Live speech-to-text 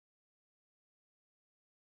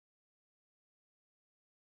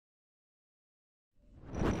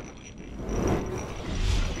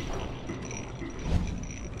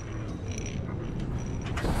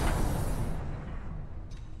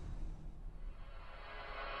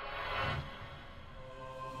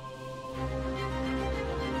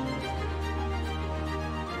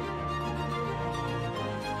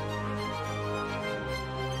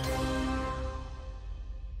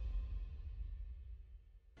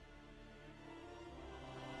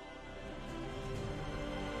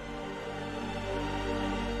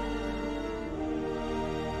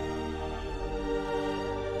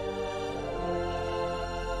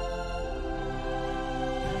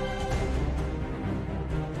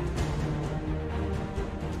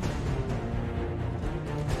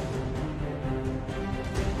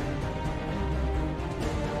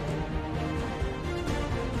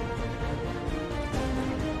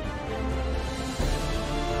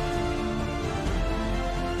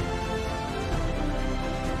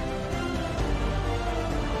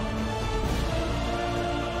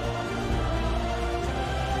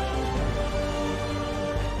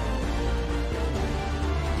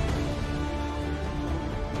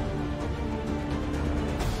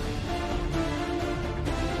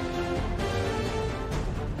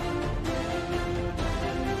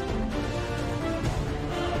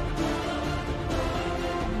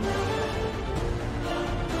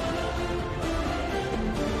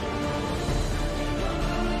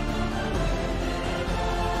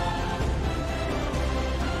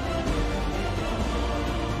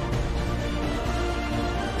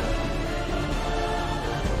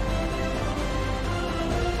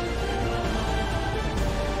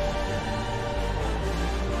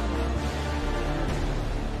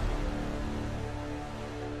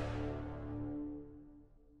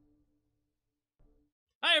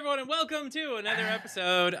everyone, and welcome to another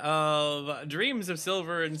episode of Dreams of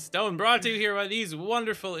Silver and Stone, brought to you here by these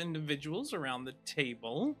wonderful individuals around the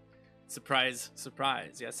table. Surprise,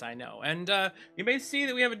 surprise, yes, I know. And you may see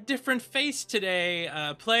that we have a different face today,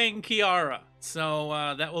 playing Kiara,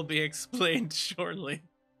 so that will be explained shortly.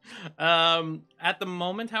 At the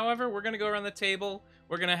moment, however, we're going to go around the table.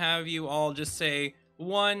 We're going to have you all just say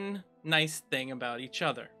one nice thing about each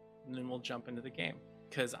other, and then we'll jump into the game.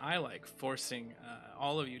 Because I like forcing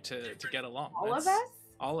all of you to get along. All of us?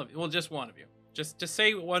 All of you. Well, just one of you. Just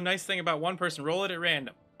say one nice thing about one person. Roll it at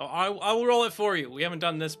random. I will roll it for you. We haven't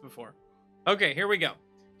done this before. Okay, here we go.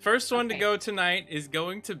 First one to go tonight is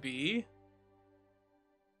going to be...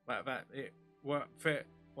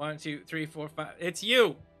 One, two, three, four, five. It's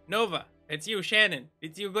you, Nova. It's you, Shannon.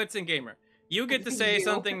 It's you, Blitzen Gamer. You get to say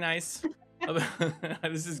something nice.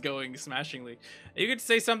 This is going smashingly. You get to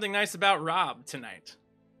say something nice about Rob tonight.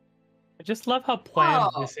 I just love how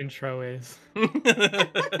planned this intro is. we're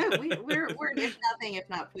just nothing if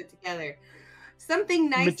not put together. Something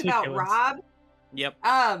nice about Rob. Yep.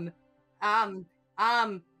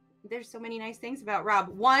 There's so many nice things about Rob.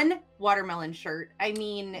 One, watermelon shirt. I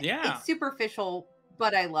mean, it's superficial,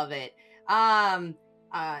 but I love it.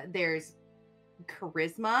 There's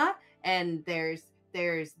charisma, and there's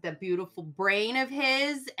the beautiful brain of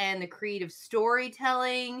his and the creative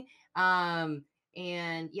storytelling.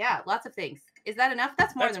 And yeah, lots of things. Is that enough?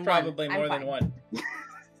 That's more than one. That's probably more than one.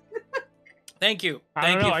 Thank you.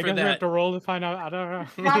 I don't know. I guess we have to roll to find out. I don't know.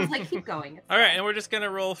 Rob's like, keep going. All right, and we're just gonna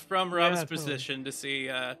roll from Rob's position to see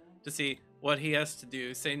what he has to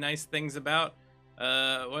do. Say nice things about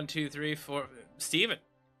 1, 2, 3, 4. Steven.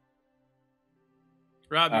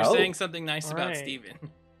 Rob, you're saying something nice about Steven.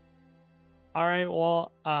 All right.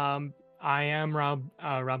 Well, I am Rob.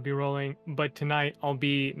 Rob be rolling, but tonight I'll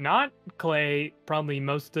be not Clay. Probably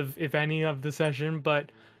most of, if any, of the session,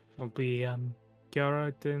 but I'll be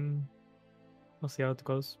Kiara. Then we'll see how it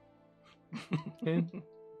goes.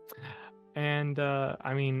 And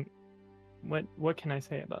I mean, what can I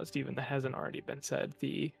say about Steven that hasn't already been said?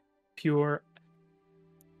 The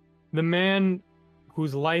man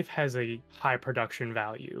whose life has a high production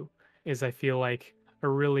value is, I feel like, a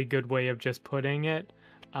really good way of just putting it.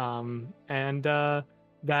 And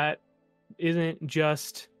that isn't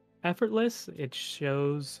just effortless. It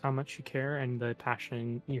shows how much you care and the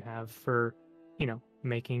passion you have for,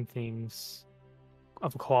 making things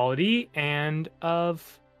of quality and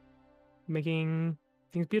of making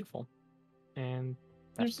things beautiful. And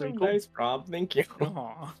that's so cool. Nice, Rob. Thank you.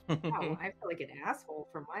 Wow, I feel like an asshole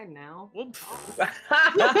for mine now.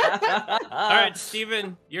 All right,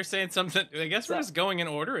 Steven, you're saying something. I guess we're just going in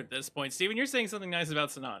order at this point. Steven, you're saying something nice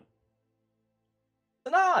about Sinan.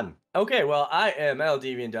 Sinan. Okay, well, I am El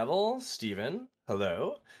Deviant Devil, Steven.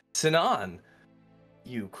 Hello. Sinan.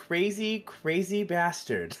 You crazy, crazy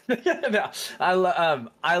bastard. No, I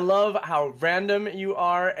love how random you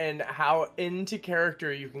are and how into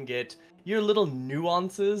character you can get. Your little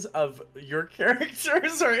nuances of your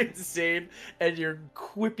characters are insane, and your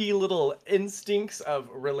quippy little instincts of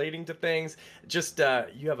relating to things. Just,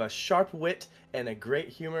 you have a sharp wit and a great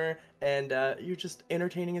humor, and you're just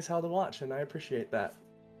entertaining as hell to watch, and I appreciate that.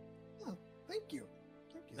 Oh, thank you.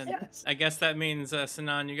 Yes. I guess that means,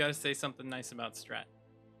 Sinan, you gotta say something nice about Strat.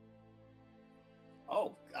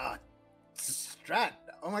 Oh, God. Strat.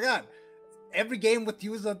 Oh, my God. Every game with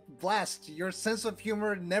you is a blast. Your sense of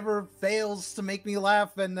humor never fails to make me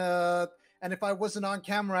laugh, and if I wasn't on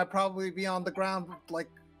camera, I'd probably be on the ground, like,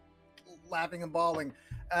 laughing and bawling.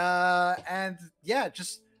 And yeah,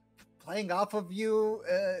 just playing off of you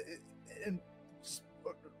and just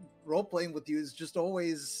role-playing with you is just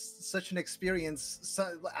always such an experience. So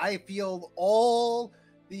I feel all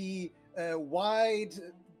the wide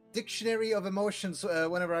dictionary of emotions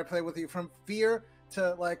whenever I play with you, from fear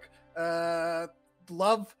to, like,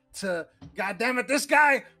 love to God damn it, this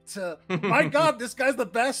guy to my God, this guy's the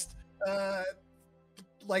best.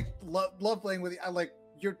 Love playing with you. I like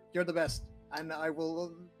you're the best, and I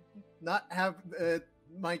will not have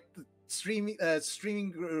my streaming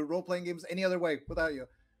role playing games any other way without you.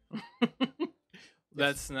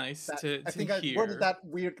 That's nice to I think hear. I worded that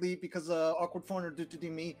weirdly because awkward phoner did to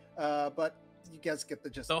me, but you guys get the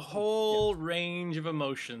gist. The whole range of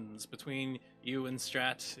emotions between you and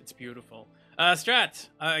Strat. It's beautiful. Strat,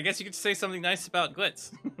 I guess you could say something nice about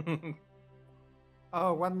Glitz.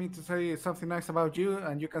 Oh, want me to say something nice about you,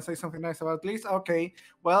 and you can say something nice about Glitz? Okay.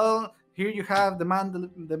 Well, here you have the man,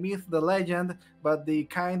 the myth, the legend, but the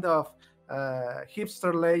kind of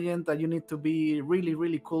hipster legend that you need to be really,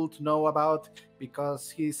 really cool to know about, because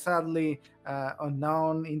he's sadly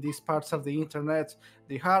unknown in these parts of the internet.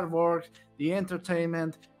 The hard work, the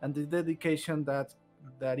entertainment, and the dedication that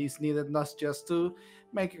is needed, not just to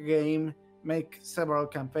make a game, make several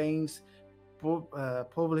campaigns,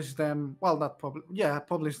 publish them, well, not publish, yeah,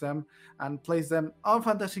 publish them and place them on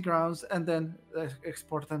Fantasy Grounds, and then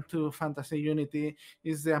export them to Fantasy Unity,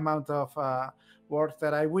 is the amount of work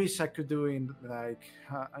that I wish I could do in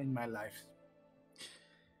my life.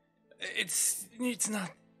 It's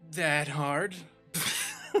not that hard.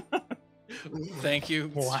 Thank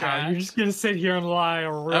you. Wow, Strat. you're just gonna sit here and lie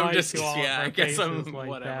right I'm just, to all of yeah, our I guess I'm faces like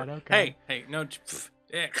whatever. that. Okay. Hey, no,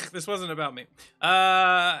 this wasn't about me.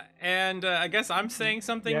 And I guess I'm saying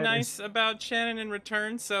something Yeah, nice about Shannon in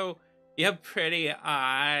return. So you have pretty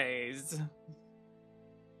eyes.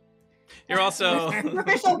 You're also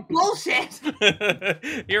Superficial bullshit.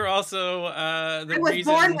 You're also the I was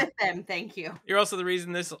reason. born with them. Thank you. You're also the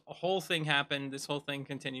reason this whole thing happened. This whole thing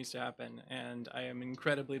continues to happen, and I am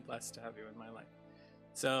incredibly blessed to have you in my life.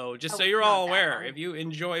 So just so Oh, you're not all that aware, hard. if you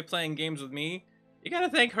enjoy playing games with me, you gotta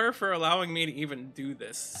thank her for allowing me to even do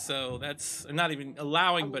this. So that's not even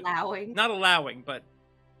allowing, but not allowing, but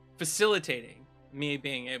facilitating me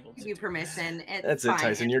being able to. Give you permission. It's That's it, fine.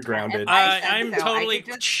 Tyson, It's you're fine. grounded. If I said I'm so, I totally.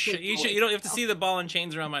 could just take You away don't have to stuff. see the ball and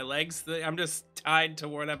chains around my legs. I'm just tied to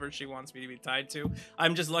whatever she wants me to be tied to.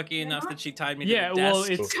 I'm just lucky You're enough not- that she tied me Yeah, to the well,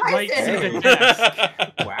 desk. it's Tyson! right to the Hey.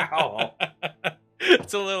 desk. Wow.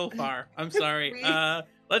 It's a little far. I'm sorry. Please.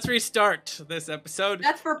 Let's restart this episode.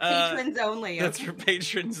 That's for patrons only. That's okay? for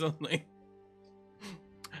patrons only.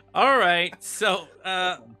 All right. So,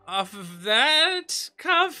 off of that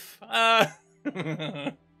cuff,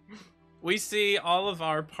 we see all of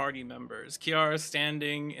our party members. Kiara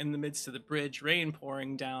standing in the midst of the bridge, rain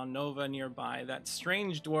pouring down, Nova nearby. That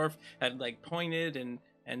strange dwarf had pointed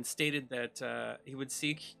and stated that he would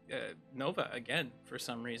seek Nova again for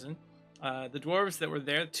some reason. The dwarves that were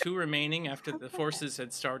there, 2 remaining after the forces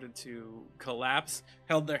had started to collapse,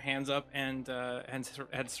 held their hands up and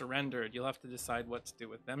had surrendered. You'll have to decide what to do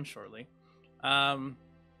with them shortly.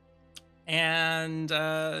 And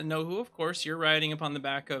Nohu, of course, you're riding upon the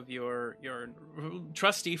back of your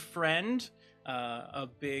trusty friend, a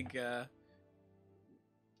big,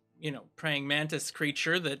 praying mantis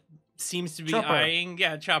creature that seems to be Chopper. eyeing,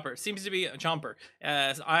 seems to be a chomper,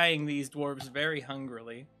 eyeing these dwarves very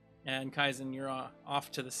hungrily. And Kaizen, you're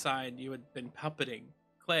off to the side. You had been puppeting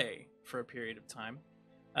Clay for a period of time.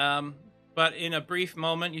 But in a brief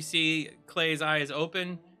moment, you see Clay's eyes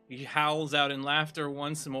open. He howls out in laughter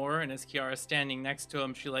once more, and as Kiara's standing next to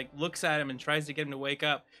him, she looks at him and tries to get him to wake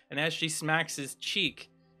up. And as she smacks his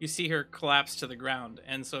cheek, you see her collapse to the ground,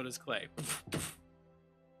 and so does Clay.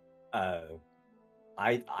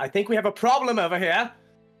 I think we have a problem over here.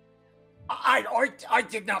 I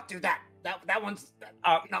did not do that. That one's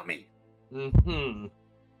not me. Mm-hmm.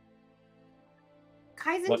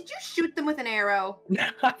 Kaizen, What? did you shoot them with an arrow?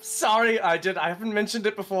 I'm sorry, I haven't mentioned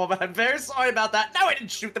it before, but I'm very sorry about that. No, I didn't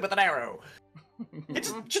shoot them with an arrow.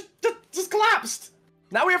 It just collapsed.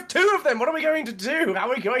 Now we have 2 of them. What are we going to do? How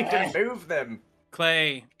are we going to move them?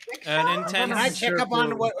 Clay, an intense... Can I check up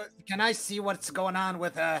on what? Can I see what's going on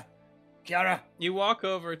with Kiara? You walk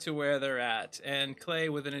over to where they're at, and Clay,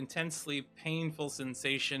 with an intensely painful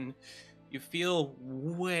sensation, you feel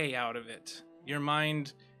way out of it. Your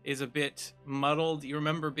mind is a bit muddled. You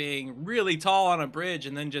remember being really tall on a bridge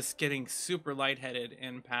and then just getting super lightheaded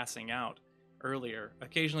and passing out earlier.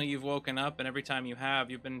 Occasionally you've woken up, and every time you have,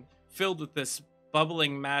 you've been filled with this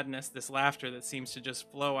bubbling madness, this laughter that seems to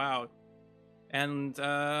just flow out. And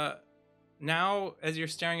now, as you're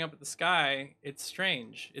staring up at the sky, it's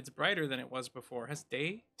strange. It's brighter than it was before. Has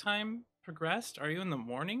daytime progressed? Are you in the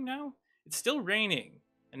morning now? It's still raining.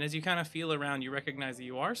 And as you kind of feel around, you recognize that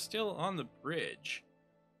you are still on the bridge.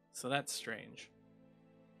 So that's strange.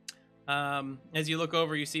 As you look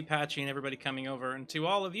over, you see Patchy and everybody coming over. And to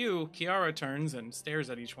all of you, Kiara turns and stares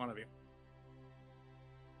at each one of you.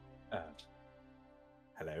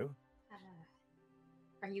 Hello?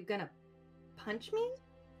 Are you gonna punch me?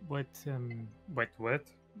 What?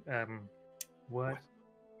 What?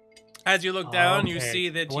 As you look down, you Okay, see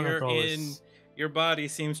that one of those. your body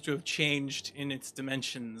seems to have changed in its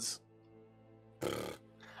dimensions. You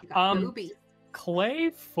got Um, boobies. Clay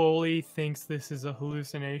fully thinks this is a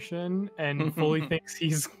hallucination and fully thinks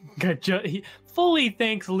he fully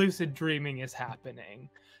thinks lucid dreaming is happening,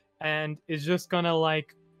 and is just gonna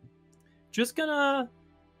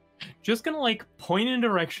point in a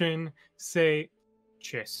direction, say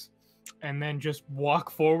 "chiss," and then just walk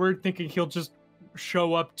forward, thinking he'll just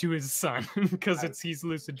show up to his son because he's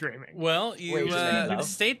lucid dreaming. Well, you Wait, no.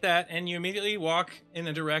 state that, and you immediately walk in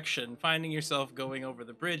a direction, finding yourself going over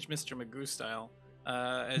the bridge, Mr. Magoo style,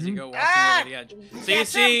 as you go walking over the edge. So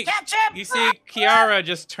you see Kiara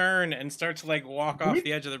just turn and start to like walk off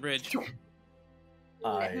the edge of the bridge.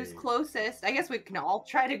 Who's closest? I guess we can all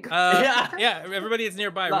try to go. Yeah, everybody is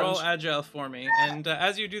nearby. Lunge. Roll agile for me. And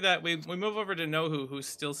as you do that, we move over to Nohu, who's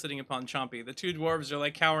still sitting upon Chompy. The two dwarves are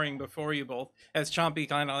like cowering before you both, as Chompy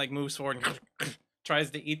kind of like moves forward and tries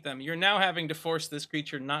to eat them. You're now having to force this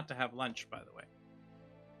creature not to have lunch, by the way.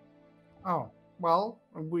 Oh, well,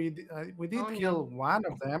 we did kill one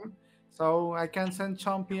of them, so I can send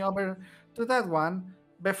Chompy over to that one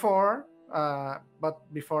before. But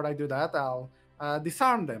before I do that, I'll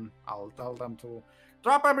disarm them. I'll tell them to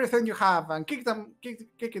drop everything you have and kick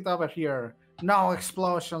it over here. No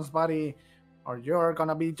explosions, buddy, or you're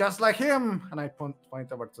gonna be just like him. And I point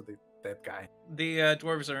over to the dead guy. The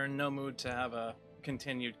dwarves are in no mood to have a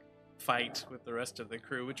continued fight with the rest of the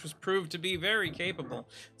crew, which was proved to be very capable.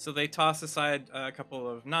 So they toss aside a couple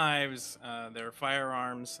of knives, their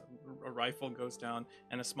firearms, a rifle goes down,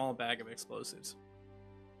 and a small bag of explosives.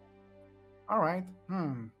 All right.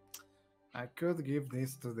 I could give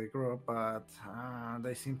this to the group, but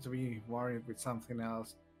they seem to be worried with something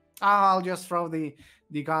else. I'll just throw the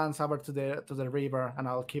guns over to the river, and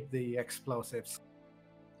I'll keep the explosives.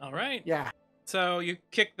 All right. Yeah. So you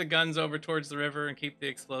kick the guns over towards the river and keep the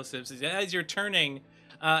explosives. As you're turning,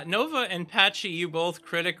 Nova and Patchy, you both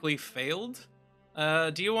critically failed.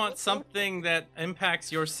 Do you want something that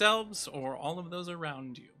impacts yourselves or all of those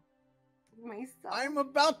around you? Myself. I'm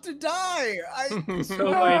about to die. So,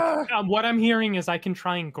 like, what I'm hearing is I can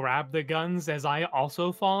try and grab the guns as I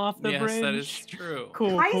also fall off the bridge. Yes, that is true.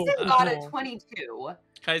 Cool. Kaizen got a cool. 22.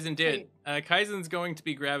 Kaizen did. Kaizen's going to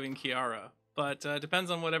be grabbing Kiara, but depends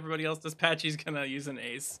on what everybody else does. Patchy's gonna use an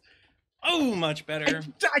ace. Oh, much better.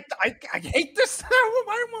 I hate this.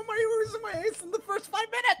 Why am I using my ace in the first 5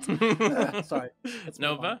 minutes? Sorry. Let's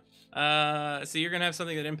move Nova. So you're gonna have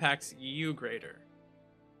something that impacts you greater.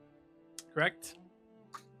 Correct?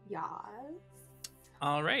 Yes.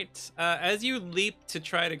 All right. As you leap to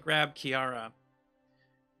try to grab Kiara,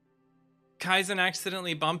 Kaizen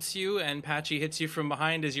accidentally bumps you, and Patchy hits you from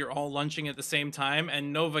behind as you're all lunging at the same time,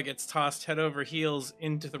 and Nova gets tossed head over heels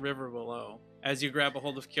into the river below as you grab a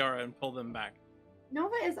hold of Kiara and pull them back.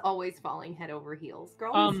 Nova is always falling head over heels.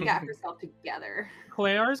 Girl needs to get herself together.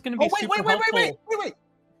 Claire is going to be super helpful. Wait.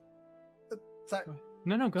 Sorry.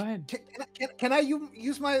 No, go ahead. Can I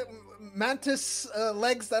use my mantis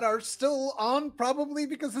legs that are still on, probably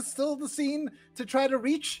because it's still the scene, to try to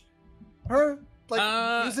reach her?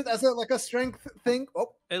 Like, use it as a strength thing?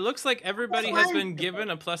 Oh. It looks like everybody has been given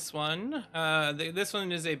a +1. This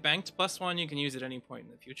one is a banked +1. You can use at any point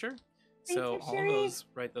in the future. So Thanks, all those,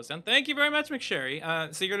 write those down. Thank you very much, McSherry.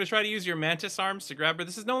 So you're going to try to use your mantis arms to grab her.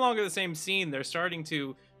 This is no longer the same scene. They're starting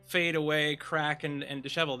to fade away, crack, and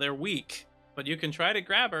dishevel. They're weak. But you can try to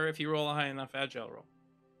grab her if you roll a high enough agile roll.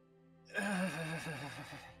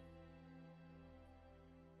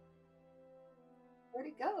 Where'd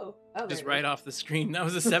it go? Oh, Just there it right is. off the screen. That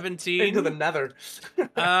was a 17. Into the nether. It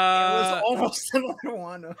was almost another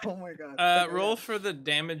one. Oh my god. Roll for the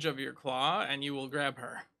damage of your claw, and you will grab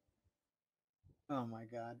her. Oh my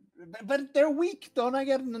god. But they're weak. Don't I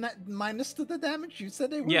get a minus to the damage? You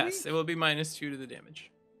said they were weak? Yes, it will be -2 to the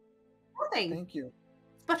damage. Nothing. Thank you.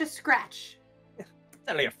 It's but a scratch.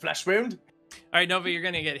 Only a flesh wound. All right, Nova, you're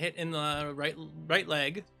going to get hit in the right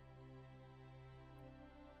leg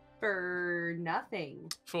For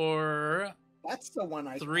nothing. for That's the one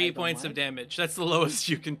I 3 points of damage. That's the lowest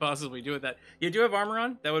you can possibly do with that. You do have armor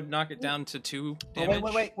on. That would knock it down to 2 damage.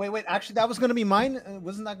 Wait. Actually, that was going to be mine.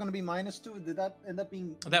 Wasn't that going to be -2? Did that end up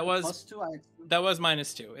being That was +2? That was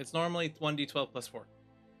 -2. It's normally 1d12 + 4.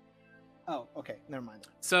 Oh, okay. Never mind.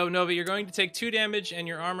 So, Nova, you're going to take 2 damage, and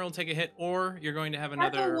your armor will take a hit, or you're going to have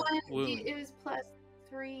another wound. It was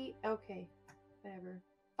 +3. Okay. Whatever.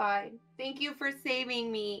 Fine. Thank you for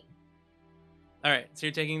saving me. All right, so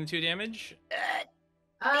you're taking the 2 damage?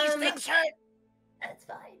 These things hurt. That's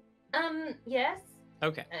fine. Yes.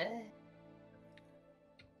 Okay.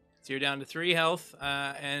 So you're down to 3 health,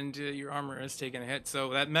 and your armor has taken a hit. So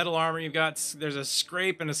that metal armor you've got, there's a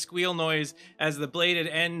scrape and a squeal noise as the bladed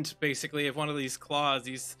end, basically, of one of these claws,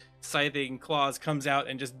 these scything claws, comes out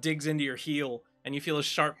and just digs into your heel, and you feel a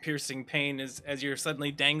sharp, piercing pain as you're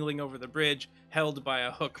suddenly dangling over the bridge, held by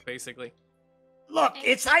a hook, basically. Look,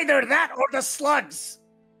 it's either that or the slugs.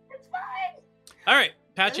 It's fine. All right,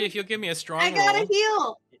 Patchy, if you'll give me a strong I got roll. a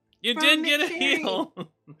heal. You from did get a McSherry. heal.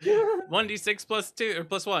 1d6 +2 or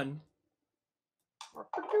 +1.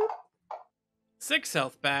 6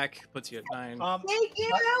 health back, puts you at 9. Thank you.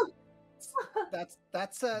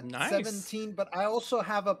 That's a Nice. 17, but I also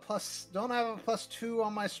have a plus. Don't I have a +2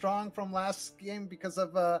 on my strong from last game because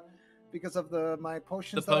of my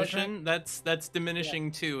potions. The potion, that's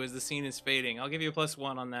diminishing too as the scene is fading. I'll give you a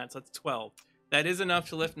 +1 on that, so that's 12. That is enough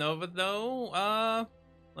to lift Nova, though.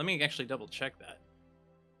 Let me actually double check that.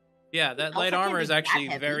 Yeah, that light Also can't armor be is that actually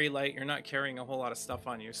heavy. very light. You're not carrying a whole lot of stuff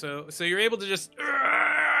on you, so you're able to just,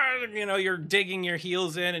 you're digging your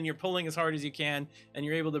heels in and you're pulling as hard as you can, and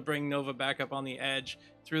you're able to bring Nova back up on the edge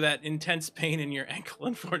through that intense pain in your ankle.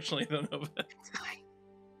 Unfortunately, though, Nova. It's fine.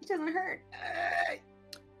 It doesn't hurt.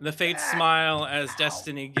 The Fates smile as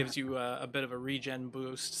Destiny gives you a bit of a regen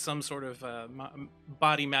boost. Some sort of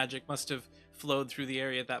body magic must have flowed through the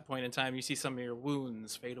area at that point in time. You see some of your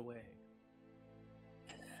wounds fade away.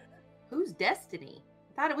 Who's Destiny?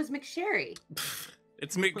 I thought it was McSherry.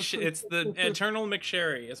 It's it's the eternal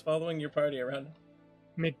McSherry is following your party around.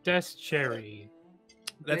 McDesk Cherry.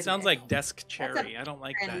 That sounds like desk That's a cherry. I don't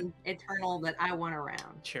like that. And Eternal that I want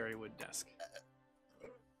around. Cherrywood desk.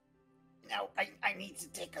 Now, I need to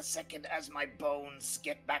take a second as my bones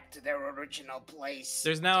get back to their original place.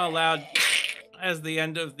 There's now a loud as the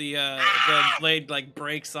end of the blade like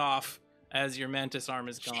breaks off as your mantis arm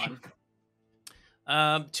is gone.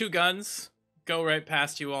 2 guns go right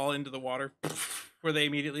past you all into the water, where they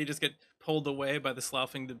immediately just get pulled away by the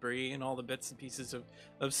sloughing debris and all the bits and pieces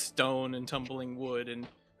of stone and tumbling wood and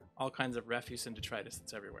all kinds of refuse and detritus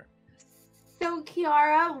that's everywhere. So,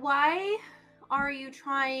 Kiara, why are you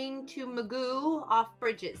trying to magoo off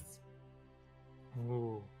bridges?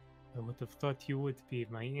 Oh, I would have thought you would be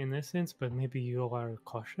my innocence, but maybe you are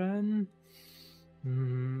caution.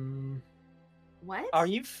 What? Are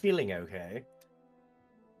you feeling okay?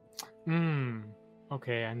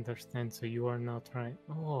 Okay, I understand. So you are not right.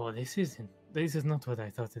 Oh, this is not what I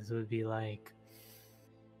thought it would be like.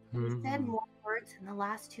 She said more words in the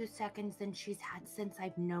last 2 seconds than she's had since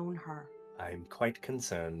I've known her. I'm quite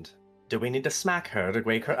concerned. Do we need to smack her to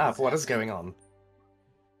wake her up? What is going on?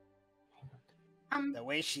 The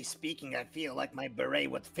way she's speaking, I feel like my beret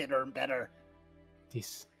would fit her better.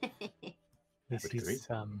 This would agree. is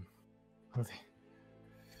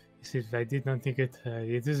this is. I did not think it.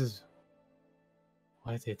 This is.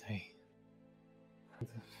 Why did I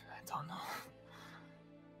don't know.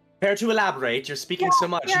 Care to elaborate? You're speaking so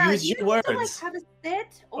much. Yeah, Use you your need to, words. have a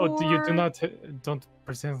sit, or... Oh, you do not. Don't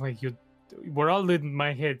pretend like you. We're all in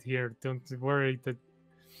my head here. Don't worry. That.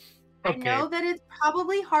 I know that it's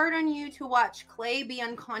probably hard on you to watch Clay be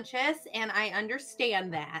unconscious, and I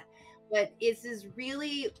understand that. But this is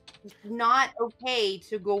really not okay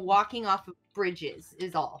to go walking off of bridges,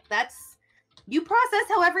 is all. You process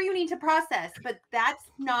however you need to process, but that's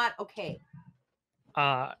not okay.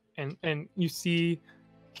 And you see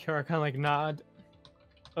Kara kind of like nod.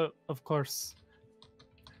 Of course.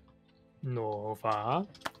 Nova.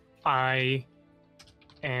 I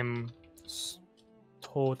am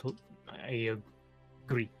total. I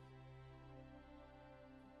agree.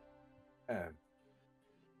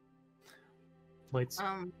 Let's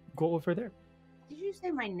go over there. Did you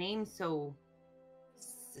say my name so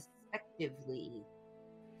suspectively?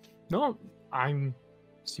 No, I'm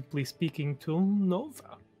simply speaking to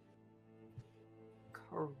Nova.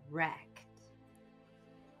 Correct.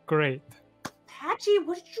 Great. Patchy,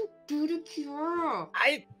 what did you do to Kiara?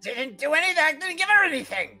 I didn't do anything. I didn't give her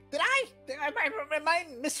anything. Did I? Am I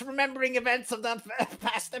misremembering events of that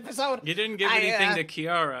past episode? You didn't give anything to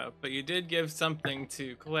Kiara, but you did give something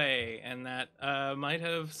to Clay, and that might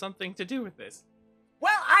have something to do with this.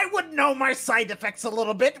 Well, I would know my side effects a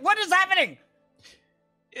little bit. What is happening?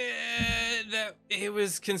 That it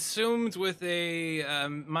was consumed with a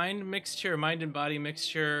mind and body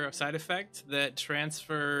mixture side effect that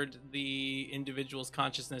transferred the individual's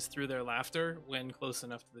consciousness through their laughter when close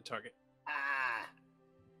enough to the target.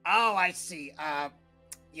 Oh, I see.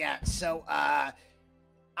 Yeah, so,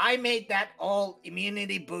 I made that all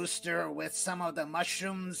immunity booster with some of the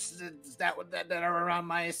mushrooms that are around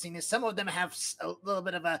Miocenis. Some of them have a little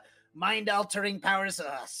bit of a mind-altering powers.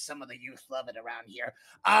 Some of the youth love it around here.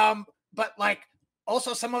 But, like,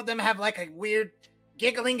 also some of them have, like, a weird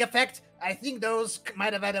giggling effect. I think those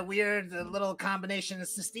might have had a weird little combination.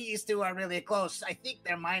 Since these two are really close, I think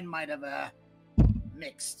their mind might have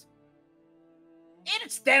mixed. And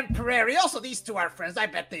it's temporary. Also, these two are friends. I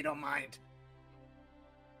bet they don't mind.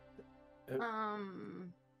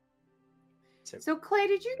 So Clay,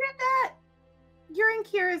 did you get that? You're in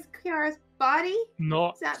Kiara's body?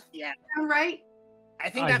 No. Does that sound right? I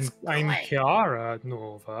think that's I'm Kiara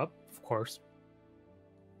Nova, of course.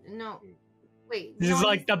 No. Wait. This is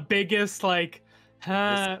like the biggest, like,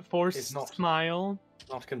 Forced is not- smile.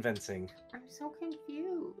 Not convincing. I'm so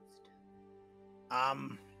confused. I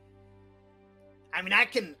mean, I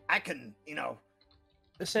can,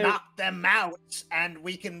 So knock them out, and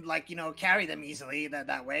we can, carry them easily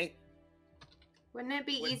that way. Wouldn't it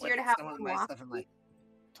be With easier to have some of one my walk? stuff in my- I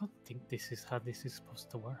don't think this is how this is supposed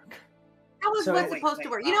to work. How is So- what's Wait, supposed to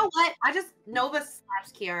wait, work? You know what? I just Nova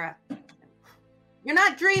slaps Kiara. You're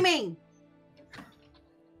not dreaming.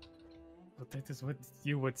 But that is what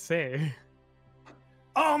you would say.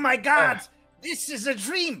 Oh my God! This is a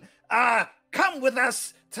dream. Come with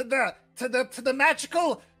us to the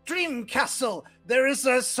magical dream castle. There is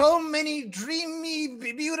so many dreamy,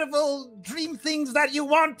 beautiful dream things that you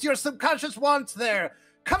want. Your subconscious wants there.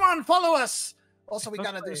 Come on, follow us. Also, we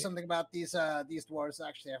gotta do Okay. something about these dwarves.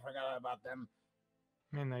 Actually, I forgot about them.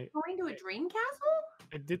 Man, Going to a dream castle?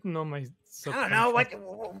 I didn't know my. I don't know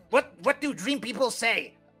subconscious- what do dream people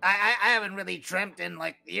say. I haven't really dreamt in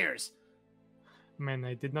years. Man,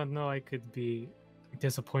 I did not know I could be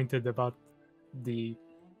disappointed about the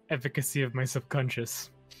efficacy of my subconscious.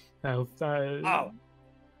 Oh.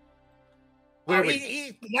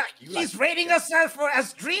 Wait. He's rating us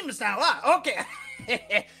as dreams now. Okay.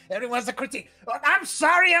 Everyone's a critique. I'm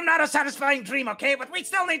sorry, I'm not a satisfying dream. Okay, but we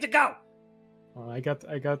still need to go. Oh, I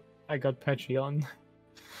got Patchy on.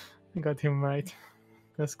 I got him right.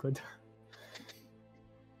 That's good.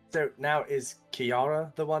 So now is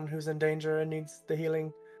Kiara the one who's in danger and needs the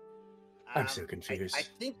healing? I'm so confused. I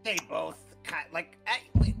think they both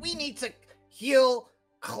we need to heal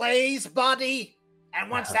Clay's body, and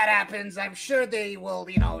once that happens, I'm sure they will,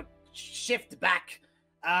 shift back.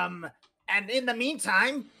 And in the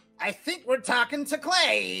meantime, I think we're talking to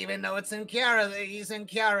Clay, even though he's in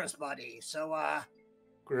Kiara's body. So,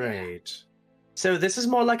 Great. So this is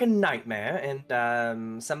more like a nightmare,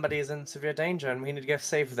 and somebody is in severe danger, and we need to go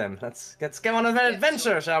save them. Let's go on an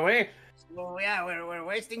adventure, shall we? well, yeah, we're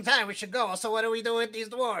wasting time. We should go. So, what do we do with these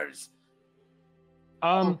dwarves?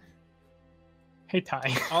 Hey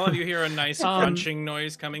Ty. All of you hear a nice Um, crunching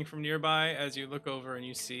noise coming from nearby as you look over and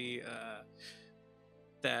you see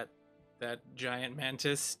that giant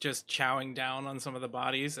mantis just chowing down on some of the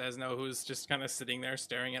bodies, as Nohu's just kind of sitting there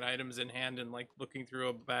staring at items in hand and looking through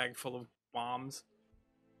a bag full of bombs.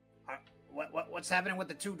 What's happening with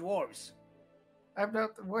the two dwarves? I'm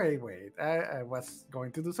not. Wait. I was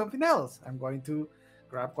going to do something else. I'm going to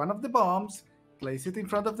grab one of the bombs, place it in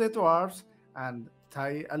front of the dwarves, and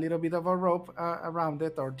tie a little bit of a rope around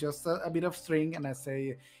it, or just a bit of string. And I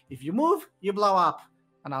say, if you move, you blow up.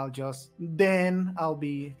 And then I'll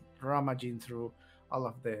be rummaging through all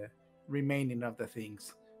of the remaining of the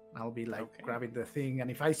things. I'll be Okay. grabbing the thing,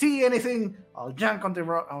 and if I see anything, I'll jump on the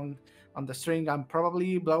on the string and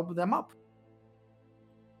probably blow them up.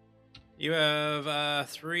 You have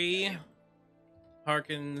 3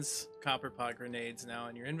 Harkins copper pot grenades now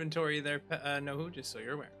in your inventory there, Nohu, just so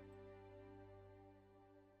you're aware.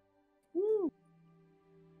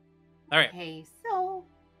 All right. Hey, so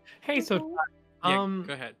Hey, so Yeah,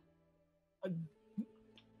 go ahead.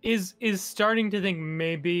 is starting to think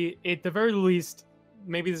maybe at the very least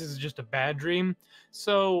maybe this is just a bad dream.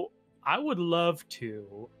 So I would love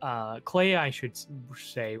to Clay, I should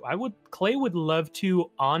say, Clay would love to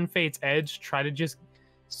on Fate's Edge try to just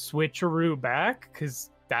switcheroo back, because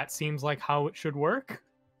that seems like how it should work.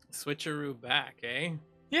 Switcheroo back, eh?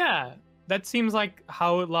 Yeah, that seems like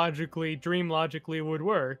how it dream logically would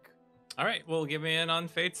work. All right, well, give me an on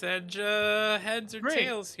Fate's Edge heads or Great.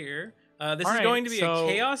 tails here. This All is right, going to be so-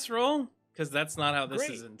 a chaos roll, because that's not how this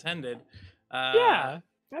Great. is intended. Yeah,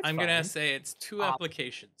 that's I'm going to fine. say it's 2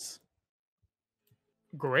 applications.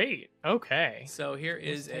 Great. Okay. So here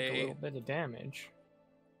Let's is take a a little bit of damage.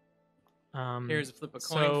 here's a flip a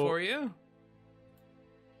coin so- for you.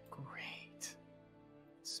 Great.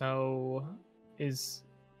 So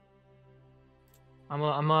I'm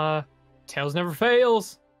a tails never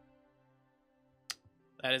fails.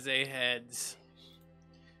 That is a heads.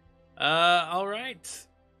 All right.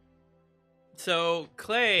 So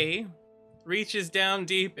Clay reaches down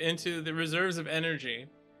deep into the reserves of energy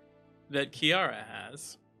that Kiara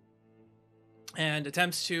has and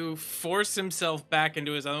attempts to force himself back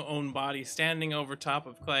into his own body, standing over top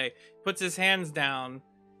of Clay, puts his hands down,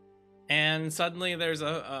 and suddenly there's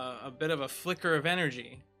a bit of a flicker of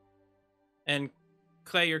energy. And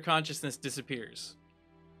Clay, your consciousness disappears.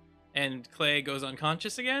 And Clay goes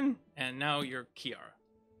unconscious again, and now you're Kiara.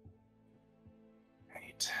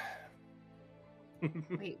 Right.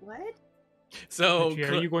 wait, what? So Patchy,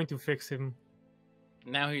 are you going to fix him?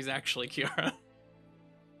 now he's actually Kiara.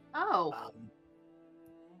 Oh,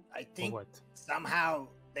 I Or think what? somehow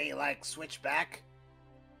they switch back.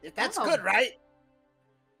 That's Oh. good, right?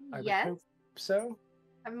 I would Yes. hope so.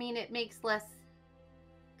 I mean, it makes less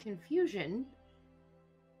confusion.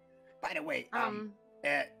 By the way,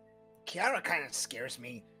 Kiara kind of scares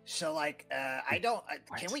me. So, like, I don't.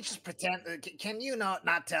 Can we just pretend? Can you not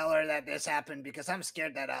tell her that this happened? Because I'm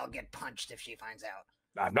scared that I'll get punched if she finds out.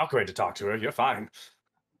 I'm not going to talk to her. You're fine.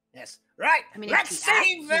 Yes. Right. I mean, Let's if she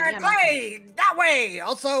save asks me, yeah, Clay that way.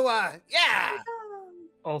 Also, yeah.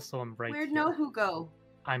 Also, I'm right Where'd here. Nohu go?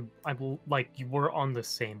 I'm like you were on the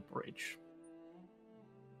same bridge.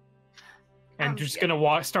 And just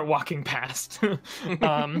gonna start walking past. She's I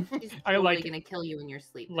totally like gonna kill you in your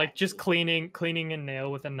sleep. like just actually. cleaning a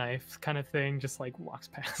nail with a knife kind of thing, just like walks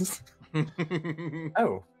past.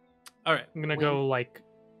 Oh, All right. I'm gonna go like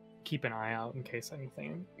keep an eye out in case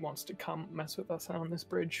anything wants to come mess with us on this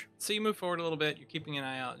bridge. So you move forward a little bit. You're keeping an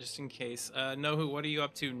eye out just in case. Nohu, what are you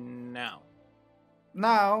up to now?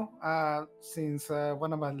 Now, since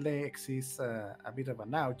one of my legs is a bit of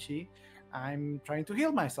an ouchie, I'm trying to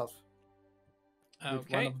heal myself with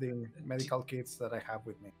one Okay. of the medical kits that I have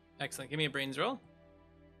with me. Excellent. Give me a brains roll.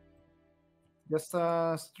 Just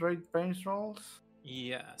straight brains rolls.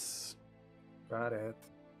 Yes. Got it.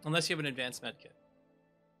 Unless you have an advanced med kit.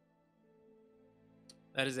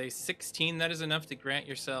 That is a 16. That is enough to grant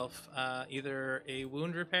yourself either a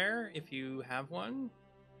wound repair if you have one.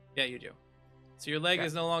 Yeah, you do. So your leg Okay.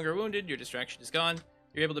 is no longer wounded. Your distraction is gone.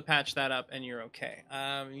 You're able to patch that up, and you're okay.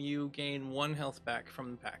 You gain 1 health back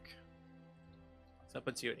from the pack. So that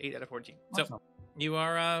puts you at 8 out of 14. So Awesome. you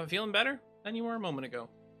are feeling better than you were a moment ago.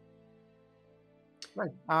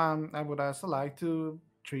 Right. I would also like to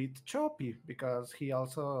treat Choppy because he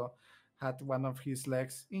also had one of his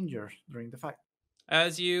legs injured during the fight.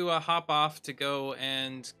 As you hop off to go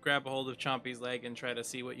and grab a hold of Chompy's leg and try to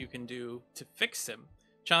see what you can do to fix him,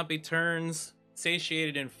 Chompy turns,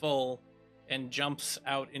 satiated and full, and jumps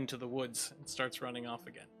out into the woods and starts running off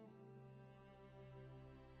again.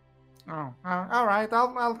 Oh, all right.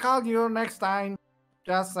 I'll call you next time.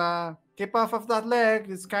 Just keep off of that leg.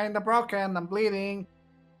 It's kind of broken. I'm bleeding.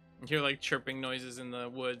 You hear like chirping noises in the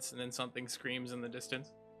woods, and then something screams in the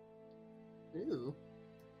distance. Ooh.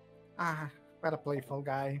 What a playful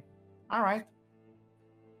guy. All right.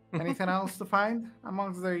 Anything else to find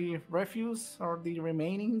amongst the refuse or the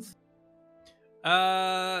remainings?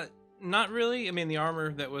 Not really. I mean, the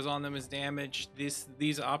armor that was on them is damaged.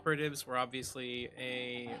 These operatives were obviously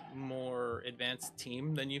a more advanced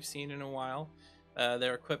team than you've seen in a while.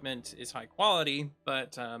 Their equipment is high quality,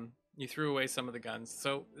 but you threw away some of the guns.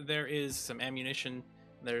 So there is some ammunition,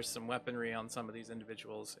 there's some weaponry on some of these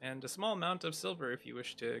individuals, and a small amount of silver if you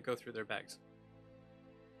wish to go through their bags.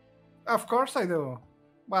 Of course I do.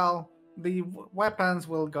 Well, the weapons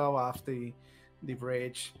will go off the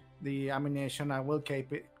bridge. The ammunition I will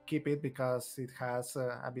keep it because it has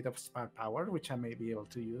a bit of spark power, which I may be able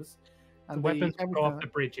to use. The And weapons will go off everything-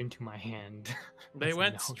 the bridge into my hand. They As a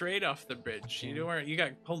went note. straight off the bridge. You Okay. weren't. You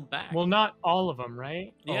got pulled back. Well, not all of them,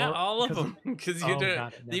 right? yeah, Or- all of 'cause them, because Oh, you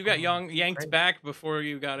got it. you Never got mind. yanked Great. back before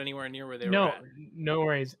you got anywhere near where they were No, at. no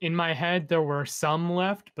worries. In my head, there were some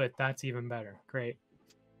left, but that's even better. Great.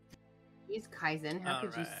 He's Kaizen. How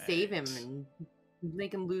could you save him and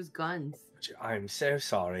make him lose guns? I'm so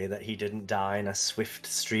sorry that he didn't die in a swift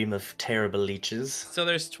stream of terrible leeches. So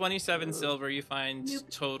there's 27 silver you find Nope.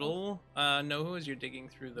 total. Nohu, as you're digging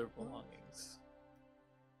through the belongings.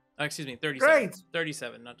 Excuse me, 37. Great.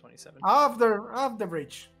 37, not 27. Off the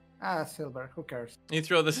bridge. Silver. Who cares? You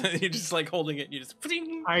throw this. You're just like holding it. You just.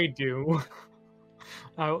 I do.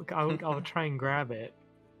 I'll try and grab it.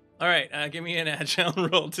 All right, give me an agile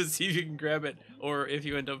roll to see if you can grab it, or if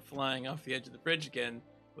you end up flying off the edge of the bridge again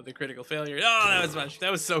with a critical failure. Oh,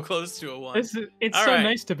 that was so close to a 1. It's All so right.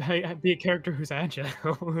 nice to be a character who's agile.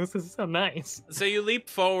 This is so nice. So you leap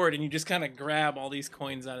forward and you just kind of grab all these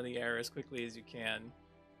coins out of the air as quickly as you can.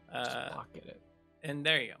 Just pocket it. And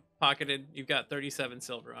there you go. Pocketed. You've got 37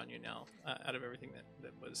 silver on you now out of everything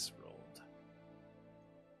that was rolled.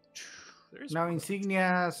 There's No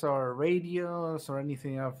insignias or radios or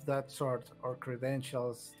anything of that sort, or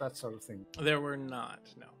credentials, that sort of thing. There were not,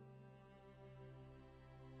 no.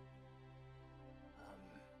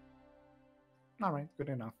 All right, good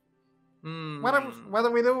enough. Hmm. What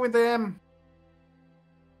do we do with them?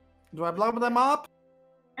 Do I blow them up?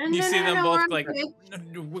 You see them both run like, quick.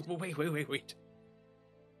 no, wait.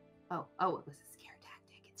 Oh, it was a scare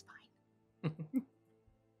tactic. It's fine.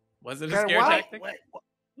 Was it a Care scare what? tactic?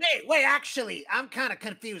 Wait, actually, I'm kind of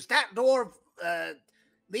confused. That dwarf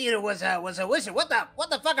leader was a wizard. What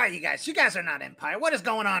the fuck are you guys? You guys are not Empire. What is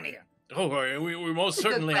going on here? Oh, we most It's a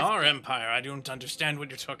good certainly are question. Empire. I don't understand what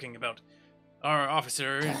you're talking about. Our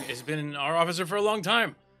officer has been our officer for a long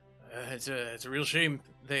time. It's a real shame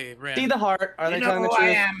They ran. See the heart. Are You they know telling the who truth?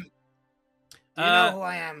 I am. Do you know who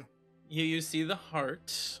I am? You see the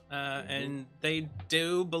heart, and they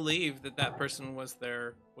do believe that person was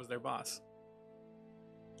their boss.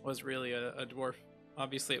 Was really a dwarf.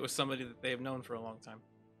 Obviously, it was somebody that they have known for a long time.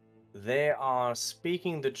 They are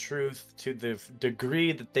speaking the truth to the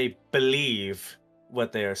degree that they believe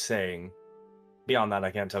what they are saying. Beyond that,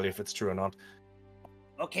 I can't tell you if it's true or not.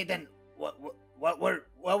 Okay, then what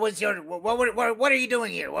are you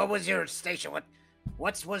doing here? What was your station? What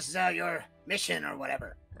was your mission or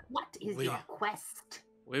whatever? What is your quest?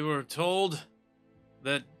 We were told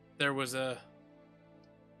that there was a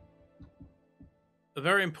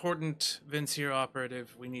very important Vincier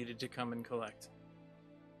operative we needed to come and collect.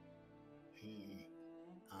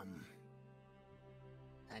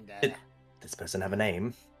 And This person have a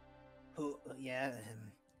name? who? Yeah.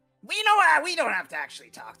 We know what? We don't have to actually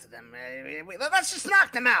talk to them. Let's just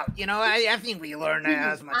knock them out. You know, I think we learn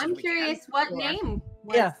as much. I'm as we curious, Can. what name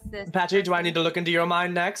was Yeah, this? Patchy, do I person? need to look into your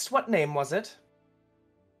mind next? What name was it?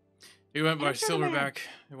 He went by Answer the man. Silverback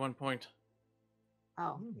at one point.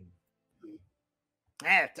 Oh, Who the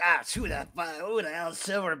hell is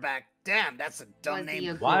Silverback? Damn, that's a dumb Was he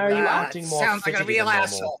name. a Why are you gorilla? acting more Sounds like a fidgety real than normal?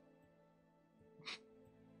 asshole.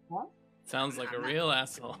 Sounds like a real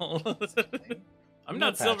asshole. I'm No,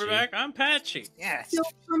 not Patchy. Silverback. I'm Patchy. Yeah. so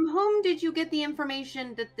from whom did you get the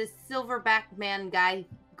information that this silverback man guy,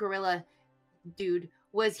 gorilla dude,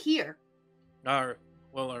 was here? Our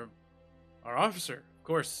officer, of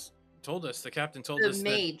course, told us. The captain told The us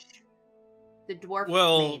mage, the dwarf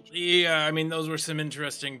Well, mage. yeah, I mean, those were some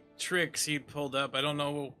interesting tricks he pulled up. I don't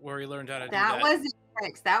know where he learned how to do that. That was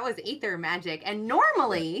tricks. That was Aether magic, and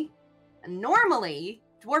normally,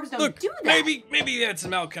 dwarves don't Look, do that. maybe he had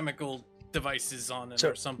some alchemical devices on him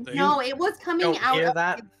So- or something. No, it was coming Don't out hear of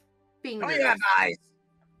that? his fingers. Oh, you have eyes.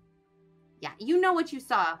 Yeah, you know what you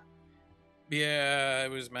saw. Yeah,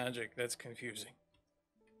 it was magic. That's confusing.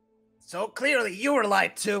 So clearly you were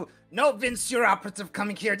lied to. No Vince, your operative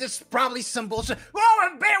coming here. This is probably some bullshit. Oh,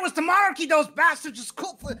 and Bear was the monarchy. Those bastards just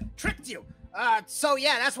tricked you. So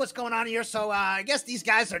yeah, that's what's going on here. So I guess these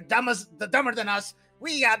guys are dumber than us.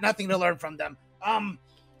 We got nothing to learn from them.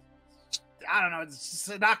 I don't know.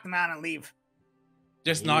 Just knock them out and leave.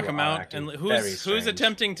 Just You knock him are out. acting And very who's strange.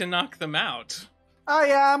 attempting to knock them out? I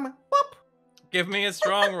am. Whoop. Give me a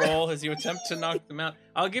strong roll as you attempt to knock them out.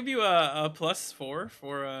 I'll give you a +4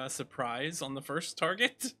 for a surprise on the first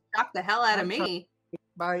target. Shock the hell out of I'm me.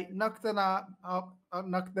 By knock them out,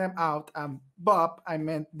 Bob, I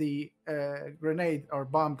meant the grenade or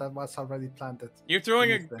bomb that was already planted. You're throwing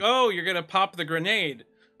Use them. you're gonna pop the grenade.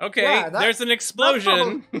 Okay, Yeah, there's an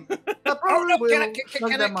explosion. That Oh probably no! will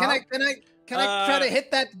Can I try to hit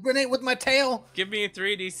that grenade with my tail? Give me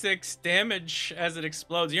 3d6 damage as it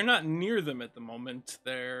explodes. You're not near them at the moment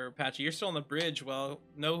there, Patchy. You're still on the bridge. Well,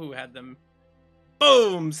 know who had them.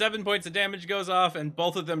 Boom! 7 points of damage goes off, and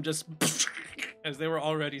both of them just as they were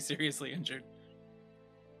already seriously injured.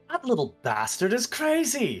 That little bastard is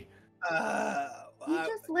crazy. He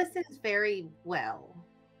just listens very well.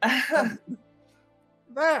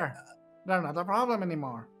 There. They're not a problem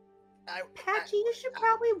anymore. Patchy, you should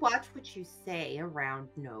probably watch what you say around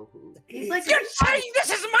Nohu. He's like, You're saying this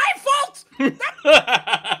is my fault?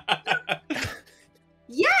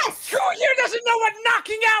 yes! Who here doesn't know what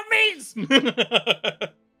knocking out means?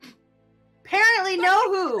 Apparently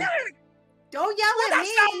Nohu. Don't yell at That's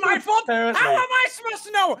me. not my fault. Apparently. How am I supposed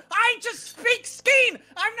to know? I just speak Skeen.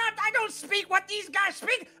 I don't speak what these guys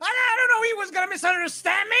speak. I don't know he was gonna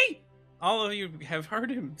misunderstand me. All of you have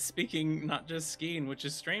heard him speaking not just skiing, which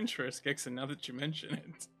is strange for a Skixon now that you mention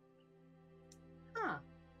it. Huh.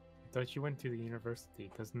 Thought you went to the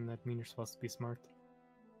university. Doesn't that mean you're supposed to be smart?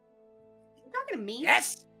 You're talking to me?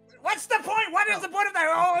 Yes. What's the point? What is the point of that?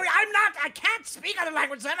 Oh, I'm not. I can't speak other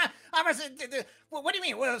languages. What do you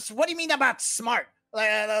mean? What do you mean about smart?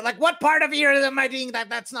 Like what part of here am I doing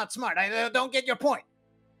that's not smart? I don't get your point.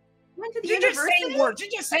 Went to the You're just university? saying words.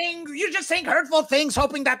 You're just saying hurtful things,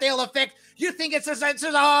 hoping that they'll affect. You think it's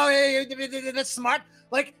that's smart?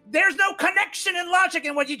 Like there's no connection in logic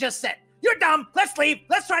in what you just said. You're dumb. Let's leave.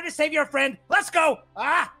 Let's try to save your friend. Let's go.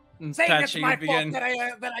 Saying it's Patchy, my you begin. fault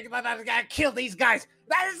that I killed these guys.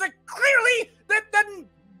 That is clearly the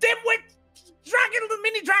dimwit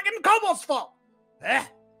mini dragon kobold's fault.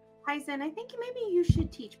 Hyzen, I think maybe you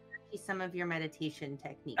should teach Patchy some of your meditation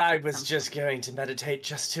techniques. I at was some just going to meditate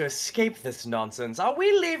just to escape this nonsense. Are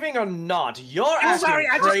we leaving or not? You're I'm acting sorry.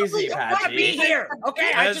 I crazy, just don't want to be Patchy. here.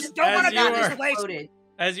 Okay, I As- just don't want as to you be in this are- place. Exploded.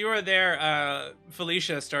 As you are there,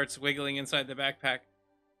 Felicia starts wiggling inside the backpack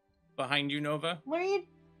behind you, Nova. What are you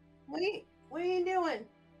doing?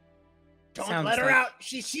 Don't Sounds let her like- out.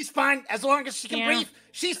 She's fine as long as she can Yeah. breathe.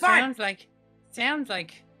 She's fine. Sounds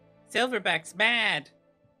like Silverback's bad.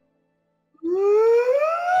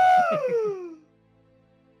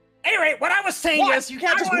 Anyway, what I was saying What? is, You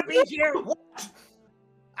can't I just want to be here. What?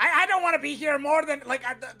 I don't want to be here more than like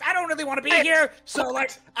I don't really want to be here. So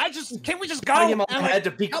like can we just go? Telling him on and, the head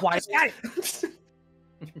to be help quiet. this guy?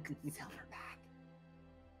 Silverback.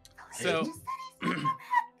 So- Just said he's Silverback.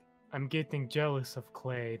 I'm getting jealous of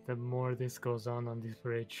Clay the more this goes on this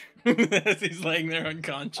bridge. As he's laying there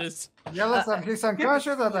unconscious. Jealous that he's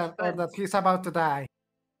unconscious or that he's about to die.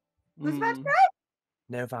 Who's about to Mm. die?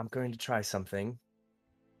 Nova, I'm going to try something.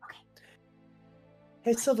 Okay.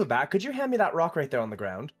 Hey, Silverback, could you hand me that rock right there on the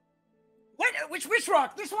ground? What? Which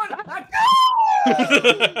rock? This one? I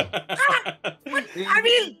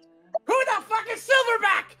mean, who the fuck is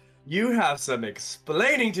Silverback? You have some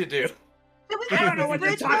explaining to do. Did we I get don't know what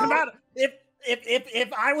you're this talking bridge about.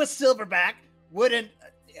 If I was Silverback, wouldn't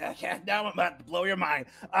now I'm about to blow your mind.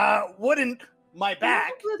 Wouldn't my now?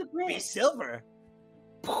 back Who blew the be bridge? silver?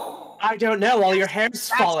 I don't know, all your hair's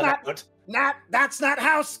falling not- out. That's not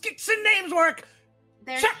how skits and names work.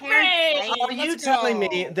 Their Checkmate! hair's Oh, white. Are you let's telling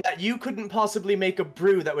me go. that you couldn't possibly make a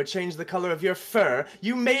brew that would change the color of your fur?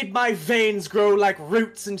 You made my veins grow like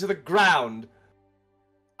roots into the ground.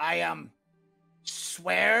 I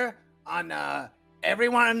swear on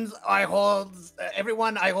everyone I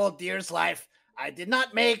hold dear's life. I did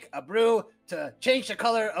not make a brew to change the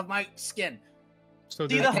color of my skin. So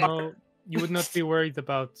See there's the no, you would not be worried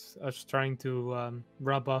about us trying to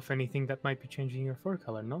rub off anything that might be changing your fur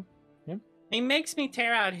color, no? He makes me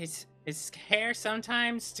tear out his hair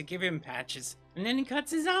sometimes to give him patches, and then he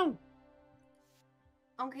cuts his own.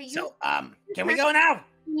 Okay, you So can we go now?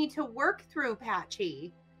 need to work through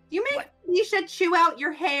Patchy. You make What? Alicia chew out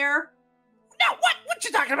your hair. No, what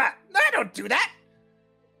you talking about? No, I don't do that.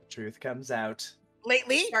 Truth comes out.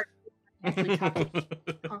 Lately, Actually, touch.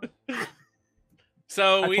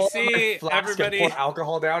 So I we pull out my see flask and everybody. pour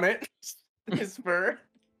alcohol down it. His fur.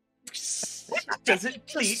 Does it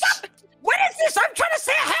bleach? what is this? I'm trying to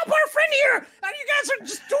say help our friend here, and you guys are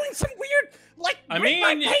just doing some weird, like, I like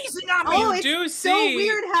mean, hazing on me. Oh, You it's do so see-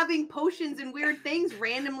 weird having potions and weird things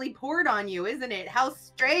randomly poured on you, isn't it? How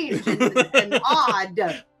strange and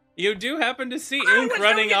odd. You do happen to see I ink was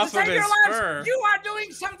running doing it to off of save your his lives. fur. You are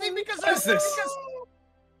doing something because What is this?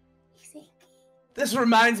 Because This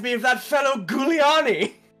reminds me of that fellow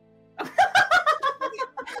Giuliani.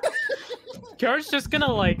 Kara's just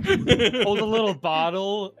gonna like hold a little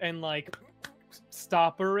bottle and like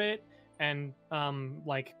stopper it and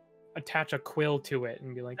like attach a quill to it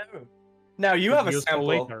and be like, Now you have a useful sample.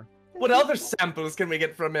 later. What other samples can we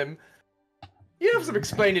get from him? You have some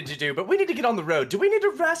explaining to do, but we need to get on the road. Do we need to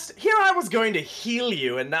rest? Here I was going to heal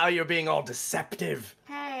you, and now you're being all deceptive.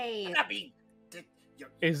 Hey, I mean,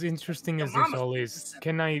 As interesting Your as this mama's all is, deceptive.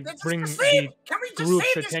 can I let's bring just the save. Can we just group's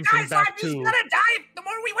save this attention guy's back life? He's to- gonna die the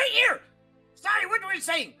more we wait here. Sorry, what were we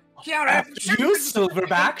saying? Kiara, After you,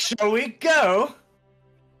 Silverback, shall we go?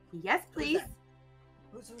 yes, please.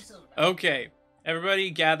 Who's Silverback? Okay, everybody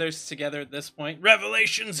gathers together at this point.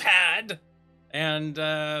 Revelations had, and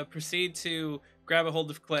proceed to grab a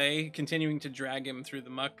hold of Clay, continuing to drag him through the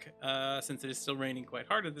muck. Since it is still raining quite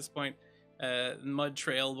hard at this point, the mud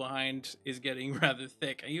trail behind is getting rather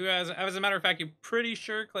thick. You, as a matter of fact, you're pretty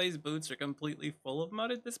sure Clay's boots are completely full of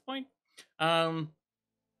mud at this point.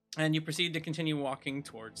 And you proceed to continue walking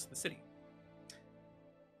towards the city.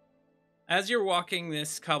 As you're walking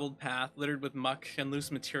this cobbled path littered with muck and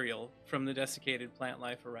loose material from the desiccated plant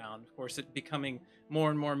life around, of course it becoming more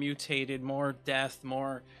and more mutated, more death,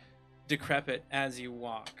 more decrepit as you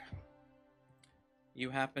walk, you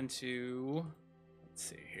happen to, let's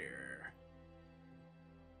see here,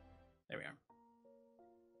 there we are,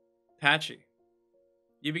 Patchy.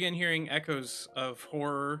 You begin hearing echoes of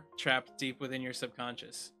horror trapped deep within your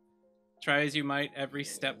subconscious. Try as you might, every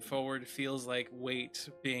step forward feels like weight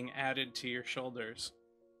being added to your shoulders.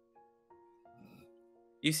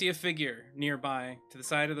 You see a figure nearby to the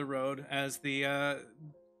side of the road as the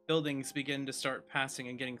buildings begin to start passing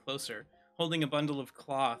and getting closer, holding a bundle of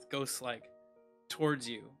cloth, ghost-like, towards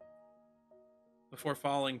you, before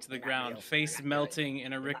falling to the ground, face melting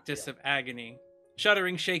in a rictus of agony,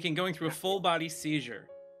 shuddering, shaking, going through a full-body seizure,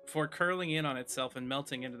 before curling in on itself and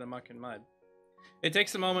melting into the muck and mud. It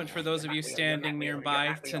takes a moment for those of you standing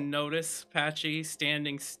nearby to notice Patchy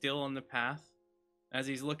standing still on the path. As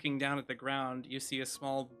he's looking down at the ground, you see a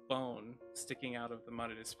small bone sticking out of the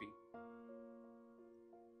mud at his feet.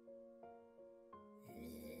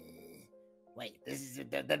 Wait, this is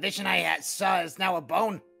the vision I saw is now a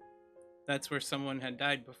bone. That's where someone had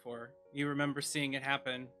died before. You remember seeing it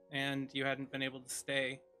happen, and you hadn't been able to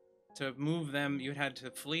stay. To move them, you had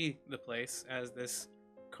to flee the place as this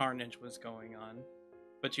carnage was going on.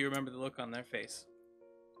 But you remember the look on their face.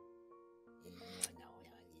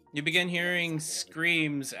 You begin hearing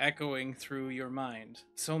screams echoing through your mind.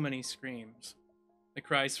 So many screams. The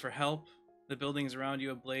cries for help, the buildings around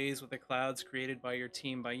you ablaze with the clouds created by your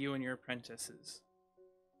team, by you and your apprentices.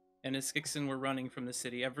 And as Skixen were running from the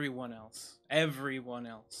city, everyone else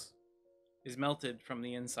is melted from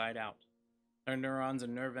the inside out. Their neurons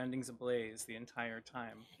and nerve endings ablaze the entire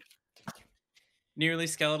time. Nearly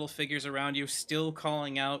skeletal figures around you still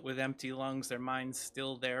calling out with empty lungs, their minds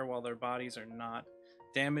still there while their bodies are not.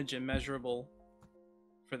 Damage immeasurable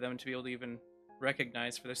for them to be able to even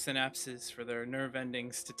recognize, for their synapses, for their nerve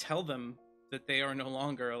endings, to tell them that they are no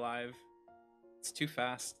longer alive. It's too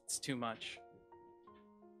fast, it's too much.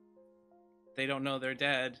 They don't know they're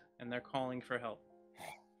dead, and they're calling for help.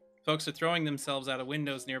 Folks are throwing themselves out of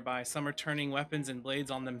windows nearby. Some are turning weapons and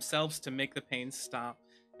blades on themselves to make the pain stop.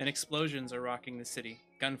 And explosions are rocking the city.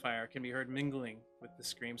 Gunfire can be heard mingling with the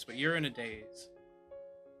screams, but you're in a daze.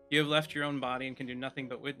 You have left your own body and can do nothing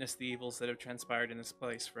but witness the evils that have transpired in this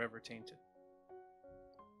place, forever tainted.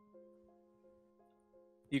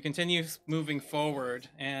 You continue moving forward,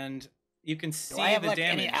 and you can see Do I have the like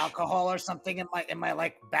damage. any alcohol or something in my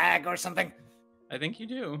like bag or something? I think you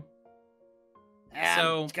do. Yeah,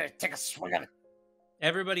 So- I'm just gonna take a swig at it.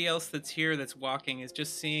 Everybody else that's here that's walking is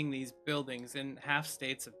just seeing these buildings in half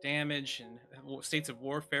states of damage and states of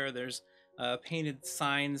warfare. There's painted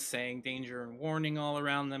signs saying danger and warning all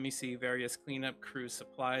around them. You see various cleanup crew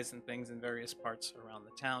supplies and things in various parts around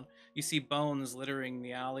the town. You see bones littering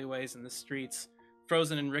the alleyways and the streets,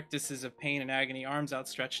 frozen in rictuses of pain and agony, arms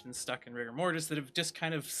outstretched and stuck in rigor mortis that have just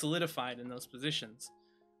kind of solidified in those positions.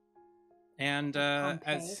 And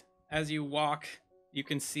as you walk, you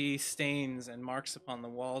can see stains and marks upon the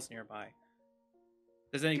walls nearby.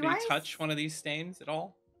 Does anybody touch one of these stains at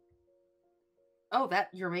all? Oh, that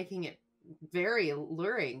you're making it very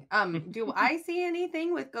alluring. Do I see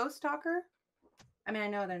anything with Ghost Stalker? I mean, I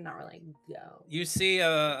know they're not really ghosts. You see,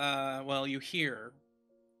 you hear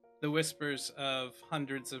the whispers of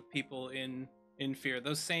hundreds of people in fear.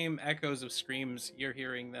 Those same echoes of screams, you're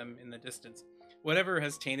hearing them in the distance. Whatever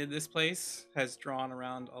has tainted this place has drawn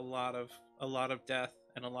around a lot of death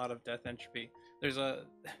and a lot of death entropy. The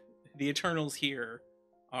Eternals here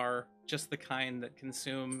are just the kind that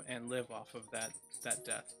consume and live off of that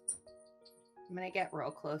death. I'm gonna get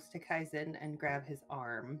real close to Kaizen and grab his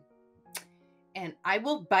arm, and I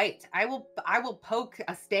will bite. I will poke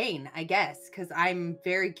a stain, I guess, because I'm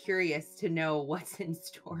very curious to know what's in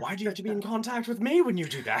store. Why do you have to be in contact with me when you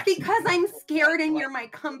do that? Because I'm scared and you're my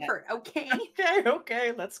comfort. Okay.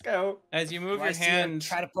 Okay, let's go. As you move Do I your see her hand,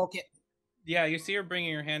 try to poke it. yeah, you see her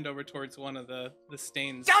bringing her hand over towards one of the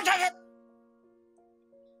stains. Don't touch it!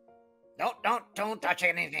 Don't touch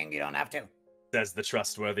anything. You don't have to. Says the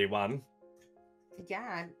trustworthy one.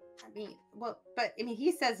 Yeah. I mean,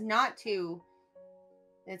 he says not to.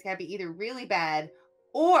 It's got to be either really bad,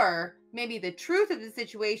 or maybe the truth of the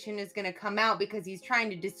situation is going to come out because he's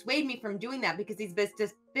trying to dissuade me from doing that because he's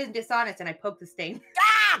been dishonest. And I poke the stain.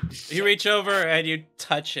 Ah! You reach over and you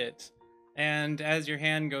touch it, and as your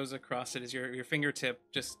hand goes across it, as your fingertip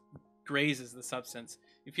just grazes the substance,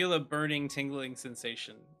 you feel a burning, tingling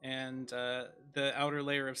sensation, and the outer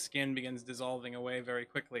layer of skin begins dissolving away very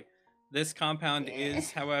quickly. This compound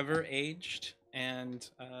is, however, aged and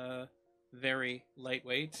very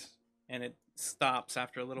lightweight, and it stops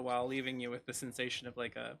after a little while, leaving you with the sensation of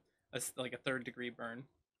like a third-degree burn.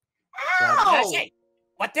 Ow!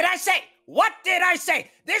 What did I say? What did I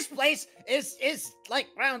say? This place is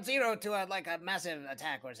like ground zero to a massive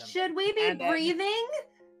attack or something. Should we be breathing?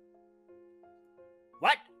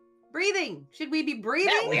 What? Breathing. Should we be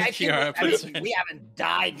breathing? Yeah, Yeah, we haven't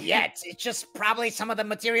died yet. It's just probably some of the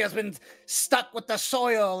material's been stuck with the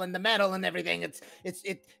soil and the metal and everything.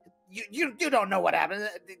 You don't know what happened.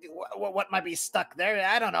 What might be stuck there?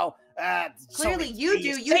 I don't know. Clearly, so you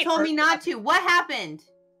do. You told me not to. What happened?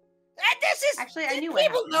 This is Actually, I knew.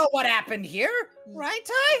 People know what happened here, right,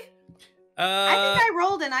 Ty? I think I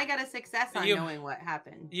rolled and I got a success on you- knowing what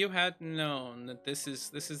happened. You had known that this is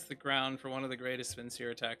the ground for one of the greatest Vincier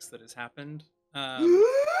attacks that has happened.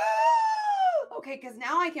 Okay, because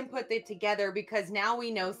now I can put it together because now we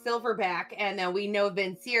know Silverback and then we know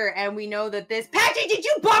Vincier and we know that this Patchy, did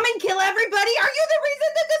you bomb and kill everybody? Are you the reason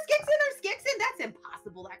that this Skixen or Skixen? That's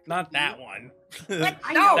impossible. That Not that one. What?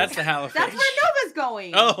 I No, know. That's the Halifax. That's where Nova's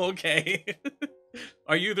going. Oh, okay.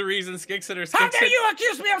 Are you the reason Skixit or How Skixit? dare you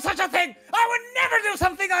accuse me of such a thing? I would never do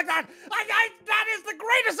something like that. That is the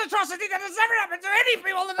greatest atrocity that has ever happened to any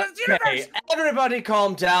people in this universe. Everybody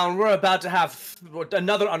calm down. We're about to have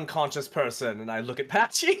another unconscious person. And I look at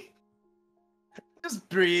Patchy. Just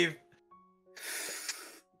breathe.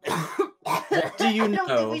 Do you know? I don't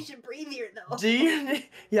think we should breathe here, though. Do you?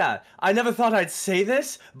 Yeah, I never thought I'd say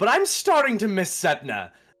this, but I'm starting to miss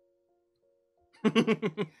Setna.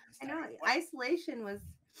 I know isolation was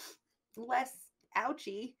less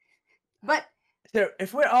ouchy, but So,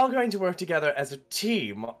 if we're all going to work together as a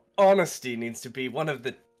team, honesty needs to be one of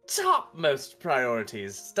the topmost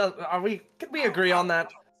priorities. Can we agree on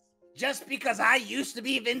that? Just because I used to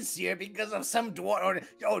be Vincier because of some dwarf,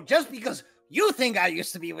 or just because you think I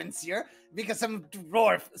used to be Vincier because some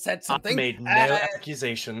dwarf said something. I made no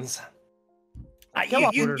accusations.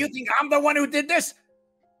 You think I'm the one who did this?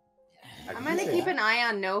 I'm gonna keep an eye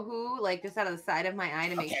on Nohu, like just out of the side of my eye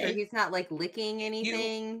to make sure he's not like licking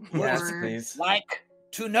anything. Yes, or... please. Like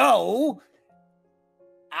to know,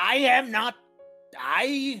 I am not.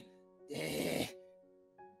 I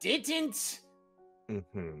didn't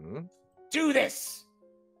do this.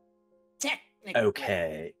 Technically.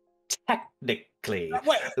 Okay. Technically.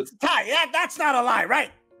 Wait, Ty, that's not a lie,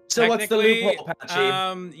 right? So what's the loophole,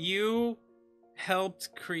 Patchy? You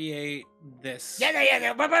helped create this.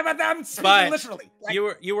 Yeah. But I'm speaking literally. Like,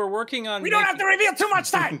 you were working on. We don't have to reveal too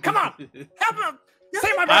much time. Come on, help him.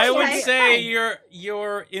 Say my best. I would say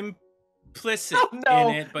you're implicit in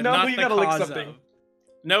it, but not the cause of.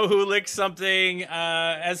 Know who licked something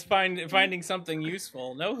as finding something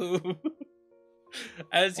useful. Know who.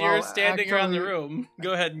 As you're standing around the room,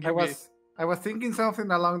 go ahead and give me. I was thinking something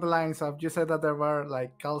along the lines of, you said that there were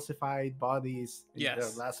like calcified bodies in their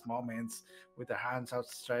last moments with their hands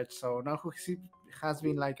outstretched. So now he has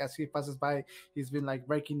been like, as he passes by, he's been like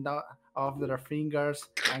breaking off their fingers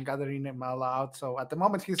and gathering them all out. So at the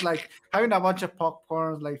moment he's like having a bunch of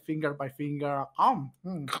popcorns, like finger by finger.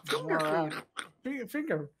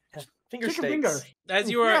 Finger steaks. As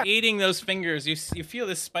you are eating those fingers, you feel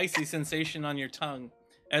this spicy sensation on your tongue.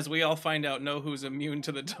 As we all find out, who's immune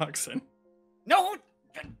to the toxin. No.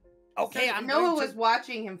 Okay, so Noah was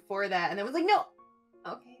watching him for that, and it was like, no.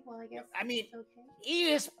 Okay, well, I guess. I mean, okay.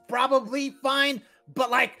 He is probably fine,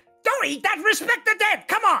 but like, don't eat that. Respect the dead.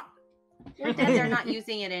 Come on. They're dead. They're not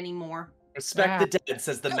using it anymore. Respect the dead,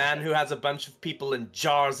 says the man who has a bunch of people in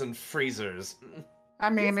jars and freezers.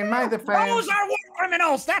 I mean, in my defense, those are war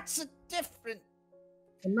criminals. That's different.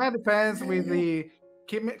 In my defense, with the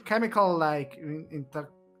chemical like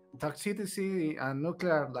toxicity and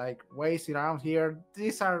nuclear like waste around here,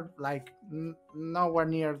 these are like nowhere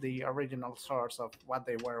near the original source of what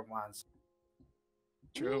they were once.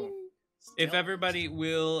 True. If everybody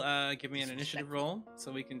will give me an initiative roll,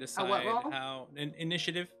 so we can decide how an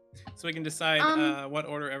initiative, so we can decide what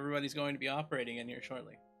order everybody's going to be operating in here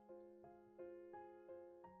shortly.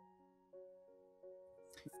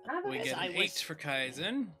 We get an 8 for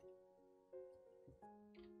Kaizen.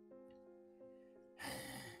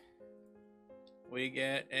 We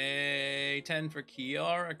get a 10 for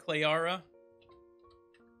Clayara.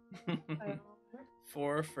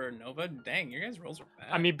 4 for Nova. Dang, your guys' rolls are bad.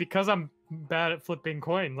 I mean, because I'm bad at flipping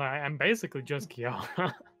coin, I'm basically just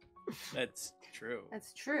Kiara. That's true.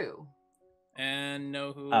 That's true. And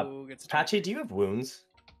know who gets a Patchy, do you have wounds?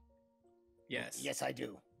 Yes. Yes, I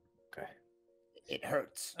do. Okay. It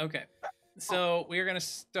hurts. Okay. So we're going to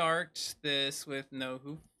start this with Know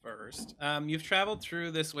Who first. You've traveled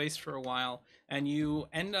through this waste for a while, and you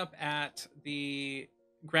end up at the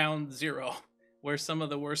ground zero, where some of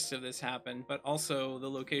the worst of this happened, but also the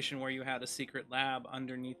location where you had a secret lab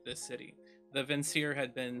underneath this city. The Vincier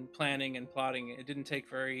had been planning and plotting. It didn't take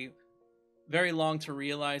very long to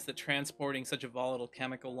realize that transporting such a volatile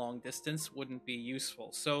chemical long distance wouldn't be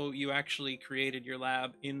useful. So you actually created your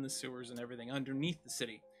lab in the sewers and everything underneath the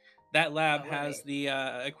city. That lab has the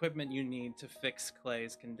equipment you need to fix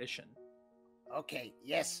Clay's condition. Okay,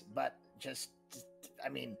 yes, but I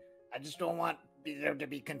mean, I just don't want there to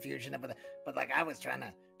be confusion about it. But like, I was trying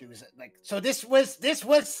to do like, so this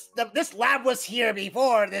lab was here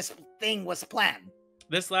before this thing was planned.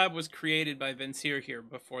 This lab was created by Vincier here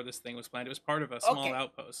before this thing was planned. It was part of a small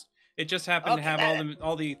outpost. It just happened to have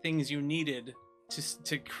all the things you needed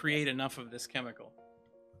to create enough of this chemical.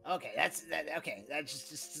 Okay, that's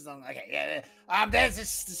just okay. Yeah, there's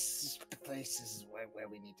this place is where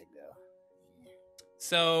we need to go.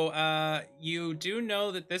 So, you do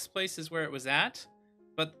know that this place is where it was at,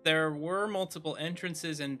 but there were multiple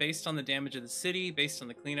entrances, and based on the damage of the city, based on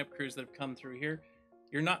the cleanup crews that have come through here,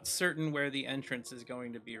 you're not certain where the entrance is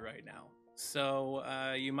going to be right now.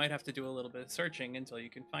 so you might have to do a little bit of searching until you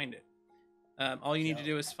can find it. All you need to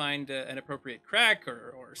do is find an appropriate crack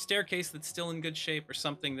or staircase that's still in good shape, or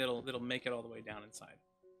something that'll make it all the way down inside.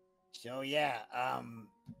 So yeah,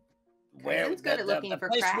 where Kaizen's good at looking the for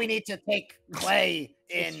place we cracks. need to take Clay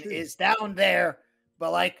It's in true. is down there,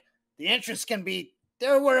 but like the entrance can be.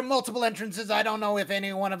 There were multiple entrances. I don't know if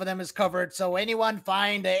any one of them is covered. So anyone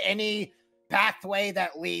find any pathway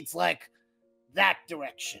that leads like that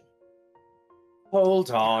direction? Hold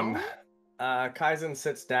on. Down? Kaizen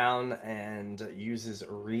sits down and uses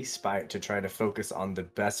Respite to try to focus on the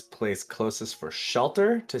best place closest for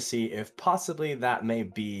shelter to see if possibly that may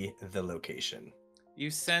be the location. You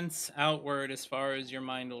sense outward as far as your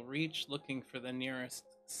mind will reach, looking for the nearest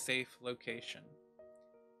safe location.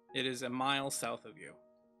 It is a mile south of you.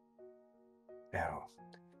 Oh.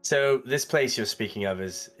 So this place you're speaking of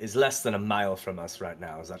is less than a mile from us right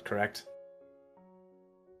now, is that correct?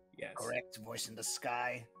 Yes. Correct. Voice in the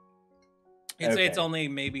sky. I'd say it's Okay. only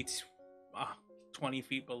maybe 20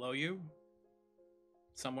 feet below you.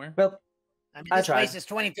 Somewhere. Well, I mean, I this place tried. is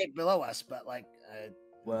 20 feet below us, but like,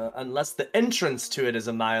 Well, unless the entrance to it is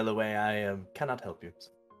a mile away, I cannot help you.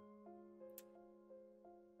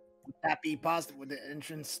 would that be possible with the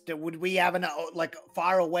entrance? Would we have an like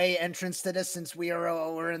far away entrance to this since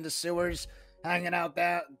we're in the sewers, hanging out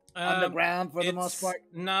there underground for the most It's part?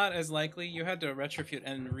 not as likely. You had to retrofit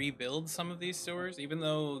and rebuild some of these sewers, even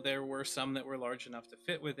though there were some that were large enough to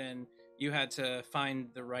fit within. You had to find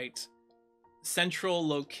the right central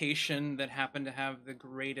location that happened to have the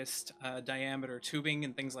greatest diameter tubing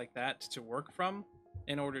and things like that to work from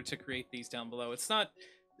in order to create these down below.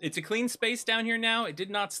 It's a clean space down here now. It did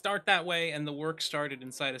not start that way, and the work started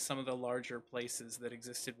inside of some of the larger places that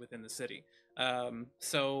existed within the city.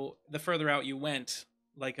 So the further out you went,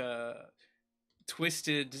 like a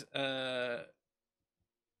twisted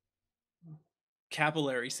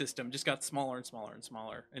capillary system just got smaller and smaller and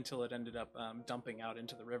smaller until it ended up dumping out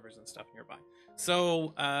into the rivers and stuff nearby.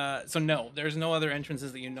 So no, there's no other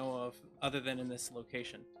entrances that you know of other than in this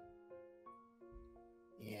location.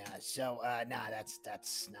 Yeah. So nah,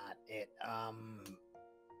 that's not it.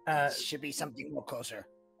 Uh, Should be something more closer.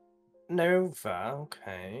 Nova,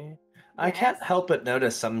 okay. I can't Yes? help but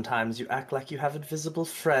notice sometimes you act like you have invisible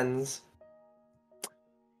friends.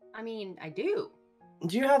 I mean, I do.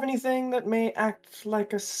 Do you have anything that may act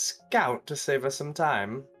like a scout to save us some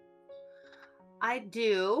time? I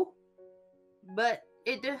do, but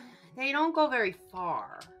they don't go very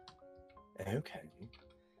far. Okay.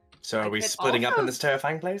 So I are we could splitting up also in this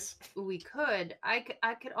terrifying place? We could. I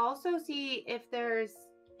could also see if there's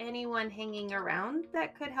anyone hanging around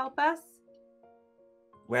that could help us.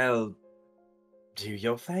 Well, do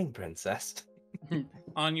your thing, princess.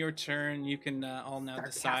 On your turn, you can all now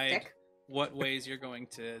decide Sarcastic. what ways you're going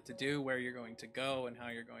to do, where you're going to go, and how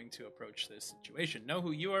you're going to approach this situation. Know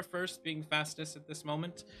who you are first, being fastest at this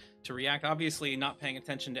moment to react. Obviously, not paying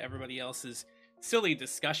attention to everybody else's silly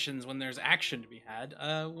discussions when there's action to be had.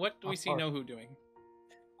 What do we Of see course. Know Who doing?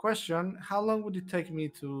 Question: how long would it take me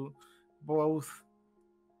to both,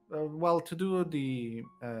 to do the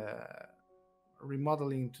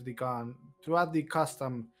remodeling to the gun, to add the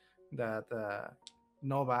custom that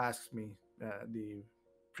Nova asked me the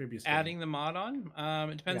previous game? Adding the mod on?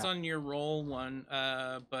 It depends Yeah. on your roll one,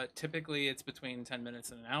 but typically it's between 10 minutes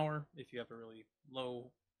and an hour if you have a really low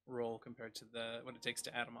roll compared to what it takes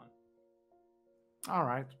to add them on. All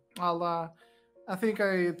right. Well, I think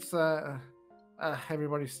it's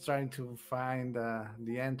everybody's trying to find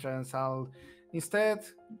the entrance. I'll instead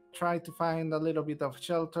try to find a little bit of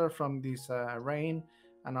shelter from this rain,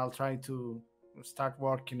 and I'll try to start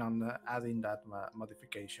working on adding that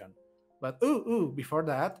modification. But before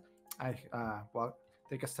that, I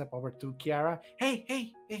take a step over to Kiara.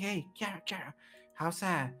 Hey, Kiara.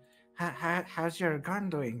 How's your gun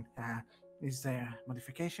doing? Is the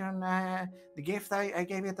modification, the gift I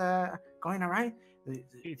gave it, going all right?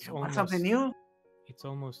 It's You want something new? It's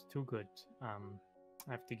almost too good. I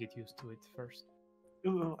have to get used to it first.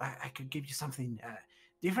 Ooh, I could give you something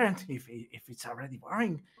different. If it's already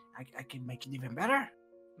boring, I can make it even better.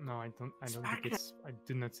 No, I don't think I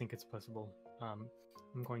do not think it's possible.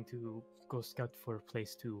 I'm going to go scout for a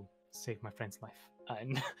place to save my friend's life.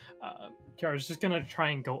 And Kiara's just gonna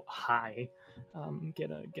try and go high, get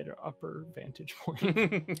her upper vantage point.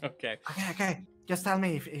 Okay. Okay. Just tell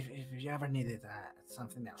me if you ever needed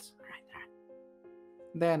something else. All right.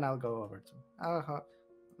 Then I'll go over to.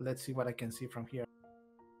 Let's see what I can see from here.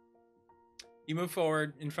 You move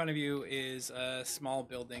forward. In front of you is a small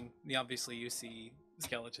building. Obviously, you see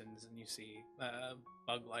skeletons and you see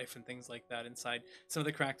bug life and things like that inside. Some of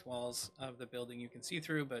the cracked walls of the building you can see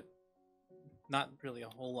through, but not really a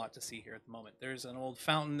whole lot to see here at the moment. There's an old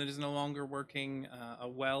fountain that is no longer working, a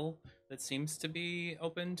well that seems to be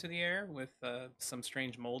open to the air with some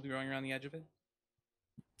strange mold growing around the edge of it.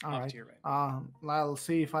 All Off right. to your right. I'll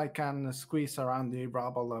see if I can squeeze around the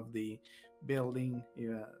rubble of the building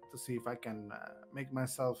to see if I can make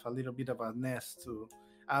myself a little bit of a nest to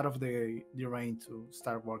out of the rain to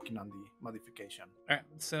start working on the modification. All right.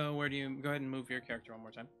 So where do you go ahead and move your character one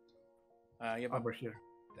more time? Over here.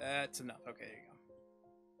 That's enough. Okay, there you go.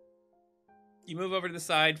 You move over to the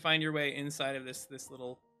side, find your way inside of this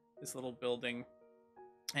little building,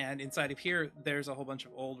 and inside of here, there's a whole bunch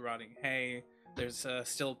of old rotting hay. There's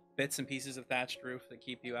still bits and pieces of thatched roof that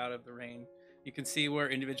keep you out of the rain. You can see where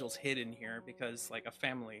individuals hid in here because, like, a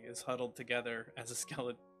family is huddled together as a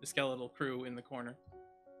skeletal crew in the corner.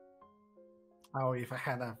 Oh, if I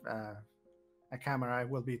had a camera, I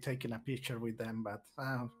will be taking a picture with them, but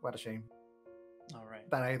what a shame All right.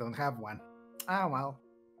 that I don't have one. Oh, well.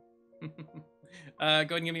 Go ahead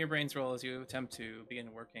and give me your brains roll as you attempt to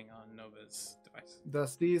begin working on Nova's device.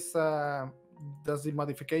 Does the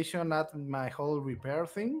modification add my whole repair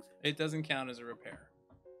thing? It doesn't count as a repair.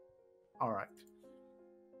 All right.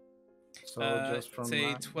 So just from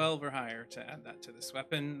say 12 or higher to add that to this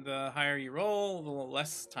weapon. The higher you roll, the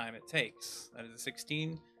less time it takes. That is a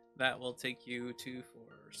 16. That will take you to 4.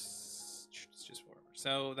 It's just 4.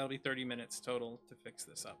 So that'll be 30 minutes total to fix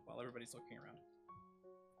this up while everybody's looking around.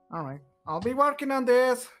 All right. I'll be working on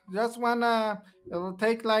this. Just it'll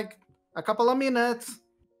take like a couple of minutes.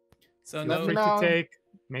 So Feel free to take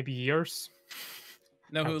maybe years.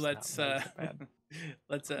 Know who That's let's not bad.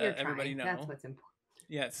 let's You're everybody trying. know. That's what's important.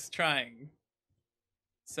 Yes, trying.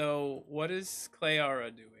 So what is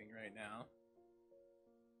Clayara doing right now?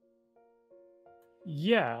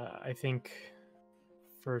 Yeah, I think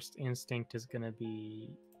first instinct is gonna be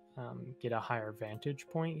get a higher vantage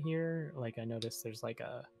point here. Like I noticed there's like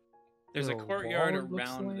there's a little courtyard wall, it looks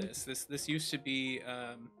around like. this used to be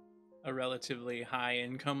a relatively high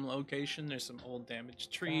income location. There's some old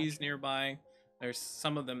damaged trees Gotcha. nearby. There's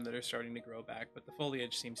some of them that are starting to grow back, but the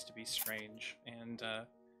foliage seems to be strange and a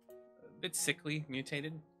bit sickly,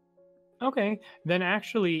 mutated. Okay, then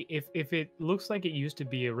actually, if it looks like it used to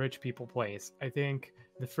be a rich people place, I think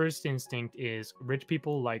the first instinct is rich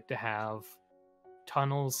people like to have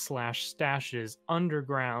tunnels / stashes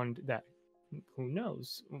underground that, who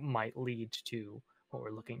knows, might lead to what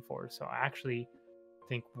we're looking for. So I actually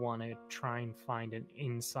think want to try and find an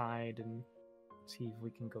inside and see if we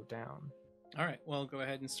can go down. All right, well, go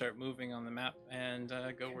ahead and start moving on the map and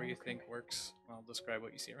go where you think works. I'll describe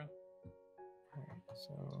what you see around. All right,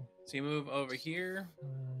 so you move over here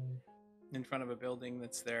in front of a building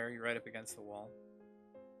that's there. You're right up against the wall.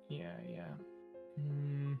 yeah.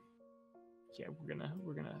 Yeah,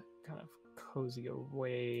 we're gonna kind of cozy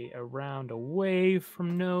away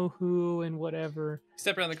from know who and whatever.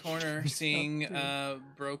 Step around the corner, Stuff seeing too.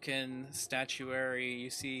 broken statuary. You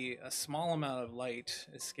see a small amount of light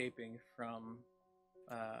escaping from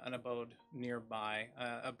an abode nearby.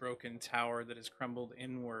 A broken tower that has crumbled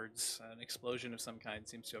inwards. An explosion of some kind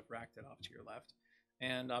seems to have racked it off to your left.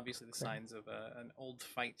 And obviously the signs of an old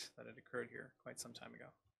fight that had occurred here quite some time ago.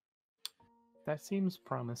 That seems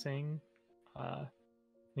promising. I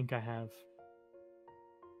think I have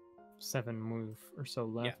 7 move or so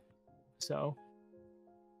left. Yeah. So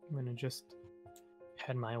I'm gonna just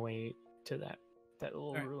head my way to that little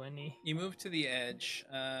Alright. ruiny. You move to the edge,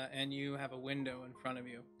 and you have a window in front of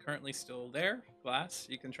you. Currently still there, glass.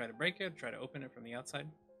 You can try to break it, try to open it from the outside.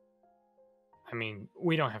 I mean,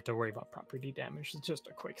 we don't have to worry about property damage. It's just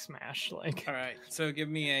a quick smash. Like, All right, so give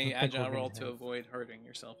me a I think agile we're roll gonna to have- avoid hurting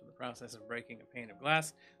yourself in the process of breaking a pane of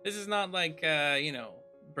glass. This is not like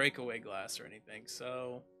breakaway glass or anything.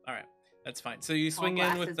 So, all right, that's fine. So you swing All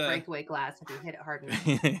in glass with is the breakaway glass if you hit it hard enough.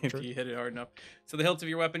 if True. you hit it hard enough. So the hilt of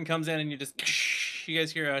your weapon comes in, and you just you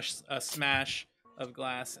guys hear a smash of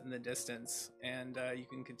glass in the distance, and you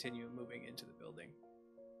can continue moving into the building.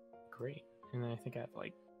 great. And then I think I have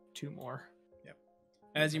like 2 more.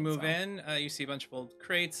 As you move So- in, you see a bunch of old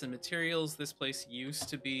crates and materials. This place used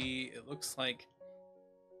to be, it looks like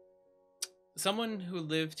someone who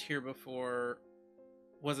lived here before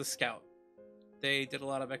was a scout. They did a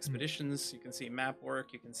lot of expeditions. You can see map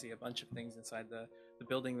work. You can see a bunch of things inside the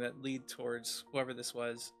building that lead towards whoever this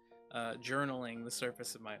was, journaling the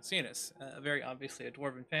surface of Miocenis. Very obviously a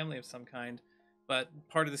dwarven family of some kind, but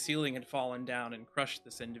part of the ceiling had fallen down and crushed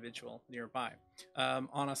this individual nearby.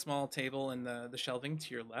 On a small table in the shelving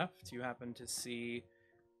to your left, you happen to see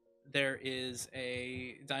there is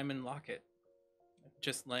a diamond locket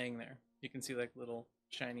just laying there. You can see like little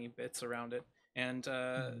shiny bits around it. And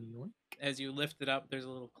as you lift it up, there's a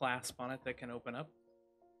little clasp on it that can open up.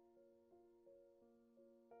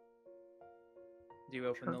 Do you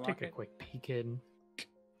open the locket? Take a quick peek in.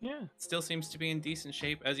 Yeah. Still seems to be in decent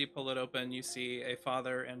shape. As you pull it open, you see a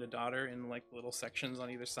father and a daughter in like little sections on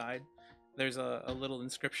either side. There's a little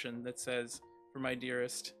inscription that says, "For my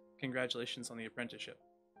dearest, congratulations on the apprenticeship."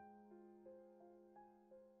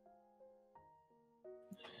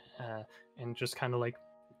 And just kind of like,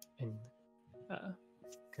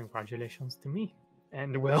 congratulations to me,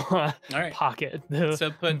 and we'll right. pocket the So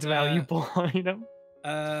put, valuable item.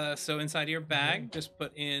 So inside your bag, just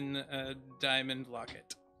put in a diamond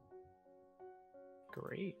locket.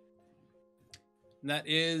 Great. That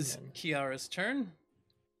is Kiara's turn.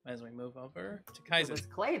 As we move over to It Kaizen. was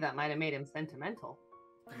Clay that might have made him sentimental.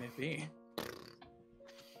 Maybe.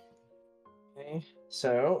 Okay,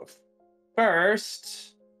 so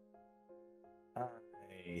first,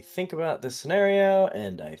 I think about this scenario,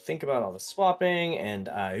 and I think about all the swapping, and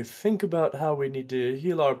I think about how we need to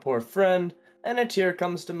heal our poor friend, and a tear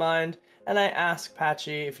comes to mind, and I ask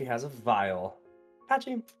Patchy if he has a vial.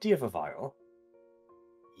 Patchy, do you have a vial?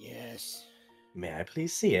 Yes, May I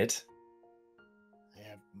please see it? I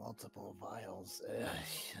have multiple vials.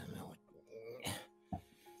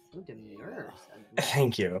 So demure.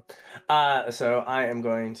 Thank you. So I am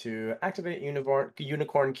going to activate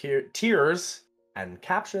unicorn tears and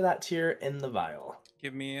capture that tear in the vial.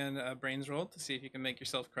 Give me a brains roll to see if you can make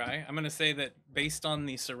yourself cry. I'm going to say that based on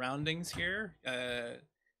the surroundings here,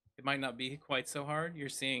 it might not be quite so hard. You're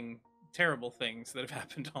seeing terrible things that have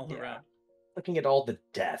happened all around. Looking at all the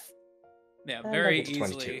death. Yeah, And I very get to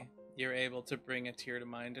 22. easily you're able to bring a tear to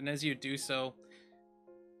mind. And as you do so,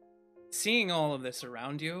 seeing all of this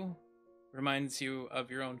around you reminds you of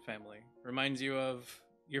your own family, reminds you of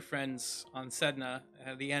your friends on Sedna,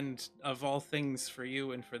 at the end of all things for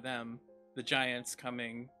you and for them, the giants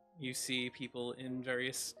coming. You see people in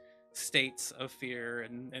various states of fear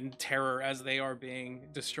and terror as they are being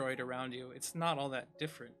destroyed around you. It's not all that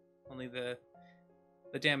different, only the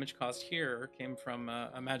damage caused here came from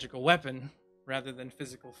a magical weapon rather than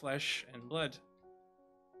physical flesh and blood.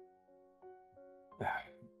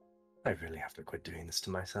 I really have to quit doing this to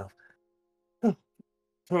myself. I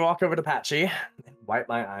walk over to Patchy and wipe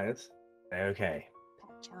my eyes. Okay.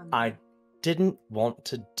 I didn't want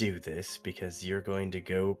to do this because you're going to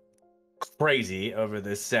go crazy over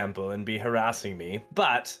this sample and be harassing me,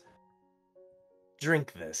 but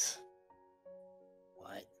drink this.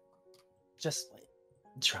 What? Just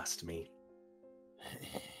trust me.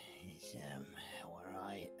 All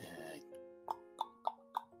right.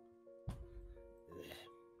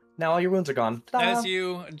 Now all your wounds are gone. Ta-da! As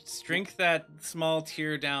you drink that small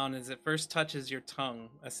tear down, as it first touches your tongue,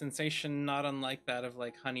 a sensation not unlike that of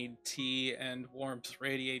like honeyed tea and warmth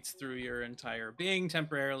radiates through your entire being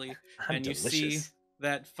temporarily, and you see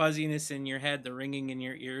that fuzziness in your head, the ringing in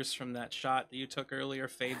your ears from that shot that you took earlier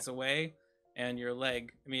fades away, and your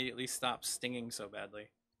leg immediately stops stinging so badly.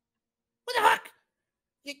 What the fuck?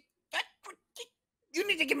 You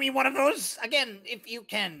need to give me one of those again, if you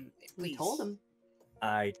can, please. We told him.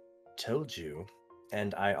 I told you,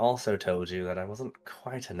 and I also told you that I wasn't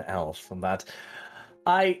quite an elf, and that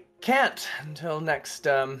I can't until next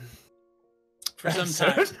For some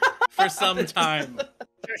time. For some time.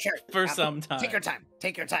 Sure. For some time. Take your time.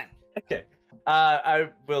 Take your time. Okay. I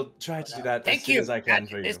will try to do that Thank as soon you. as I can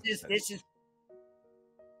for you. This is.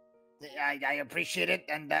 I appreciate it,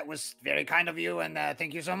 and that was very kind of you, and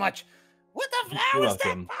thank you so much. What the hell You're is that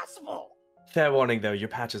welcome. possible? Fair warning, though, your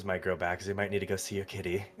patches might grow back, because you might need to go see your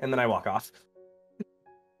kitty. And then I walk off.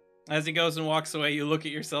 As he goes and walks away, you look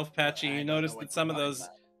at yourself, Patchy, and I you don't notice know that what some you're of those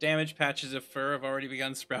talking damaged patches of fur have already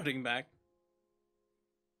begun sprouting back.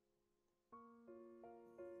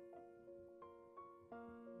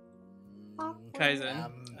 Kaizen,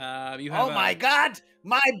 you have Oh my god!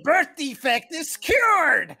 My birth defect is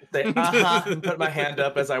cured! Put my hand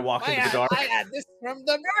up as I walk into the dark. I had this from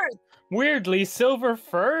the birth! Weirdly, silver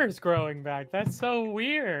fur is growing back. That's so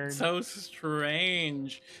weird. So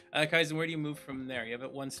strange. Kaizen, where do you move from there? You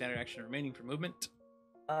have one standard action remaining for movement.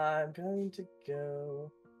 I'm going to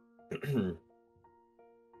go...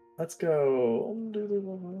 Let's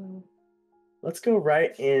go... Let's go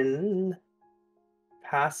right in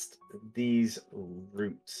past these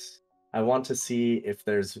roots. I want to see if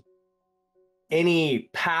there's any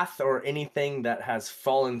path or anything that has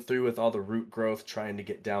fallen through with all the root growth trying to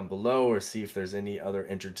get down below, or see if there's any other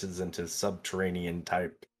entrances into subterranean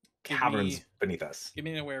type caverns beneath us. Give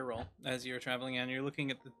me an aware roll as you're traveling and you're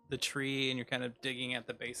looking at the tree and you're kind of digging at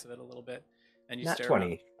the base of it a little bit. And you Nat stare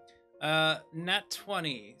 20. around. Nat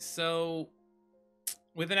 20. So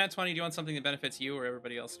With an at 20, do you want something that benefits you or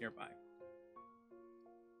everybody else nearby?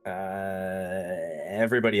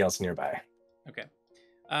 Everybody else nearby. Okay.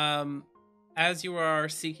 As you are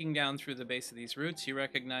seeking down through the base of these roots, you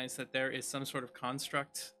recognize that there is some sort of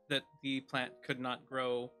construct that the plant could not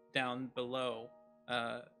grow down below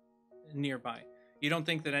nearby. You don't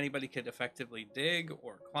think that anybody could effectively dig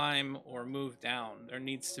or climb or move down. There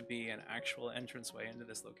needs to be an actual entranceway into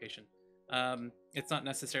this location. It's not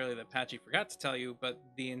necessarily that Patchy forgot to tell you, but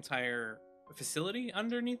the entire facility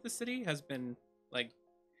underneath the city has been like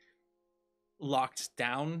locked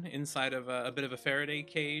down inside of a bit of a Faraday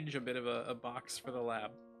cage, a bit of a box for the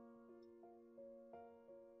lab.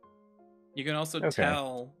 You can also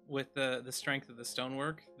tell with the strength of the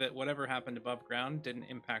stonework that whatever happened above ground didn't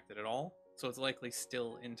impact it at all, so it's likely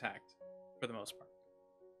still intact for the most part.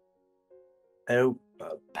 Oh,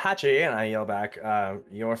 Patchy, and I yell back,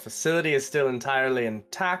 your facility is still entirely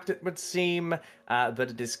intact, it would seem, but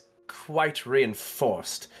it is quite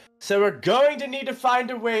reinforced. So we're going to need to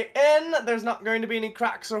find a way in. There's not going to be any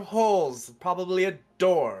cracks or holes. Probably a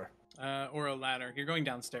door. Or a ladder. You're going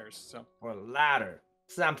downstairs, so. Or a ladder.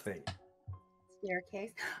 Something.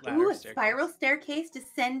 Staircase. Ladder, Ooh, a staircase. spiral staircase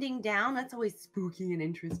descending down. That's always spooky and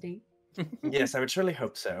interesting. Yes, I would surely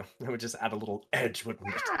hope so. It would just add a little edge,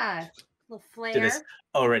 wouldn't it? Yeah. Little flare. To this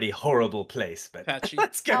already horrible place, but Patchy.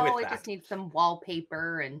 let's go Oh, with it that. just needs some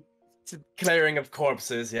wallpaper and It's a clearing of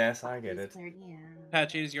corpses, yes, I get it. yeah.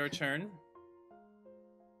 Patchy, is your turn.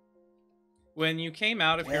 When you came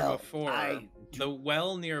out of here before, the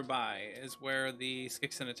well nearby is where the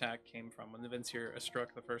Skixen attack came from when the Vincier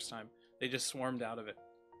struck the first time. They just swarmed out of it.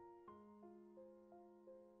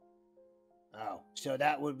 Oh, so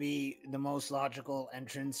that would be the most logical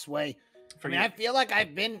entranceway. For I mean, you. I feel like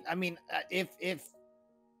I've been. I mean,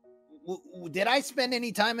 did I spend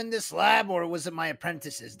any time in this lab, or was it my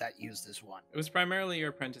apprentices that used this one? It was primarily your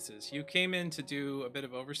apprentices. You came in to do a bit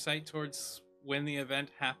of oversight towards when the event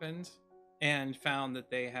happened and found that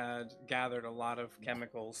they had gathered a lot of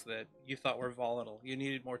chemicals that you thought were volatile. You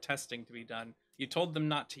needed more testing to be done. You told them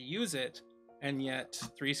not to use it, and yet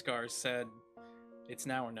Three Scars said it's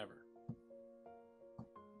now or never.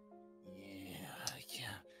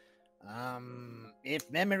 If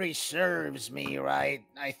memory serves me right,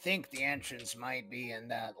 I think the entrance might be in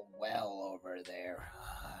that well over there.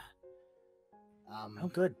 Oh,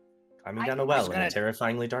 good. Climbing I down a was well in gonna- a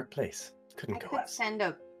terrifyingly dark place. Couldn't I go could less. send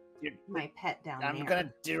my pet down I'm there.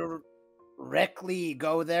 gonna directly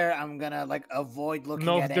go there. I'm gonna like avoid looking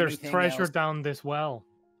No, at there's anything treasure else. down this well.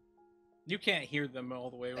 You can't hear them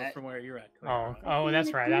all the way That- from where you're at. Oh,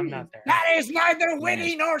 that's right. I'm not there. That is neither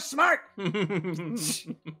witty nor smart.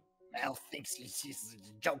 Clearly. Mel thinks he's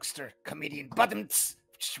a jokester, comedian, but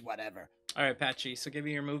whatever. All right, Patchy. So give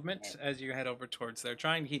me your movement as you head over towards there,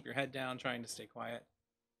 trying to keep your head down, trying to stay quiet.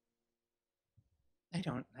 I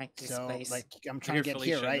don't like this So, place. like, I'm I trying hear to get Felicia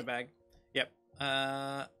here, in the right? bag. Yep.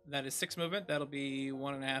 That is 6 movement. That'll be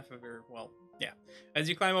 1.5 of your. Well, yeah. As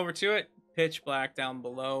you climb over to it, pitch black down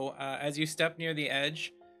below. As you step near the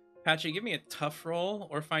edge, Patchy, give me a tough roll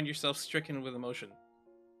or find yourself stricken with emotion.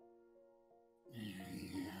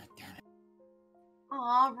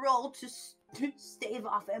 Aw, roll to stave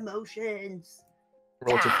off emotions.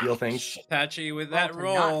 Roll to feel things. Patchy, with Roll that to not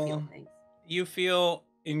feel roll, things. you feel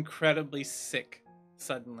incredibly sick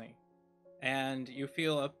suddenly, and you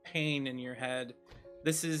feel a pain in your head.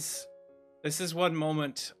 This is one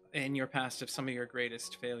moment in your past of some of your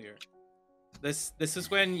greatest failure. This is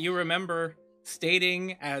when you remember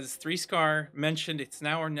stating, as Three Scar mentioned, it's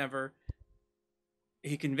now or never.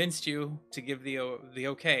 He convinced you to give the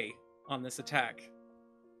okay on this attack,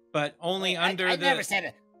 but only under I the never said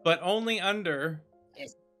it. but only under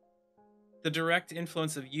Yes. the direct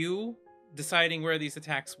influence of you deciding where these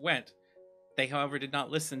attacks went. They, however, did not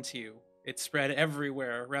listen to you. It spread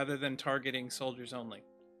everywhere rather than targeting soldiers only.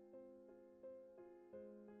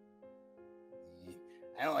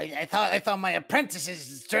 Oh, I thought my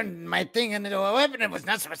apprentices turned my thing into a weapon. It was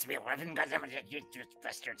not supposed to be a weapon. Goddamn it, you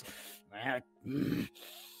bastards!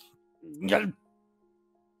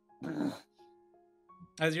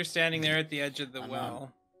 As you're standing there at the edge of the I'm,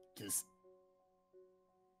 well, Just,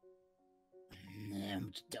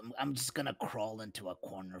 I'm just gonna crawl into a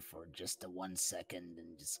corner for just 1 second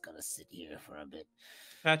and just gonna sit here for a bit.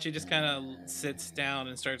 Patchy just kind of sits down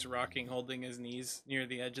and starts rocking, holding his knees near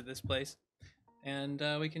the edge of this place. And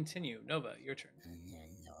we continue. Nova, your turn.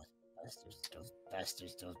 Those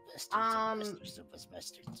bastards.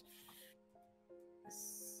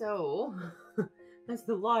 So, that's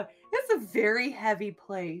the log. That's a very heavy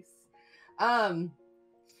place. I'm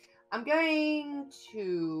going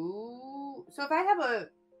to. So if I have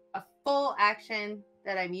a full action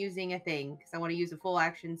that I'm using a thing because I want to use a full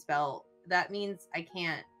action spell, that means I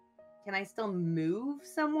can't. Can I still move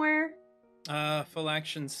somewhere? Full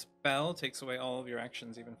action spell takes away all of your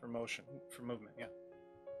actions, even for movement. Yeah,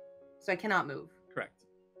 So I cannot move. correct.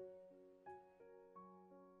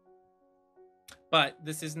 But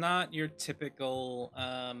this is not your typical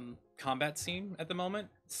combat scene at the moment.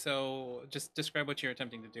 So just describe what you're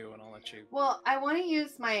attempting to do, and I'll let you. Well, I want to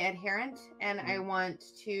use my adherent, and I want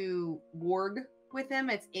to warg with him.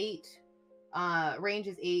 It's 8. Range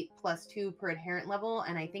is 8 plus 2 per adherent level,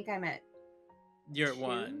 and I think I'm at. You're at 2?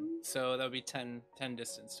 1, so that would be 10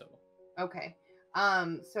 distance total. Okay.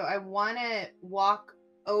 So I want to walk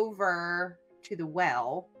over to the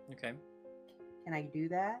well. Okay. Can I do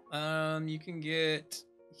that? You can get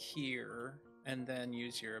here and then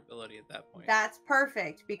use your ability at that point. That's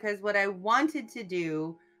perfect, because what I wanted to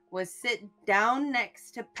do was sit down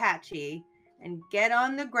next to Patchy and get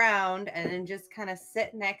on the ground and then just kind of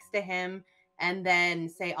sit next to him and then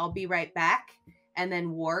say, I'll be right back. And then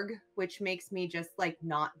warg, which makes me just like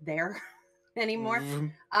not there anymore.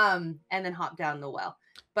 And then hop down the well.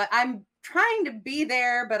 But I'm trying to be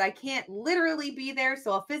there, but I can't literally be there.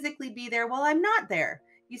 So I'll physically be there while I'm not there.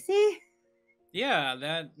 You see? Yeah,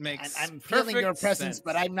 that makes I'm feeling your perfect presence, sense.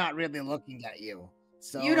 but I'm not really looking at you.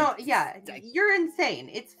 So You don't, yeah, I- you're insane.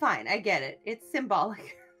 It's fine. I get it. It's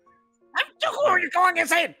symbolic. Who are you going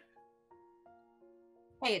insane?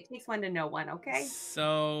 Hey, it takes one to know one, okay?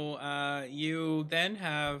 So you then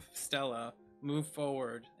have Stella move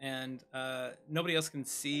forward, and nobody else can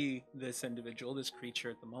see this individual, this creature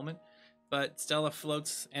at the moment, but Stella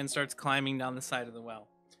floats and starts climbing down the side of the well.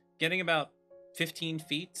 Getting about 15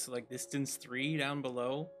 feet, so like distance 3 down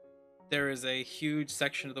below, there is a huge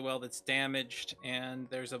section of the well that's damaged, and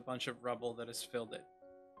there's a bunch of rubble that has filled it.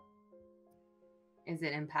 Is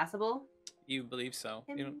it impassable? You believe so?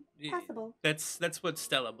 Impassable. That's what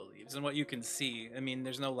Stella believes and what you can see. I mean,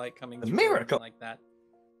 there's no light coming A through or anything miracle. like that.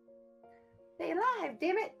 Stay alive,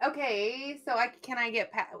 damn it. Okay, so can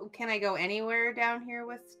I go anywhere down here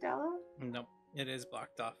with Stella? Nope, it is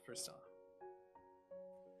blocked off for Stella.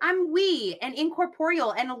 I'm wee and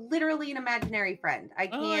incorporeal and literally an imaginary friend. I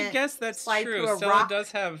can't. Oh, I guess that's slide true. through a Stella rock.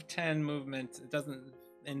 does have 10 movement. It doesn't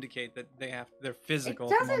indicate that they're physical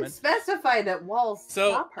It at the doesn't moment. specify that walls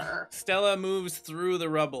So stop her. Stella moves through the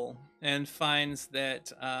rubble and finds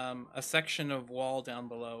that a section of wall down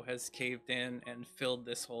below has caved in and filled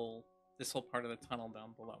this whole part of the tunnel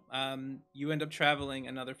down below. You end up traveling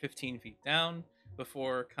another 15 feet down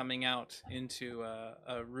before coming out into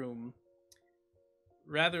a room.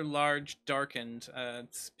 Rather large, darkened.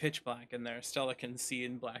 It's pitch black in there. Stella can see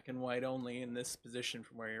in black and white only in this position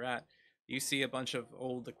from where you're at. You see a bunch of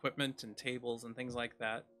old equipment and tables and things like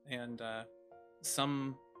that, and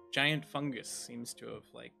some giant fungus seems to have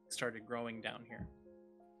like started growing down here.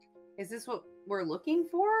 Is this what we're looking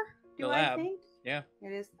for? The lab. I think? Yeah.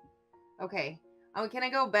 It is. Okay. Can I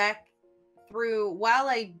go back through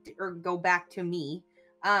or go back to me?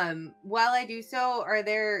 While I do so,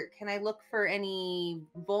 can I look for any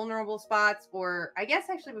vulnerable spots, or I guess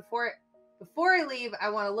actually before I leave, I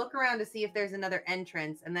want to look around to see if there's another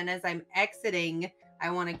entrance, and then as I'm exiting, I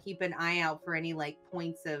want to keep an eye out for any like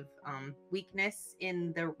points of weakness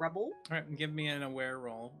in the rubble. All right, give me an aware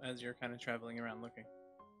roll as you're kind of traveling around looking.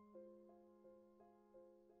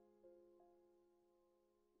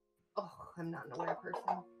 Oh, I'm not an aware person.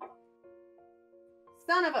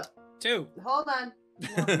 Son of a... 2. Hold on.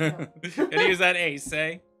 No. Gotta use that ace,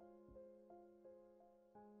 eh?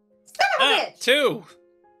 Son of a bitch! 2.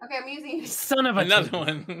 Okay, I'm using... Son of a Another two.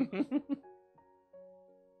 one.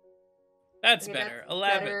 That's Okay, better. that's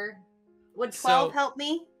 11. better. Would 12 So- help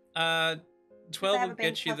me? 12 have will a bank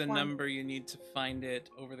get you the +1. number you need to find it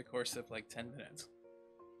over the course of like 10 minutes.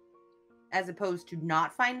 As opposed to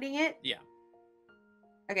not finding it? Yeah.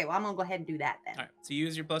 Okay, well, I'm gonna go ahead and do that then. All right, so you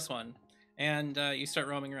use your +1, and you start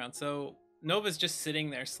roaming around. So Nova's just sitting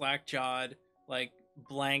there, slack-jawed, like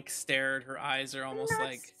blank stared. Her eyes are almost Not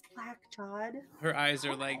like slack-jawed. her eyes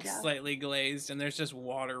are like God. slightly glazed, and there's just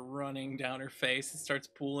water running down her face. It starts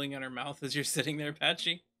pooling on her mouth as you're sitting there,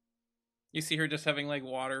 Patchy. You see her just having like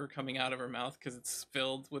water coming out of her mouth because it's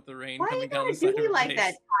filled with the rain Why are coming you down gonna the side do me of her like face.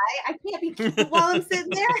 that, Ty? I can't be cute while I'm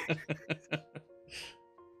sitting there.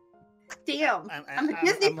 Damn, I'm a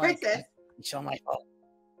Disney I'm like, princess. it's all my fault.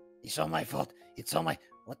 It's all my fault. It's all my...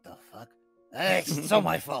 What the fuck? It's all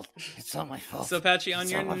my fault. It's all my fault. So, Patchy, on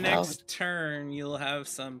It's your all my next fault. turn, you'll have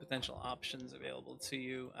some potential options available to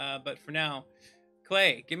you. But for now,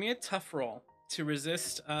 Clay, give me a tough roll to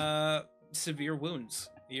resist severe wounds.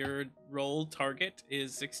 Your roll target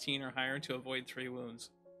is 16 or higher to avoid 3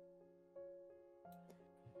 wounds.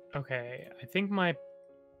 Okay, I think my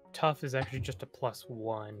tough is actually just a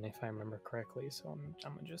 +1, if I remember correctly. So I'm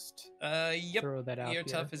gonna just Yep. throw that out Your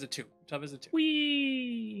here. tough is a 2. Tough is a 2.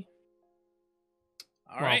 Whee!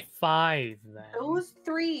 All Well, right. 5 then. Those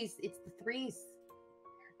threes. It's the threes.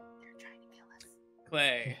 They're trying to kill us.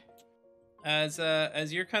 Clay, as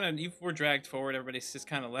you're you were dragged forward, everybody's just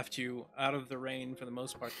kind of left you out of the rain for the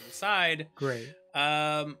most part to the side. Great.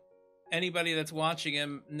 Anybody that's watching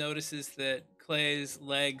him notices that Clay's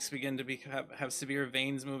legs begin to have severe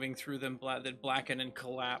veins moving through them that blacken and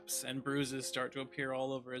collapse, and bruises start to appear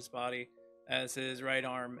all over his body as his right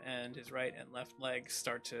arm and his right and left legs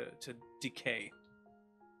start to decay.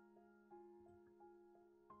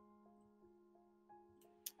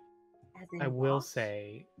 As in I will walk.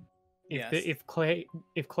 say, Yes. if Clay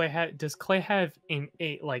does Clay have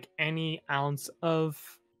any ounce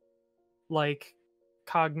of like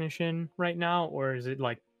cognition right now, or is it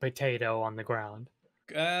like potato on the ground?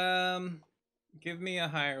 Give me a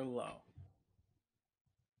high or low.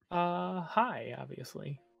 High,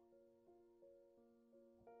 obviously.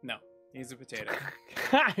 No, he's a potato.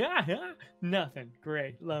 Nothing.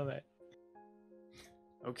 Great, love it.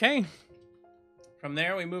 Okay. From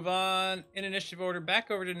there, we move on in initiative order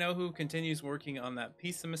back over to Know Who continues working on that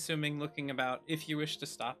piece, I'm assuming, looking about. If you wish to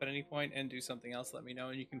stop at any point and do something else, let me know,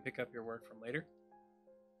 and you can pick up your work from later.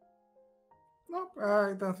 Nope,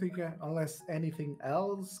 I don't think unless anything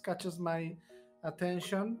else catches my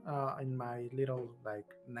attention in my little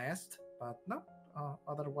nest. But no,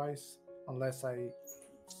 otherwise, unless I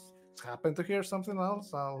happen to hear something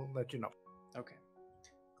else, I'll let you know. Okay.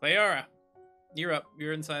 Clayara, you're up.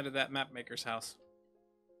 You're inside of that map maker's house.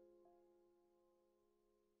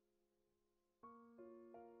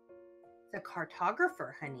 The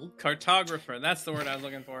cartographer, honey. Cartographer, that's the word I was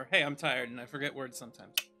looking for. Hey, I'm tired and I forget words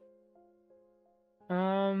sometimes.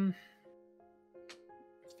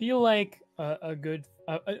 Feel like a good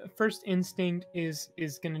first instinct is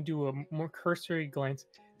gonna do a more cursory glance,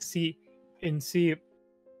 see if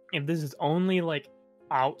this is only like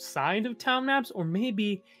outside of town maps, or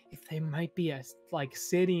maybe if they might be a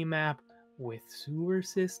city map with sewer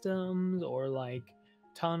systems or like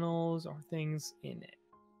tunnels or things in it.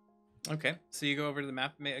 Okay, so you go over to the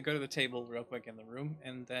map, go to the table real quick in the room,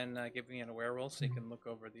 and then give me an aware roll so you can look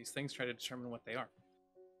over these things, try to determine what they are.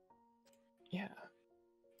 Yeah.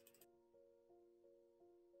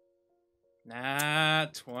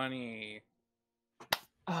 Nat 20.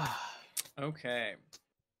 Ah, Okay.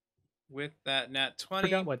 With that nat I 20.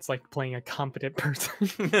 forgot what it's like playing a competent person.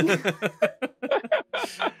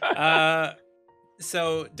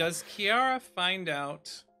 So does Kiara find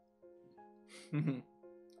out?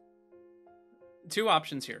 Two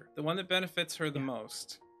options here. The one that benefits her the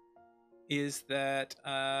most is that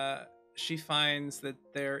she finds that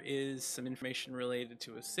there is some information related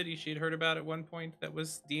to a city she'd heard about at one point that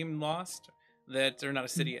was deemed lost. Or not a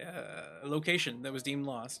city, a location that was deemed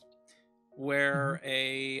lost, where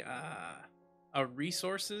a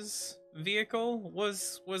resources vehicle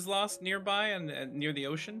was lost nearby and near the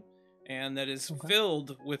ocean, and that is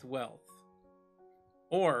filled with wealth.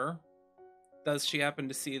 Or does she happen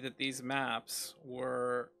to see that these maps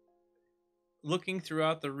were looking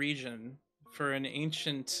throughout the region for an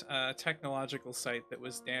ancient technological site that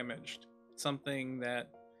was damaged, something that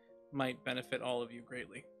might benefit all of you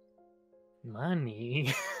greatly?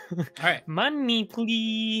 Money. All right. Money,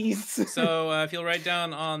 please. So if you'll write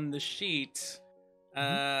down on the sheet,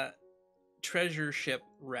 treasure ship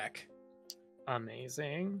wreck.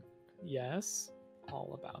 Amazing. Yes.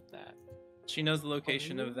 All about that. She knows the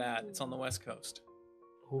location of that. It's on the west coast.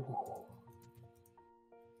 Ooh.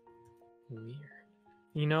 Weird.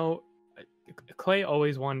 You know, Clay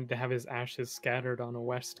always wanted to have his ashes scattered on a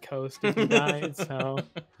west coast if he died, so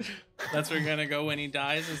that's where you're gonna go when he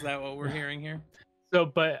dies. Is that what we're hearing here? So,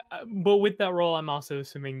 but with that role, I'm also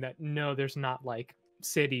assuming that no, there's not like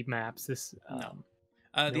city maps. This no.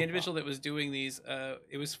 The individual that was doing these,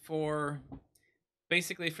 it was for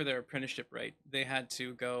basically for their apprenticeship, right? They had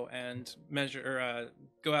to go and measure,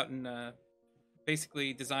 go out and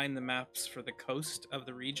basically design the maps for the coast of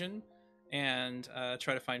the region and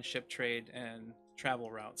try to find ship trade and travel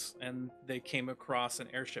routes. And they came across an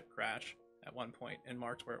airship crash at one point and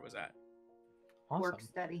marked where it was at. Awesome. Work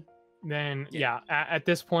study. Then at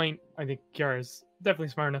this point, I think Kiara's definitely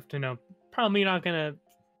smart enough to know probably not gonna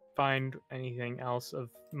find anything else of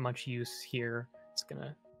much use here. It's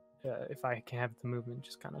gonna, if I can have the movement,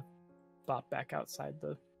 just kind of bop back outside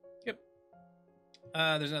the. Yep.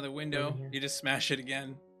 There's another window. You just smash it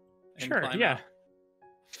again. And sure. climb Yeah. out.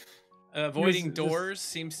 Avoiding doors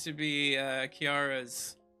seems to be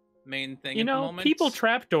Kiara's main thing at the moment. People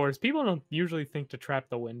trap doors. People don't usually think to trap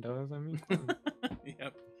the windows. I mean,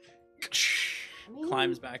 Yep. mean,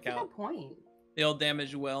 climbs back that's a out. good point. The old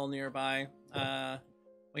damaged well nearby.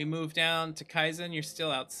 We move down to Kaizen. You're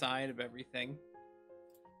still outside of everything.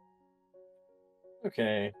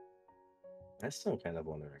 Okay. I still kind of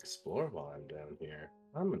want to explore while I'm down here.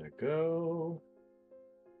 I'm gonna go.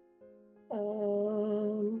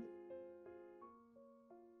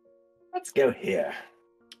 Let's go here.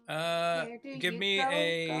 Where do Give you me go,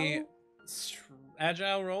 a go?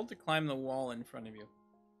 agile roll to climb the wall in front of you.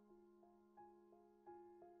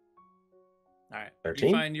 All right. 13?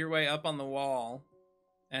 You find your way up on the wall,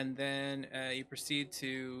 and then you proceed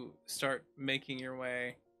to start making your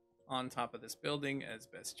way on top of this building as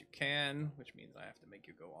best you can, which means I have to make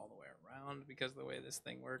you go all the way around because of the way this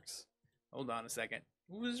thing works. Hold on a second.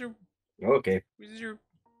 Okay.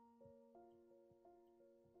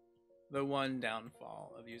 The one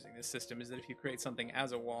downfall of using this system is that if you create something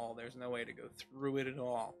as a wall, there's no way to go through it at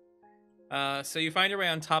all. So you find your way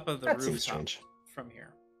on top of the That seems rooftop strange. from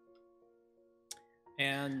here.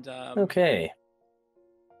 And Okay.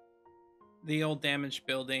 the old damaged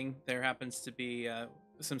building, there happens to be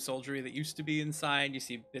some soldiery that used to be inside. You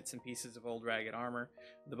see bits and pieces of old ragged armor,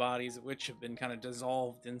 the bodies of which have been kind of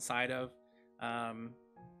dissolved inside of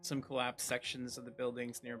some collapsed sections of the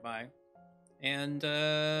buildings nearby. And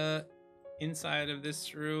inside of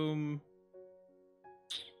this room,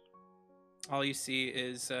 all you see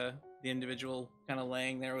is the individual kind of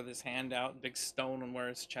laying there with his hand out, big stone on where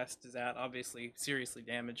his chest is at, obviously seriously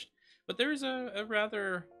damaged. But there's a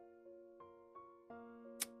rather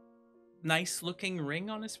nice looking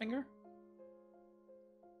ring on his finger.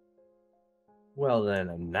 Well,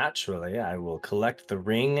 then, naturally, I will collect the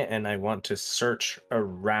ring and I want to search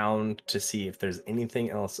around to see if there's anything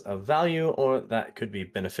else of value or that could be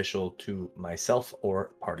beneficial to myself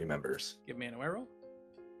or party members. Give me an aware roll.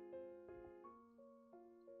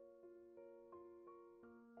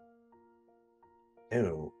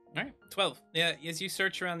 Oh. All right, 12. Yeah, as you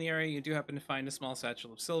search around the area, you do happen to find a small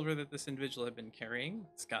satchel of silver that this individual had been carrying.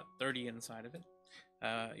 It's got 30 inside of it.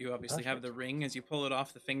 You obviously have the ring. As you pull it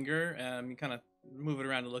off the finger, you kind of move it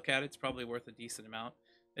around to look at it. It's probably worth a decent amount.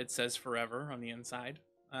 It says forever on the inside.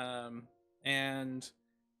 And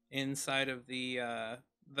inside of the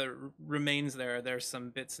remains there's some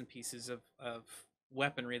bits and pieces of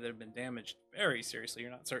weaponry that have been damaged very seriously.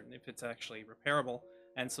 You're not certain if it's actually repairable.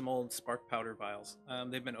 And some old spark powder vials.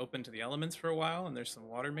 They've been open to the elements for a while, and there's some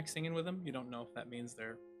water mixing in with them. You don't know if that means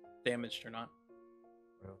they're damaged or not.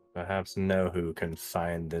 Well, perhaps know who can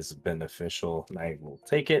find this beneficial, and I will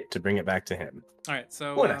take it to bring it back to him. All right,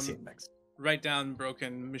 so When I see him next. write down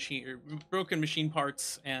broken machine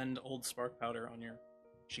parts and old spark powder on your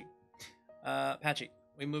sheet. Patchy,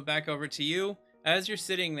 we move back over to you. As you're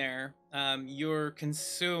sitting there, you're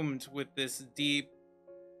consumed with this deep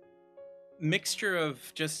mixture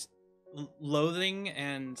of just loathing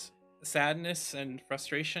and sadness and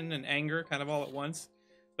frustration and anger kind of all at once.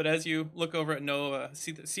 But as you look over at Nova,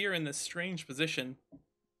 see her in this strange position,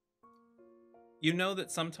 you know that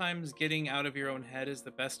sometimes getting out of your own head is the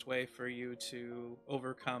best way for you to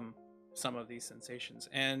overcome some of these sensations.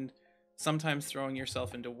 And sometimes throwing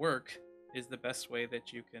yourself into work is the best way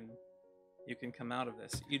that you can come out of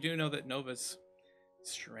this. You do know that Nova's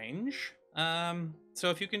strange. So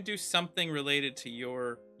if you can do something related to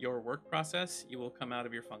your work process, you will come out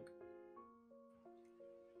of your funk.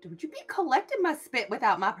 Would you be collecting my spit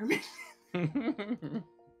without my permission?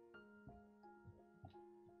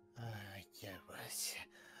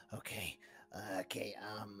 Okay. Okay.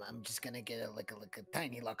 I'm just gonna get a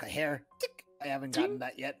tiny lock of hair. Tick. I haven't gotten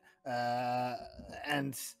that yet.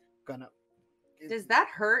 And gonna. Does that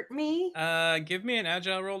hurt me? Give me an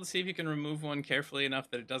agile roll to see if you can remove one carefully enough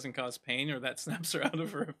that it doesn't cause pain, or that snaps her out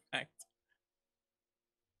of her effect.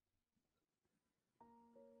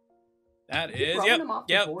 That is,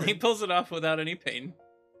 yep. He pulls it off without any pain.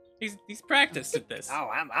 He's practiced at this. Oh,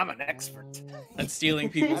 I'm an expert at stealing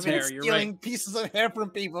people's I've hair. been You're stealing right. pieces of hair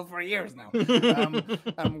from people for years now.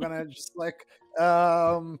 I'm gonna just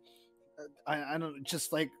I don't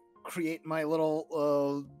just create my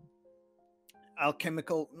little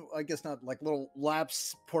alchemical, I guess not, little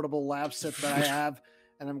portable lab set that I have,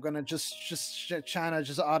 and I'm gonna just trying to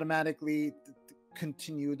just automatically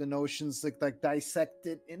continue the notions, like dissect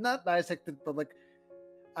it, and not dissect it, but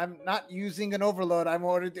I'm not using an overload. I'm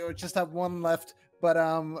already just have one left, but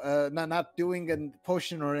not doing a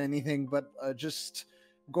potion or anything, but just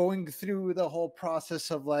going through the whole process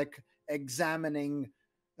of examining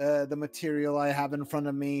the material I have in front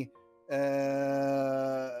of me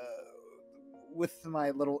with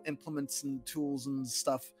my little implements and tools and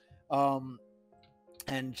stuff,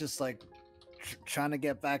 and just trying to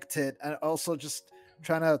get back to it, and also just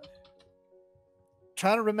trying to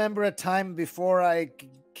trying to remember a time before I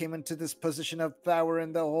came into this position of power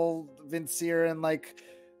in the whole Vincier and like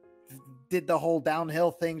did the whole downhill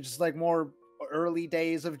thing, just like more early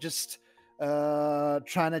days of just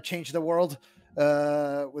trying to change the world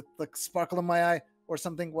with like sparkle in my eye or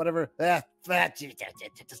something, whatever.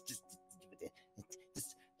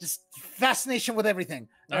 Just fascination with everything.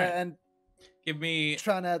 All right. And Give me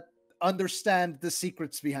trying to understand the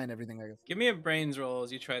secrets behind everything, I guess. Give me a brains roll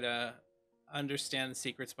as you try to understand the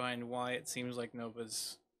secrets behind why it seems like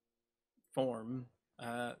Nova's form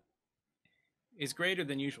is greater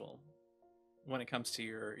than usual when it comes to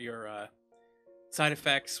your side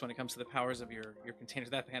effects, when it comes to the powers of your containers,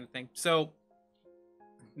 that kind of thing. So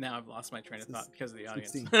now I've lost my train of thought because of the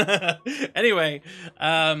audience. Anyway,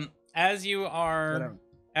 as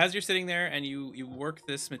you're sitting there and you work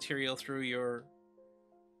this material through your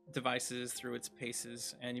devices, through its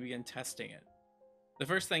paces, and you begin testing it, the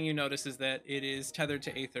first thing you notice is that it is tethered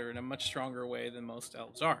to Aether in a much stronger way than most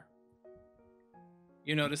elves are.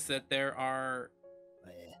 You notice that there are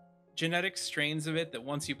genetic strains of it that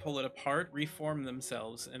once you pull it apart, reform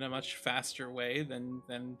themselves in a much faster way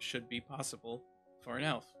than should be possible for an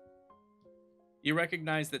elf. You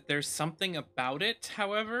recognize that there's something about it,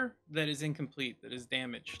 however, that is incomplete, that is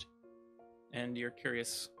damaged. And you're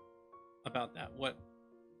curious about that. What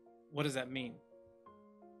does that mean?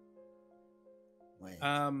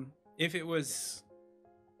 If it was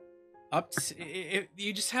up to,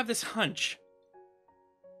 you just have this hunch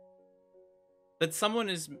that someone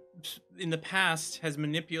is in the past has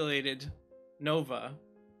manipulated Nova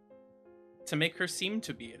to make her seem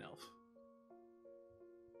to be an elf.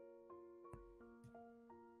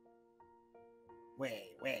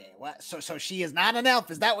 Wait, what? So she is not an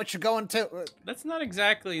elf? Is that what you're going to? That's not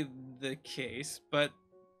exactly the case, but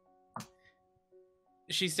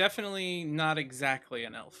she's definitely not exactly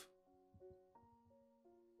an elf.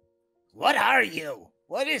 What are you?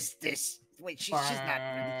 What is this? Wait, she's not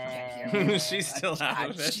really here. She's still out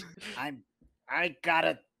of it. I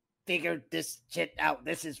gotta figure this shit out.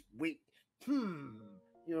 This is weird.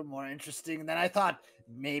 You're more interesting than I thought.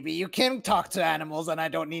 Maybe you can talk to animals, and I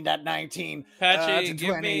don't need that 19. Patchy, to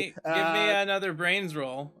give me another brains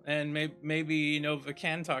roll, and maybe Nova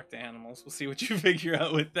can talk to animals. We'll see what you figure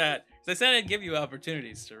out with that. So I said I'd give you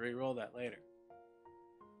opportunities to re-roll that later.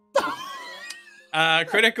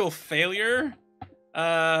 Critical failure.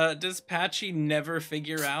 Does Patchy never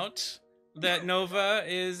figure out that Nova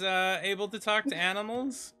is able to talk to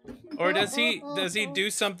animals, or does he do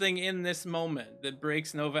something in this moment that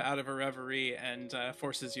breaks Nova out of her reverie and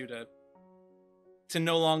forces you to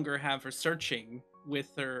no longer have her searching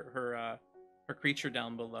with her creature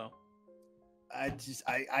down below?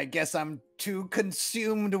 I guess I'm too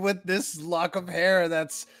consumed with this lock of hair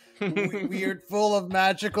that's weird, full of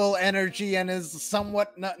magical energy, and is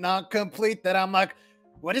somewhat not complete, that I'm like,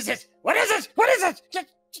 what is it? What is it? What is it?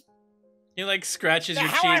 He like scratches your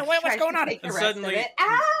cheek. What's going on? And suddenly,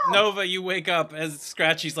 Nova, you wake up as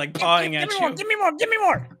Scratchy's like pawing at you. Give me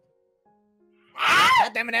more!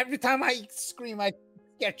 God damn it, every time I scream, I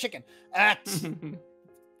get chicken. Give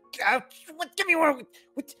me more!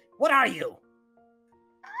 What are you?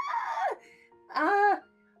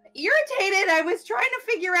 Irritated. I was trying to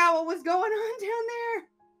figure out what was going on down there.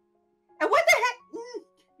 And what the heck?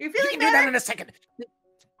 You're feeling You can better? do that in a second.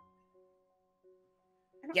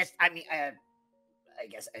 Yes, I mean, I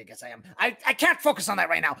guess I am. I can't focus on that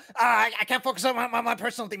right now. I can't focus on my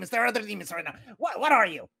personal demons. There are other demons right now. What are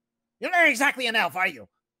you? You're not exactly an elf, are you?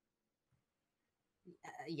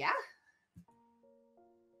 Yeah.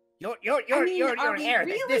 Your are we hair.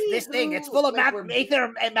 really This thing. It's full of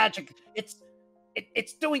Aether and magic.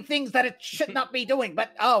 It's doing things that it should not be doing.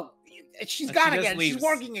 But she's gone again. Leaves. She's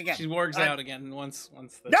working again. She wargs out again once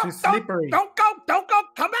the... No, She's slippery. don't go.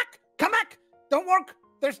 Come back. Don't work.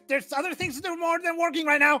 There's other things to do more than working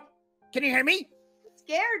right now. Can you hear me? It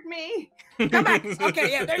scared me. Come back.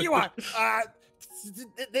 Okay, yeah, there you are.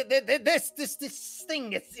 This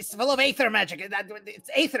thing, it's full of Aether magic. It's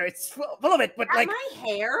Aether. It's full of it, but like my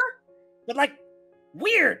hair. But like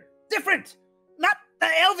weird, different. Not the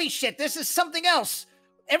elvy shit. This is something else.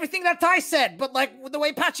 Everything that Ty said, but like the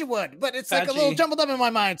way Patchy would. But it's like a little jumbled up in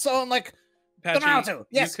my mind. So I'm like, Patchy, don't know how to.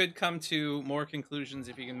 Yes. You could come to more conclusions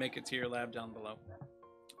if you can make it to your lab down below.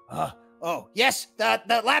 Yes, the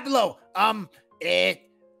lab below.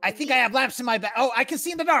 I think I have lamps in my bag. Oh, I can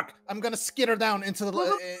see in the dark. I'm gonna skitter down into the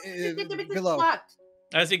below. Blocked.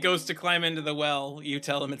 As he goes to climb into the well, you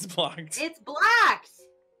tell him it's blocked. It's blocked.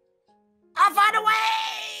 I'll find a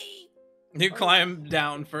way. You climb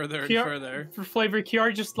down further and Kiara, further. For flavor,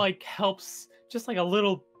 Kiara just like helps, just like a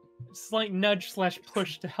little slight nudge /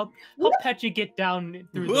 push to help Patchy get down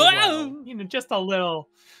through the well. You know, just a little.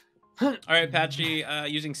 All right, Patchy,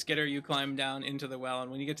 using Skitter, you climb down into the well, and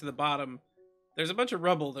when you get to the bottom, there's a bunch of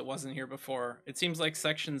rubble that wasn't here before. It seems like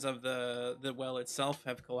sections of the well itself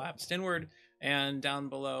have collapsed inward, and down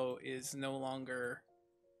below is no longer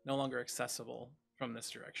accessible from this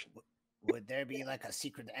direction. Would there be like a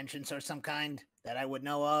secret entrance or some kind that I would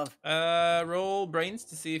know of? Roll brains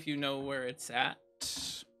to see if you know where it's at.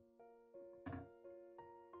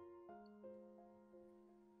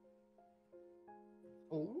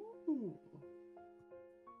 Ooh.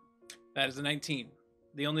 That is a 19.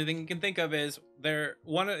 The only thing you can think of is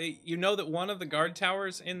you know that one of the guard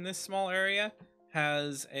towers in this small area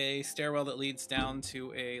has a stairwell that leads down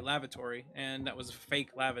to a lavatory, and that was a fake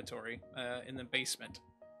lavatory in the basement,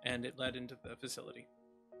 and it led into the facility.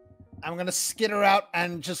 I'm gonna skitter out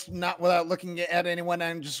and just not without looking at anyone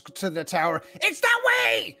and just to the tower. It's that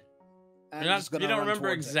way! You don't remember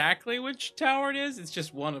exactly which tower it is? It's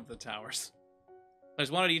just one of the towers.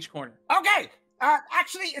 There's one at each corner. Okay!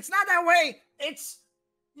 Actually, it's not that way.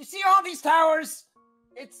 You see all these towers?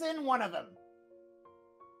 It's in one of them.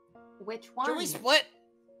 Which one? Should we split?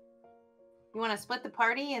 You want to split the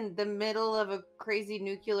party in the middle of a crazy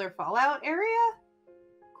nuclear fallout area?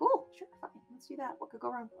 Cool. Sure. Fine. Let's do that. What could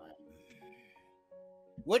go wrong?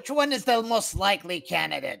 Which one is the most likely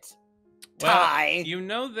candidate? Well, Ty. you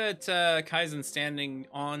know that Kaizen's standing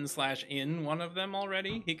on / in one of them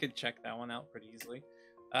already. He could check that one out pretty easily.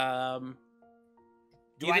 Do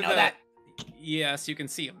I know that? Yes, you can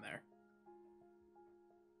see him there.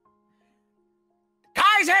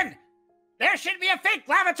 Kaizen! There should be a fake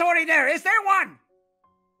lavatory there. Is there one?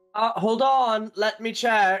 Hold on. Let me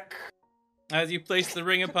check. As you place the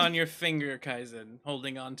ring upon your finger, Kaizen,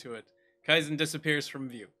 holding on to it, Kaizen disappears from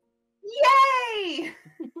view. Yay!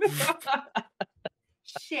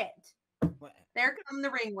 Shit. There come the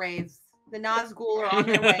ring waves. The Nazgul are on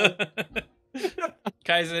their way.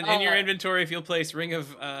 Kaizen, in your inventory, if you'll place Ring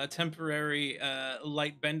of Temporary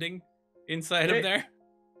Light Bending inside of there.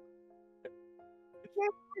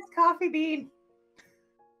 Coffee bean.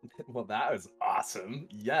 Well, that was awesome.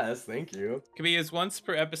 Yes, thank you. Can be used once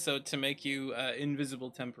per episode to make you invisible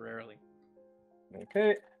temporarily.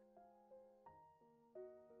 Okay.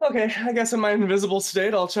 Okay, I guess in my invisible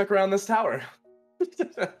state, I'll check around this tower.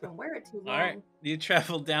 Don't wear it too long. All right, you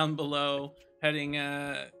travel down below, heading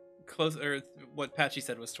closer. What Patchy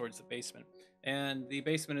said was towards the basement, and the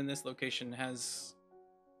basement in this location has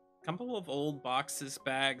a couple of old boxes,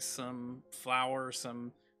 bags, some flour,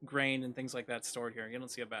 some grain, and things like that stored here. You don't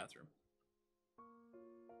see a bathroom.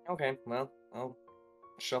 Okay, well, I'll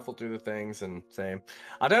shuffle through the things and say,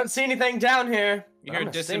 I don't see anything down here. You hear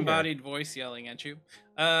a disembodied voice yelling at you.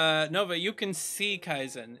 Nova, you can see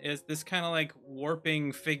Kaizen. Is this kind of like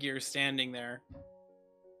warping figure standing there?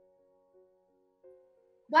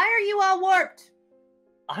 Why are you all warped?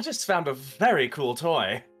 I just found a very cool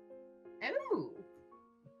toy. Ooh.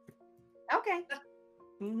 Okay.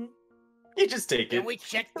 Mm-hmm. You just take it. Can we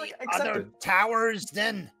check the Accepted. other towers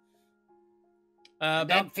then?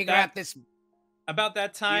 Then figure out this. About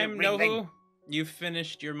that time, ring thing. Nohu, you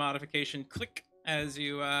finished your modification. Click as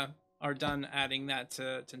you are done adding that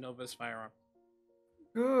to Nova's firearm.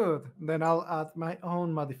 Good. Then I'll add my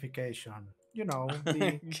own modification. You know,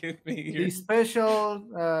 the, Give me the special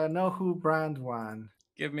Nohu brand one.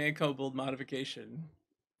 Give me a kobold modification.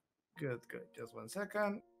 Good, good. Just 1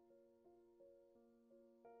 second.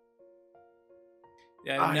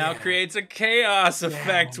 Yeah, it now creates a chaos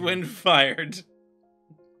effect when fired.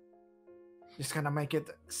 Just gonna make it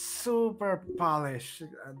super polished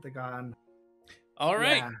at the gun. All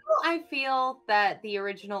right. Yeah. I feel that the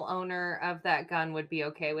original owner of that gun would be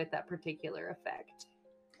okay with that particular effect.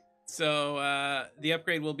 So the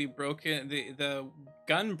upgrade will be broken. The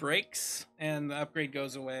gun breaks and the upgrade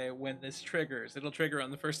goes away when this triggers. It'll trigger on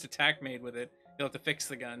the first attack made with it. You'll have to fix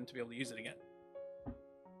the gun to be able to use it again.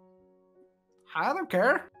 I don't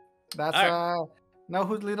care. That's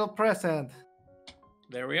Nohu's little present.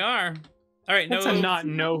 There we are. All right, That's Nohu. a not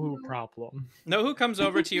Nohu problem. Nohu comes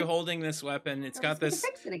over to you holding this weapon. It's got this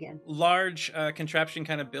Fix it again. large contraption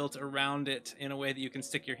kind of built around it in a way that you can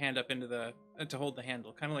stick your hand up into the to hold the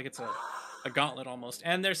handle, kind of like it's a gauntlet almost.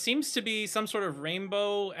 And there seems to be some sort of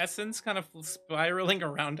rainbow essence kind of spiraling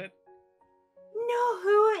around it.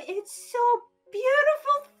 Nohu, it's so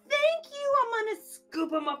beautiful. Thank you. I'm gonna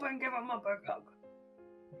scoop him up and give him up a hug.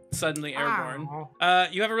 Suddenly airborne. Ow.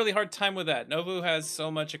 You have a really hard time with that. Novu has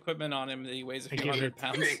so much equipment on him that he weighs a few hundred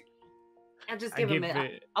pounds. I'll just give him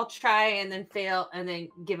I'll try and then fail and then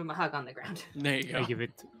give him a hug on the ground. There you go. I give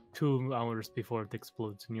it 2 hours before it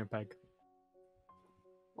explodes in your bag.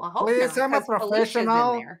 Well, I hope Please, not, I'm a 'cause Felicia's in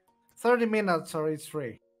professional. there. 30 minutes or it's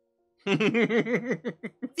free.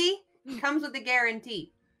 See, comes with a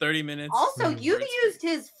guarantee. 30 minutes. Also, you Right. used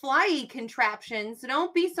his fly contraption, so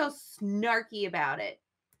don't be so snarky about it.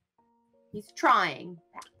 He's trying.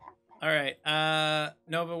 All right.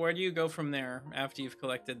 Nova, where do you go from there after you've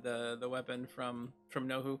collected the weapon from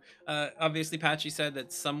Nohu? Obviously Patchy said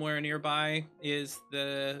that somewhere nearby is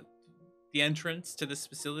the entrance to this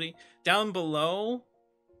facility. Down below,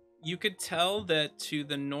 you could tell that to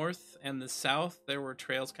the north and the south there were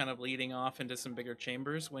trails kind of leading off into some bigger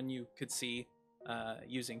chambers when you could see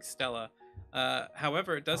using Stella.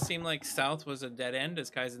 However, it does seem like south was a dead end, as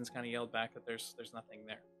Kaizen's kind of yelled back that there's nothing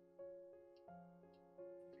there.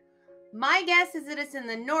 My guess is that it's in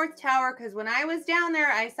the north tower, because when I was down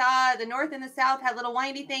there, I saw the north and the south had little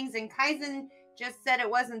windy things, and Kaizen just said it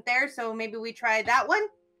wasn't there, so maybe we try that one.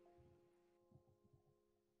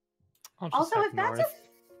 Also, if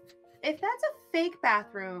that's a fake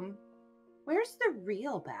bathroom, where's the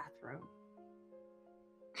real bathroom?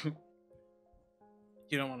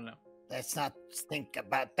 You don't want to know. Let's not think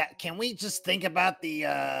about that. Can we just think about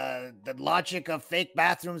the logic of fake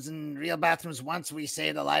bathrooms and real bathrooms once we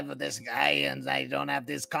save the life of this guy and I don't have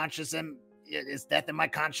this conscience and is death in my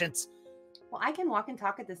conscience? Well, I can walk and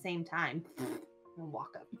talk at the same time. And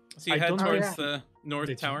walk up. So you head towards the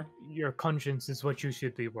north tower? Your conscience is what you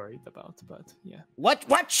should be worried about, but yeah.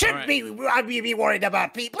 What should we be worried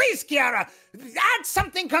about? Please, Kiara, add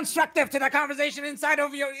something constructive to the conversation instead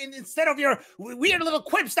of your weird little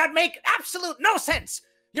quips that make absolute no sense.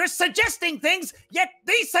 You're suggesting things, yet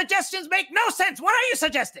these suggestions make no sense. What are you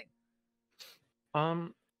suggesting? I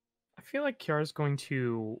feel like Kiara's going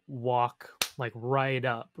to walk like right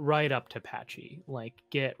up to Patchy, like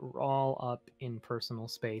get all up in personal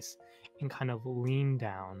space and kind of lean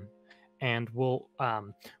down, and we'll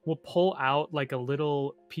pull out like a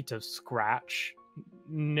little piece of scratch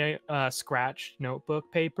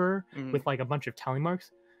notebook paper with like a bunch of tally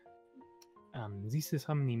marks. This is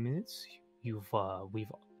how many minutes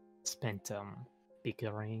we've spent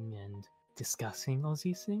bickering and discussing all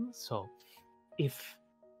these things. So if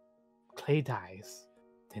Clay dies,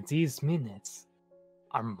 then these minutes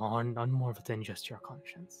are more than just your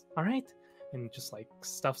conscience. All right? And just like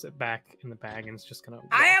stuffs it back in the bag and is just gonna.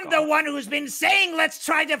 I am the one who's been saying let's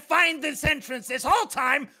try to find this entrance this whole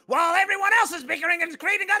time while everyone else is bickering and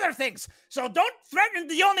creating other things. So don't threaten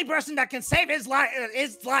the only person that can save his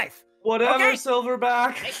life. Whatever, okay?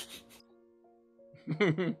 Silverback. God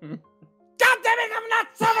damn it, I'm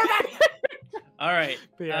not Silverback! All right.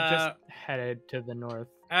 But yeah, just headed to the north.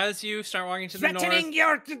 As you start walking to the north, threatening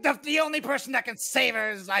you're the only person that can save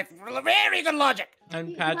his life. Very good logic.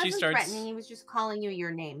 And Patchy he wasn't starts threatening, he was just calling you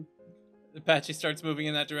your name. Patchy starts moving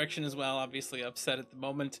in that direction as well, obviously upset at the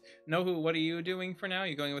moment. Nohu, what are you doing for now?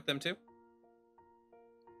 You going with them too?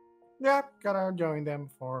 Yeah, gotta join them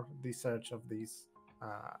for the search of this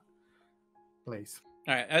place.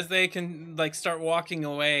 All right, as they can like start walking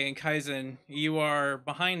away, and Kaizen, you are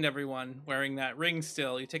behind everyone wearing that ring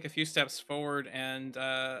still. You take a few steps forward, and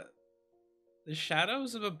the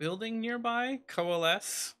shadows of a building nearby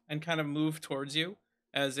coalesce and kind of move towards you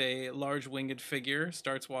as a large winged figure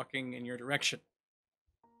starts walking in your direction.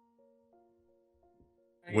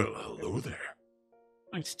 Well, hello there.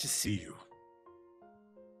 Nice to see you.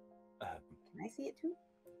 Can I see it too?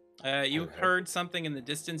 You heard something in the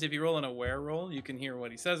distance. If you roll an aware roll, you can hear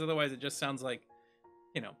what he says. Otherwise, it just sounds like,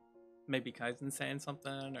 maybe Kaizen saying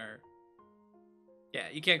something, or... Yeah,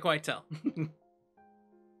 you can't quite tell.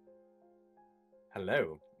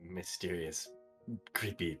 Hello, mysterious,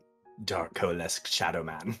 creepy, dark, coalesced shadow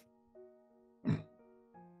man. You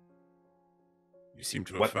seem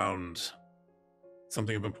to have found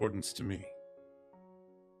something of importance to me.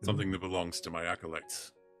 Something that belongs to my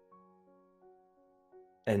acolytes.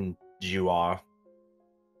 And you are?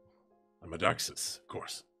 I'm a Daxus, of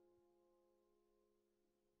course.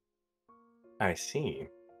 I see.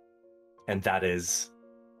 And that is?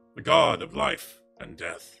 The god of life and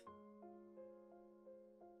death.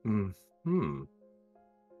 And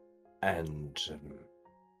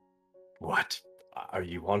what are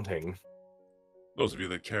you wanting? Those of you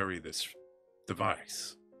that carry this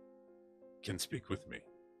device can speak with me.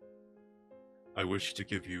 I wish to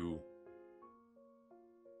give you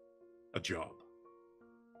a job.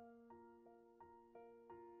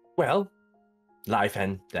 Well, life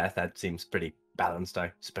and death, that seems pretty balanced,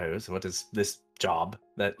 I suppose. What is this job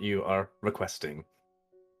that you are requesting?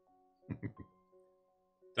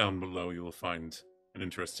 Down below you will find an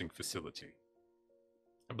interesting facility.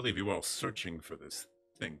 I believe you are all searching for this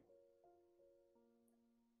thing.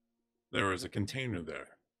 There is a container there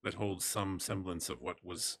that holds some semblance of what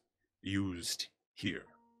was used here.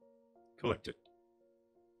 Collect it.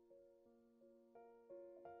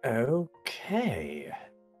 Okay.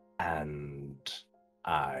 And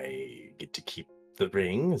I get to keep the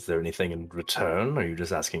ring. Is there anything in return? Are you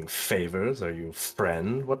just asking favors? Are you a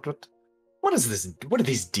friend? What is this? What are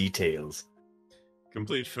these details?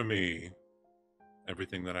 Complete for me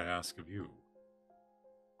everything that I ask of you,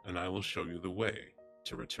 and I will show you the way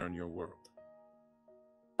to return your world.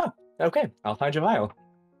 Oh, okay. I'll find your vial.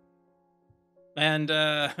 And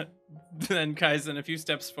then Kaizen, a few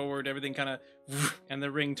steps forward, everything kind of, and the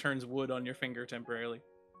ring turns wood on your finger temporarily.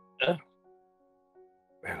 Well,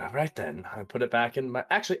 all right then. I put it back in my.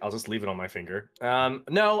 Actually, I'll just leave it on my finger.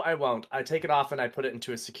 No, I won't. I take it off and I put it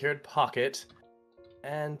into a secured pocket.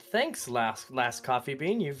 And thanks, last coffee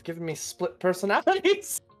bean. You've given me split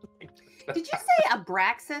personalities. Did you say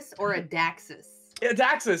Abraxas or Adaxis?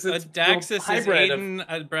 Adaxis. It's Adaxis is hybrid of- Aiden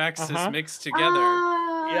Abraxas Uh-huh. mixed together.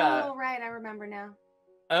 Oh, Yeah. right. I remember now.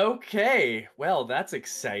 Okay. Well, that's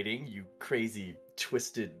exciting. You crazy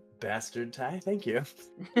twisted bastard, Ty. Thank you.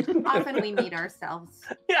 Often we meet ourselves.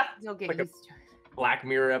 Yeah. You'll get Like a- used to it. Black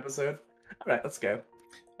Mirror episode. All right, let's go.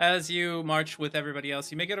 As you march with everybody else,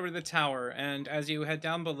 you make it over to the tower, and as you head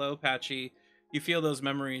down below, Patchy, you feel those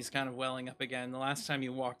memories kind of welling up again. The last time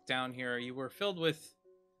you walked down here, you were filled with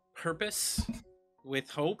purpose, with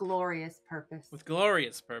hope, Glorious purpose. with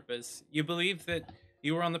glorious purpose. You believed that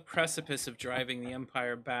you were on the precipice of driving the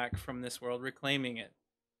Empire back from this world, reclaiming it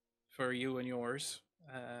for you and yours,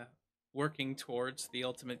 working towards the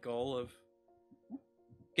ultimate goal of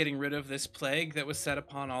getting rid of this plague that was set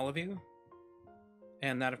upon all of you.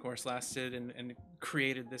 And that, of course, lasted and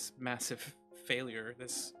created this massive failure,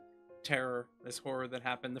 this terror, this horror that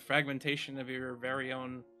happened, the fragmentation of your very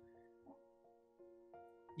own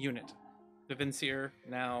unit. The Vincier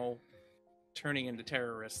now turning into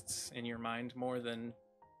terrorists in your mind more than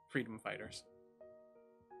freedom fighters.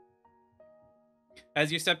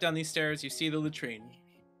 As you step down these stairs, you see the latrine.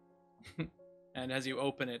 And as you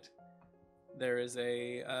open it, there is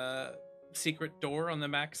a secret door on the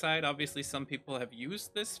backside. Obviously, some people have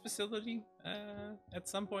used this facility at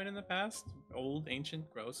some point in the past. Old, ancient,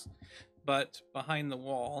 gross. But behind the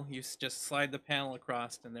wall, you just slide the panel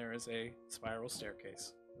across, and there is a spiral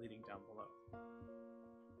staircase leading down below.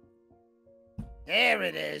 There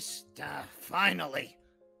it is. Finally.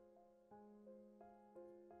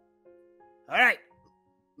 All right.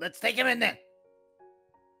 Let's take him in then.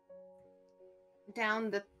 Down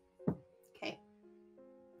the. Okay.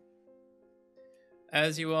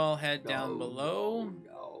 As you all head down below,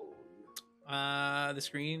 the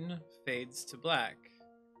screen fades to black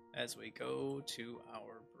as we go to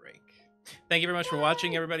our break. Thank you very much for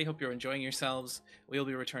watching, everybody. Hope you're enjoying yourselves. We'll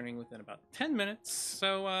be returning within about 10 minutes.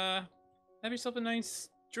 So have yourself a nice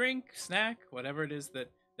drink, snack, whatever it is that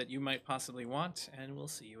you might possibly want, and we'll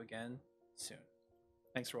see you again soon.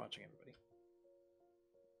 Thanks for watching, everybody.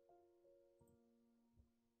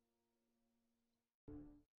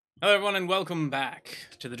 Hello, everyone, and welcome back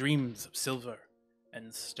to the Dreams of Silver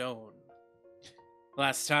and Stone.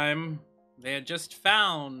 Last time, they had just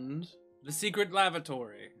found the secret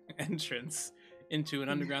lavatory entrance into an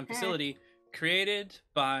underground facility created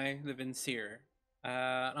by the Vincier,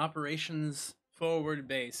 an operations forward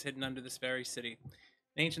base hidden under this very city.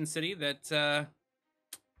 An ancient city that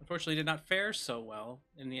unfortunately did not fare so well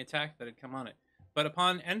in the attack that had come on it. But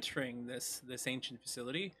upon entering this ancient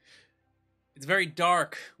facility, it's very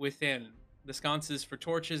dark within. The sconces for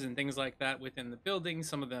torches and things like that within the building,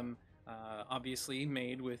 some of them obviously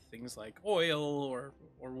made with things like oil or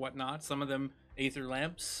whatnot. Some of them, aether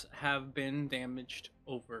lamps, have been damaged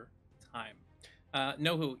over time.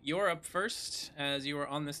 Nohu, you're up first as you are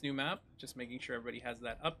on this new map. Just making sure everybody has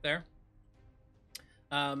that up there.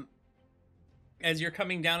 As you're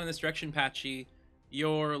coming down in this direction, Patchy,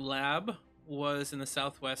 your lab was in the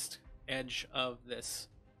southwest edge of this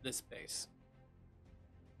base.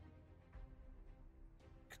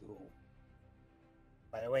 Cool.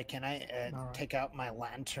 By the way, can I All right. take out my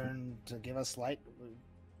lantern to give us light?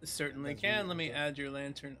 Certainly As we can. Let me go. add your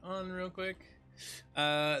lantern on real quick.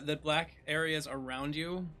 The black areas around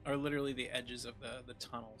you are literally the edges of the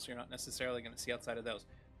tunnel, so you're not necessarily going to see outside of those.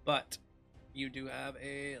 But you do have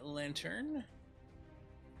a lantern.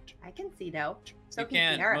 I can see though. So You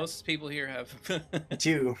can can. Kiara. Most people here have.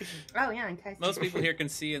 Two. Oh yeah, and Kai's Most too. people here can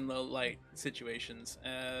see in low light situations.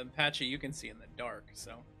 Patchy, you can see in the dark.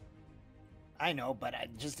 So I know, but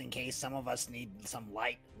just in case some of us need some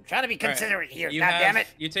light. I'm trying to be All right. considerate here. you God damn it!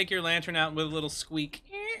 You take your lantern out with a little squeak.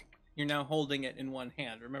 You're now holding it in one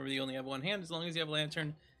hand. Remember, you only have one hand as long as you have a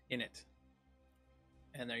lantern in it.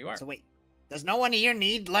 And there you are. So wait, Does no one here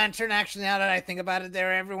need lantern? Actually, now that I think about it,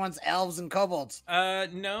 everyone's elves and kobolds.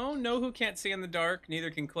 No who can't see in the dark.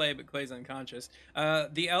 Neither can Clay, but Clay's unconscious.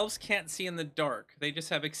 The elves can't see in the dark. They just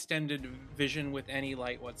have extended vision with any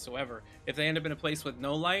light whatsoever. If they end up in a place with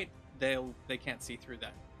no light, they can't see through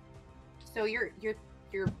that. So your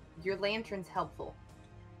lantern's helpful.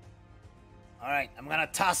 All right, I'm gonna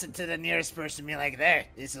toss it to the nearest person. And be like, there.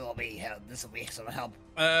 This will be help. This will be some help.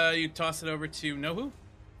 You toss it over to Nohu.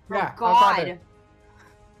 Yeah, Oh God. I got it.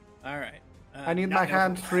 All right. I need my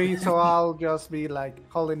hand free, so I'll just be like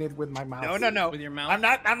holding it with my mouth. No. With your mouth. I'm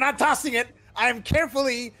not tossing it. I'm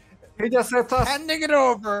carefully He just said toss. handing it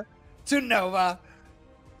over to Nova.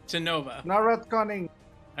 To Nova. No retconning.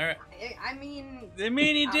 All right. I mean, He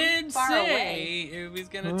I'm did far say he was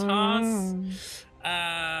gonna toss.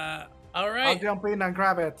 All I'll right. jump in and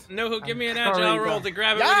grab it. Nohu, give me an I'm agile sorry, roll guys. to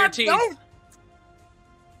grab it with your teeth. Don't.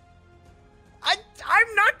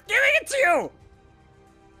 I'm not giving it to you.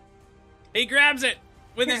 He grabs it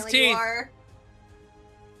with his apparently teeth.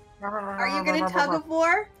 Are you gonna tug of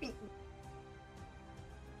war?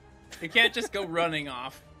 You can't just go running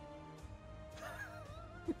off.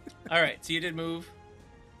 All right, so you did move.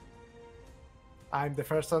 I'm the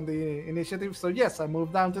first on the initiative, so yes, I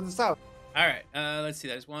moved down to the south. All right, let's see.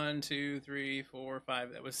 There's 1, 2, 3, 4,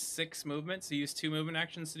 5. That was 6 movements. So you used 2 movement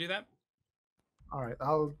actions to do that. All right,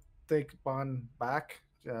 I'll take one back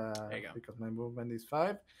you go. because my movement is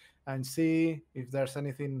 5, and see if there's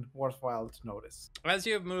anything worthwhile to notice. As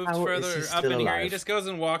you have moved How is further he up still in here, he alive? just goes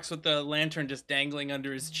and walks with the lantern just dangling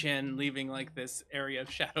under his chin, leaving like this area of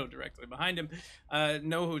shadow directly behind him.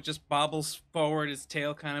 Nohu just bobbles forward, his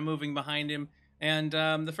tail kind of moving behind him. And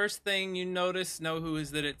the first thing you notice, Nohu,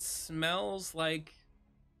 is that it smells like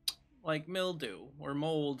mildew or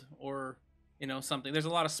mold or something. There's a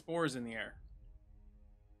lot of spores in the air.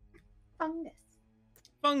 Fungus.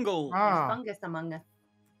 Fungal. Fungus among us.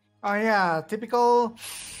 Oh yeah, typical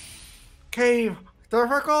cave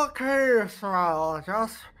smell.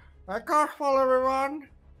 Just be careful, everyone.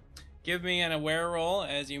 Give me an aware roll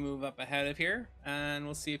as you move up ahead of here, and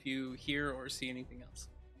we'll see if you hear or see anything else.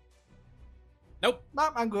 Nope, No,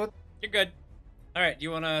 I'm good. you're good. All right, do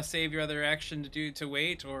you want to save your other action to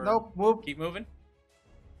wait or Nope, move. keep moving?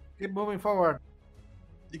 Keep moving forward.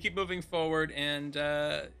 You keep moving forward, and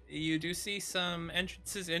you do see some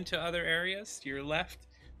entrances into other areas. To your left,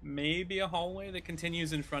 maybe a hallway that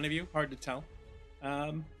continues in front of you. Hard to tell.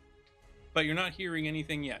 But you're not hearing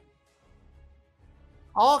anything yet.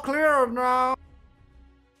 All clear now.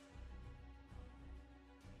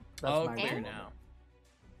 That's All my clear move. now.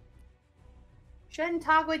 Shouldn't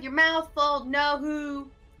talk with your mouth full, Nohu.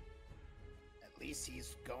 At least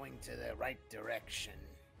he's going to the right direction.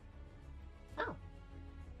 Oh.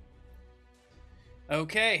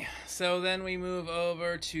 Okay, so then we move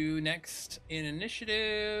over to next in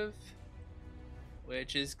initiative,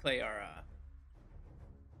 which is Clayara.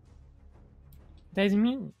 That's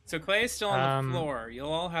me. So Clay is still on the Um, floor.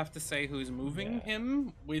 You'll all have to say who's moving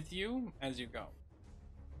him with you as you go.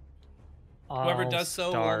 Whoever I'll does so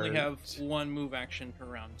will only have start- one move action per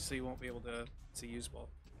round, so you won't be able to use both.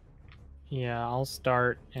 Yeah, I'll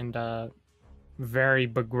start and very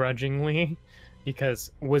begrudgingly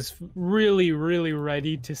because was really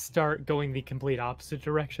ready to start going the complete opposite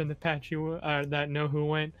direction that that Nohu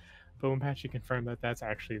went. But when Patchy confirmed that that's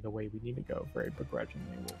actually the way we need to go, very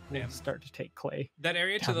begrudgingly, we'll Yeah. start to take Clay. That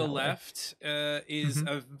area to Down the that way. left is Mhm.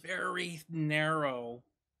 a very narrow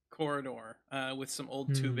corridor with some old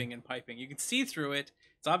Hmm. tubing and piping. You can see through it.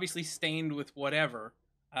 It's obviously stained with whatever,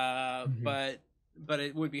 Mhm. but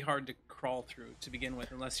it would be hard to crawl through to begin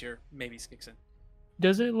with, unless you're maybe Skixen.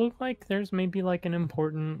 Does it look like there's maybe like an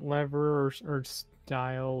important lever or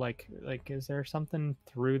style? Like is there something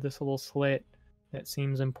through this little slit that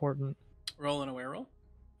seems important? Roll an aware roll.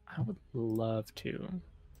 I would love to.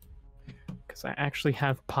 Because I actually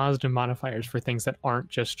have positive modifiers for things that aren't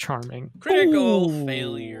just charming. Critical Ooh.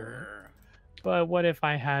 failure. But what if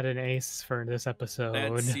I had an ace for this episode?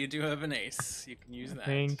 You do have an ace. You can use that.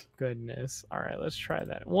 Thank goodness. All right, let's try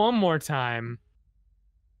that one more time.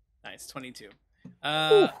 Nice, 22.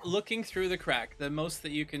 Looking through the crack, the most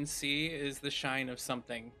that you can see is the shine of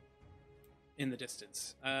something in the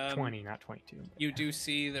distance. 20, not 22. but You yeah. do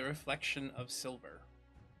see the reflection of silver.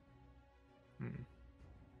 Hmm.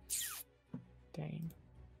 Dang.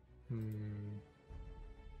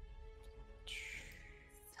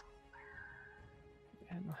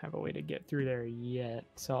 I don't have a way to get through there yet,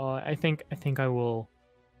 so I think I will,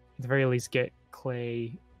 at the very least, get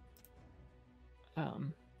Clay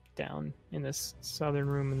down in this southern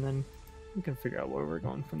room, and then we can figure out where we're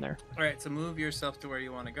going from there. All right, so move yourself to where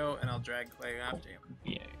you want to go, and I'll drag Clay after you.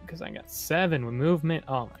 Yeah, because I got 7 with movement.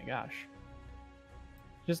 Oh my gosh.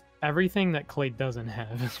 Just everything that Clay doesn't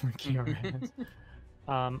have is what Kiara has.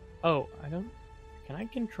 Oh, I don't... Can I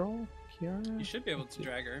control Kiara? You should be able to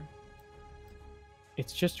drag her.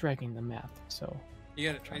 It's just dragging the map, so... You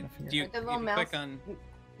gotta Trying to figure do you, Like the you little mouse, click on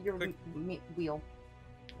your click- wheel.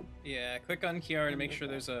 yeah, click on Kiara to make sure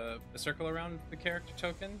there's a circle around the character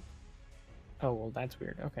token. Oh, well, that's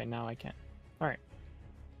weird. Okay, now I can. Alright.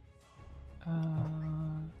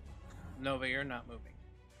 Nova, you're not moving.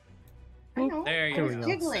 I know. There you There I we was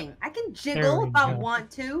go. jiggling. I can There jiggle we if I go. want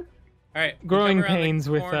to. All right, you Growing come around the pains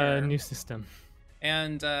with corner, new system.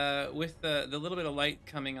 and with the little bit of light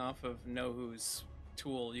coming off of Nohu's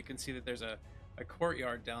tool, you can see that there's a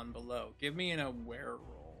courtyard down below. Give me an aware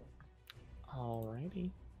roll. Alrighty.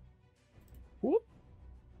 Whoop.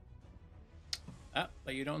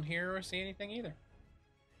 But you don't hear or see anything either.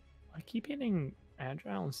 I keep hitting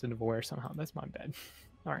agile instead of aware somehow. That's my bad.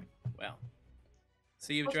 Alright. Well,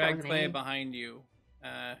 so you've What's dragged wrong with Clay me? behind you,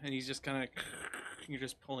 and he's just kind of you're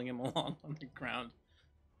just pulling him along on the ground.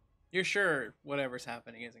 You're sure whatever's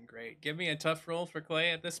happening isn't great. Give me a tough roll for Clay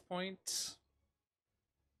at this point,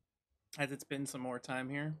 as it's been some more time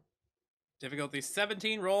here. Difficulty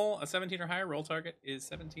 17. Roll a 17 or higher. Roll target is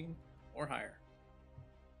 17 or higher.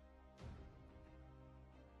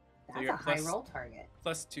 So That's you're a high plus- roll target.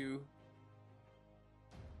 +2.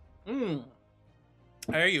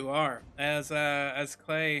 There you are. As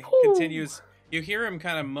Clay continues, you hear him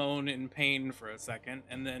kind of moan in pain for a second,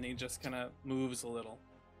 and then he just kind of moves a little.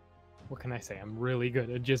 What can I say? I'm really good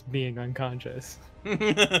at just being unconscious.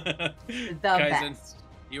 The Kaizen, best.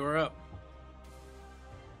 you are up.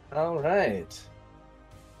 All right.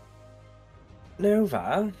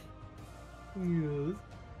 Nova, Yes.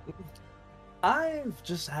 I've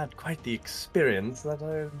just had quite the experience that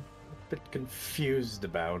I'm a bit confused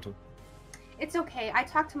about. It's okay. I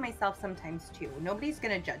talk to myself sometimes too. Nobody's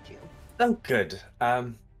gonna judge you. Oh, good.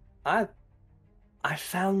 I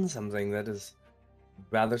found something that is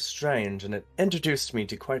rather strange, and it introduced me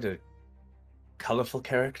to quite a colorful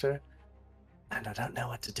character, and I don't know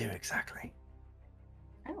what to do exactly.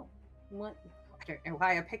 Oh, what? I don't know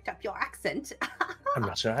why I picked up your accent. I'm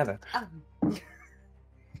not sure either.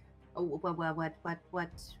 Oh,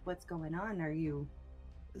 what's going on? Are you?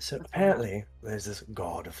 So What's going on? apparently, there's this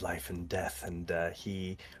god of life and death, and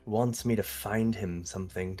he wants me to find him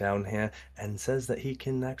something down here, and says that he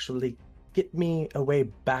can actually get me a way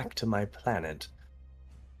back to my planet.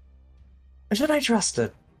 Should I trust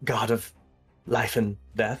a god of life and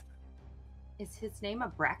death? Is his name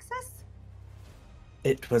Abraxas?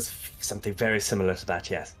 It was something very similar to that,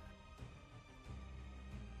 yes.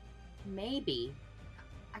 Maybe.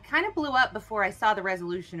 I kind of blew up before I saw the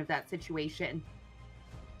resolution of that situation.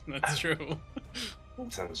 That's true.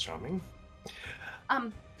 Sounds charming.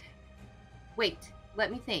 Wait,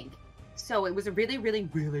 let me think. So it was a really, really,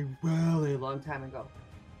 really, really long time ago.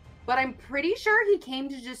 But I'm pretty sure he came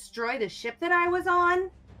to destroy the ship that I was on.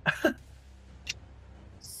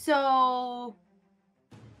 So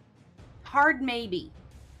hard maybe.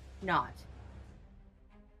 Not.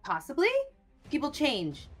 Possibly? People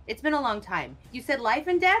change. It's been a long time. You said life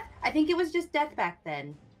and death? I think it was just death back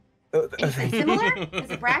then. Anything similar?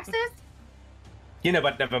 Is it Braxis? You know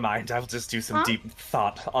what, never mind. I'll just do some Huh? deep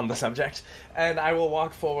thought on the subject. And I will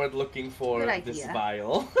walk forward looking for Good this idea.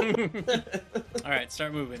 vial. All right,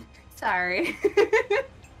 start moving. Sorry.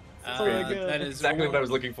 That is exactly what I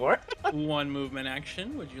was looking for. one movement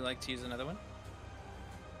action. Would you like to use another one?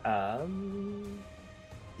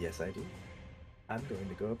 Yes, I do. I'm going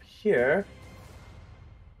to go up here.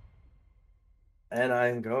 And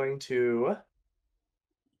I'm going to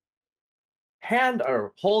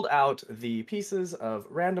hold out the pieces of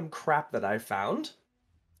random crap that I found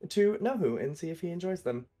to Nohu and see if he enjoys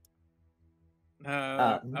them.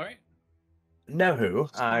 All right. Nohu,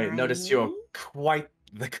 I noticed you're Shiny? quite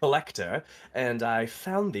the collector, and I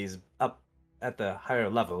found these up at the higher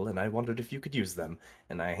level, and I wondered if you could use them.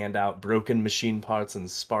 And I hand out broken machine parts and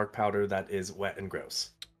spark powder that is wet and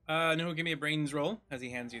gross. No, give me a brains roll as he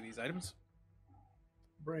hands you these items.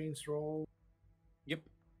 Brains roll. Yep.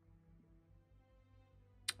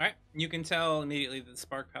 All right. You can tell immediately that the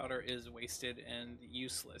spark powder is wasted and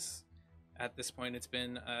useless. At this point, it's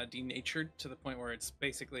been denatured to the point where it's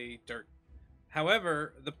basically dirt.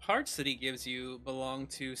 However, the parts that he gives you belong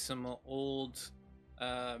to some old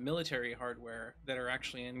military hardware that are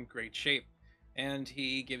actually in great shape, and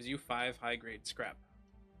he gives you 5 high-grade scrap.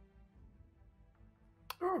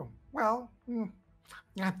 Oh, well.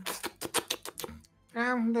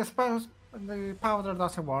 I suppose The powder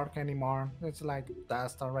doesn't work anymore. It's like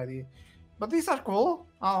dust already. But these are cool.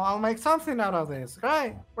 I'll make something out of this.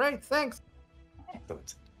 Great, thanks.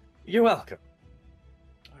 Excellent. You're welcome.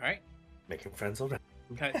 All right. Making friends already.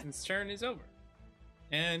 Kaizen's turn is over.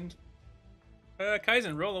 And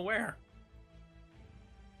Kaizen, roll aware.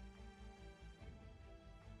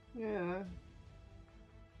 Yeah.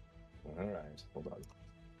 All right, hold on.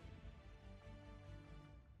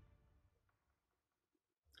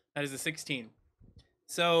 That is a 16.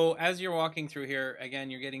 So as you're walking through here,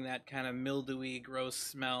 again, you're getting that kind of mildewy, gross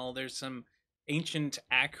smell. There's some ancient,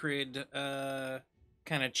 acrid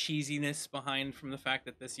kind of cheesiness behind from the fact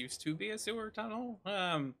that this used to be a sewer tunnel.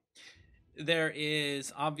 There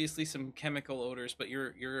is obviously some chemical odors, but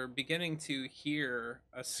you're beginning to hear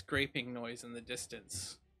a scraping noise in the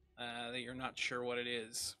distance that you're not sure what it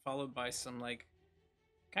is, followed by some like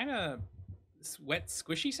kind of wet,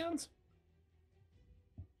 squishy sounds.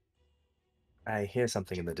 I hear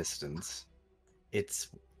something in the distance. It's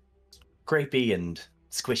grapey and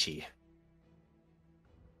squishy.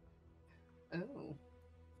 Oh.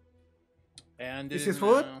 And Is this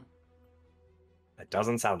food? It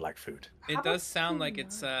doesn't sound like food. It does sound like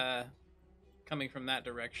it's coming from that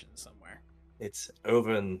direction somewhere. It's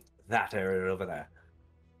over in that area over there.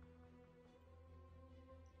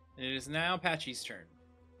 And it is now Patchy's turn.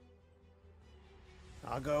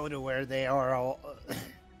 I'll go to where they are all.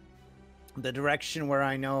 The direction where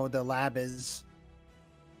I know the lab is.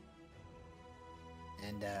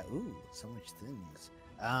 And, ooh, so much things.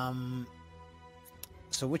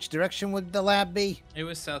 So which direction would the lab be? It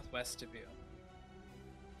was southwest of you.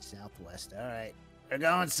 Southwest, alright. We're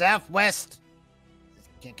going southwest.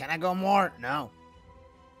 Can I go more? No.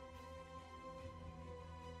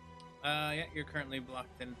 Yeah, you're currently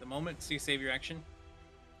blocked in at the moment, so you save your action.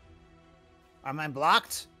 Am I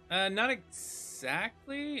blocked? Not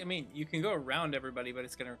exactly. I mean, you can go around everybody, but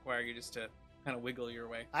it's going to require you just to kind of wiggle your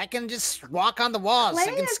way. I can just walk on the walls. I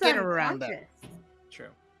Clay can is skitter around them. unconscious. True.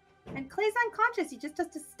 And Clay's unconscious. He just has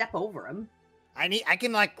to step over him. I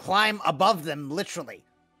can like climb above them, literally.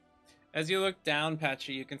 As you look down,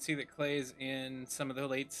 Patchy, you can see that Clay's in some of the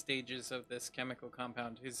late stages of this chemical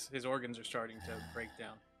compound. His organs are starting to break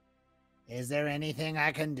down. Is there anything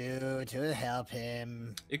I can do to help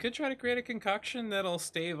him? You could try to create a concoction that'll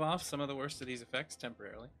stave off some of the worst of these effects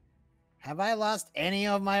temporarily. Have I lost any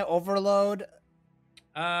of my overload?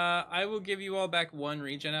 I will give you all back one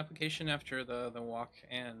regen application after the walk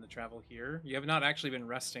and the travel here. You have not actually been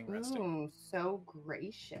resting. Ooh, so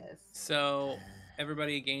gracious. So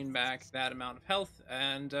everybody gain back that amount of health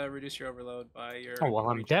and reduce your overload by your... Oh, well,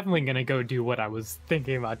 I'm regen. definitely going to go do what I was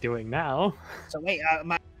thinking about doing now. So wait,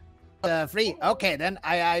 my free. Okay, then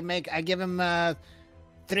I give him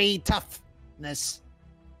 3 toughness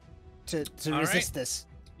to All resist right. this.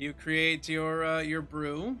 You create your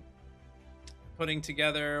brew, putting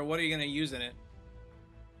together... What are you going to use in it?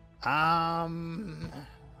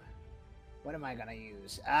 What am I gonna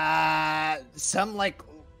use? Some like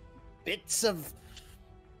bits of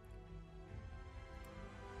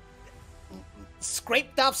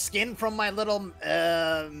scraped off skin from my little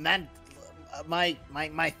my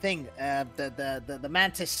thing, the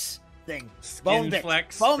mantis thing. Skin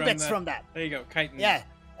flex Bone from bits the- from that. There you go, chitin. Yeah.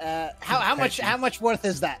 How much worth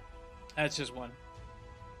is that? That's just one.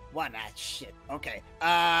 1. Shit. Okay.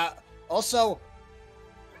 Also,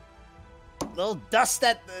 little dust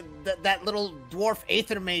that little dwarf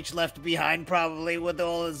Aether mage left behind, probably with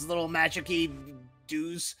all his little magic-y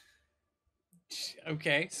doos.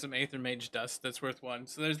 Okay, some Aether Mage dust. That's worth 1.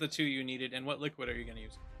 So there's the 2 you needed. And what liquid are you going to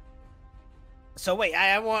use? So wait,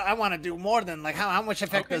 I want to do more than like how much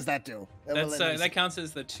effect Okay. does that do? That's that counts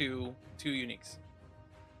as the two uniques.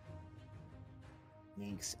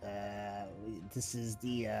 Thanks. This is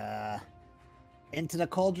the into the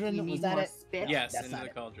cauldron. You Was need that more it? spit? Yes, that's into not the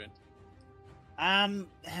it. cauldron.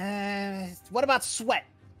 What about sweat?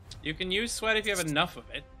 You can use sweat if you have enough of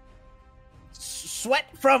it. Sweat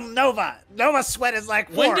from Nova. Nova sweat is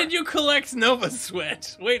like 4. When did you collect Nova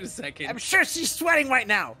sweat? Wait a second. I'm sure she's sweating right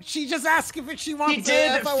now. She just asked if she wants. She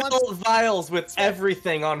did if I want fill vials with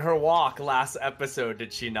everything on her walk last episode,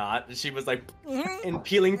 did she not? She was like and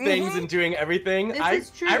peeling things and doing everything. This I is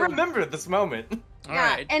true. I remember this moment. All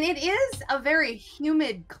Yeah, right. and it is a very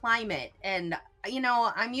humid climate, and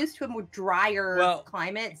I'm used to a more drier Well,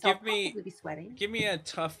 climate, so I'll give me- probably be sweating. Give me a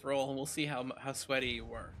tough roll and we'll see how sweaty you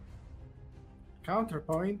were.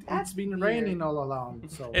 Counterpoint, That's it's been weird. raining all along.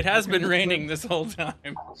 So It has been raining this whole time.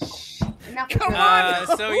 Enough Come of on!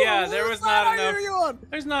 that. So yeah, there was Whose not side are enough. you on?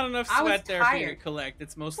 There's not enough I was sweat there for you to tired. collect.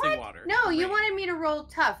 It's mostly What? water. No, you Rain. wanted me to roll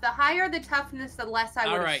tough. The higher the toughness, the less I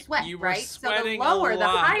All would have right, sweat, you were right? So the sweating a lower, the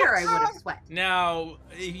lot. higher I would have sweat. Now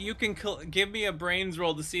you can give me a brains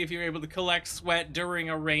roll to see if you're able to collect sweat during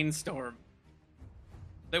a rainstorm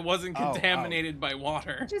that wasn't Oh, contaminated by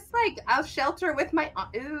water. Just like I'll shelter with my.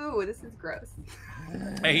 Ooh, this is gross.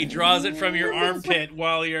 Hey, he draws it from your armpit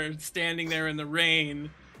while you're standing there in the rain.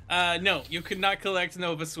 No, you could not collect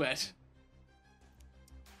Nova sweat.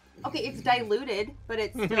 Okay, it's diluted, but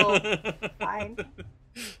it's still fine.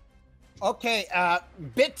 Okay,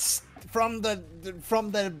 bits from the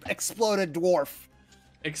exploded dwarf.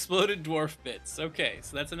 Exploded dwarf bits. Okay,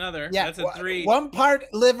 so that's another. Yeah, That's a 3. One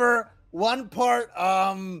part liver, one part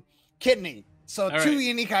kidney. So All 2 right.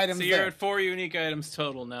 unique items So you're there. at 4 unique items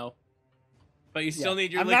total now. But you still Yeah.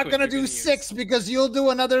 need your I'm liquid. not gonna you're do use. 6 because you'll do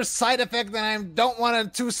another side effect, and I don't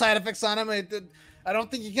want 2 side effects on him. I don't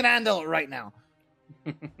think you can handle it right now.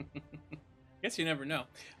 Guess you never know.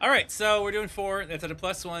 All right, so we're doing 4. That's at a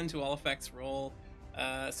 +1 to all effects roll.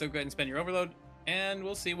 So go ahead and spend your overload, and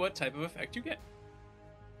we'll see what type of effect you get.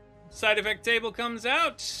 Side effect table comes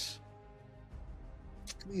out.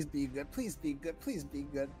 Please be good. Please be good. Please be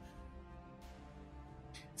good.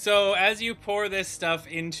 So as you pour this stuff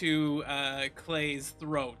into Clay's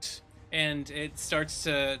throat, and it starts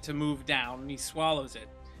to move down, and he swallows it.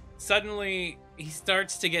 Suddenly, he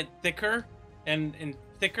starts to get thicker and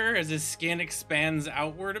thicker as his skin expands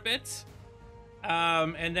outward a bit.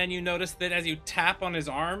 And then you notice that as you tap on his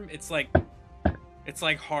arm, it's like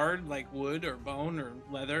hard, like wood or bone or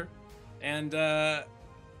leather. And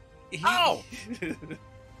he, Ow!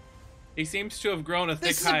 he seems to have grown a thick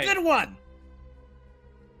This is hide. a good one.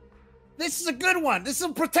 This is a good one. This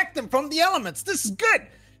will protect him from the elements. This is good.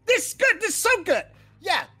 This is good. This is so good.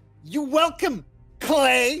 Yeah. You welcome,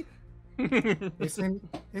 Clay. Isn't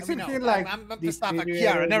I mean, he like I'm this pissed off at period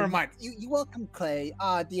Kiara. already? Never mind. You welcome, Clay.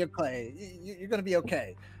 Dear Clay, you're gonna be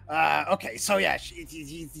okay. Okay. So yeah,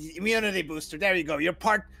 immunity booster. There you go. You're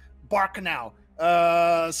part bark now.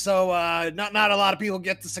 Not a lot of people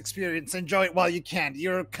get this experience. Enjoy it while you can.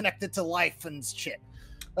 You're connected to life and shit.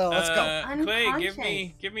 Let's go. Clay,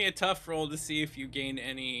 Unconscious. give me a tough roll to see if you gain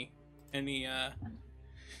any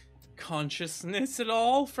consciousness at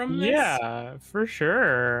all from this. Yeah, for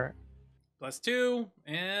sure. +2,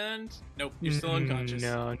 and nope, you're still unconscious.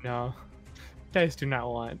 No. Guys do not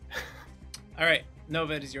want. All right,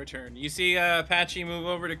 Nova, it is your turn. You see Patchy move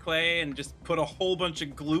over to Clay and just put a whole bunch of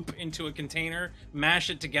gloop into a container, mash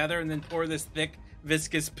it together, and then pour this thick,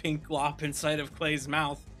 viscous pink glop inside of Clay's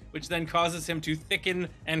mouth, which then causes him to thicken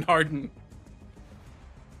and harden.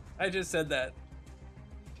 I just said that.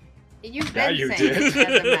 You've Yeah, been you saying did. it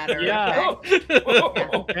as a matter of Yeah. fact.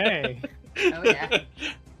 Okay. Oh yeah.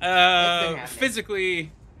 happening.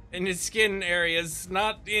 Physically, in his skin areas,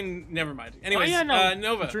 not in. Never mind. Anyways, yeah, no.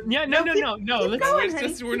 Nova. Yeah, no. keep Let's going. It's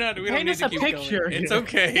just, we're not. We don't Paint need us to a keep picture going. It's here.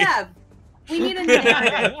 okay. Yeah. We need a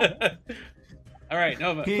narrative. All right,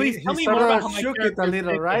 Nova. Please tell me sort more of about how my shook it a character's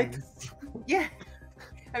little, right? Yeah.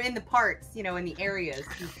 I mean the parts, in the areas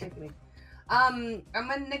he's picking. I'm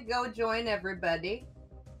gonna go join everybody.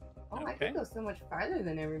 Oh, I Okay. can go so much farther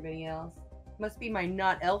than everybody else. Must be my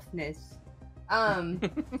not elfness.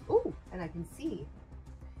 Ooh, and I can see.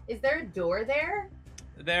 Is there a door there?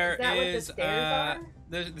 There Is that what the is stairs are?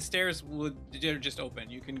 the stairs they're just open.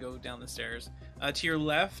 You can go down the stairs. To your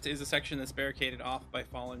left is a section that's barricaded off by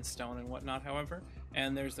fallen stone and whatnot, however,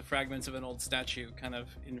 and there's the fragments of an old statue kind of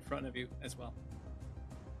in front of you as well.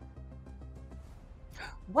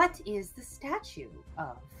 What is the statue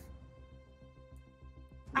of?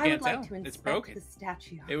 You I can't would like tell. to It's inspect broken. the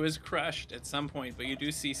statue. It was crushed at some point, but you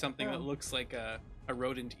do see something that Oh. looks like a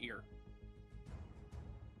rodent ear.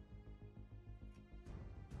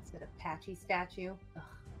 Is it a Patchy statue? Ugh.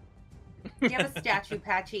 Do you have a statue,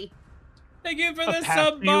 Patchy? Thank you for A the path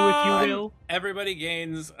sub view, if you bond! will. Everybody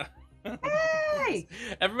gains. Hey!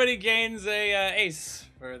 Everybody gains a ace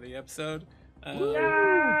for the episode. Oh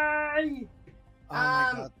my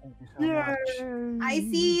Um, god, thank you so much. I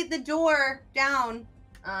see the door down.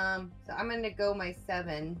 So I'm gonna go my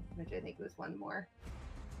 7, which I think was one more.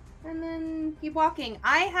 And then keep walking.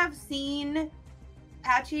 I have seen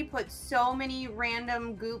Patchy put so many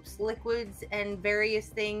random goops, liquids, and various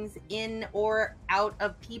things in or out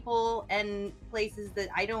of people and places that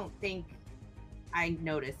I don't think I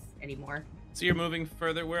notice anymore. So you're moving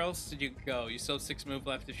further. Where else did you go? You still have 6 move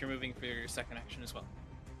left if you're moving for your second action as well.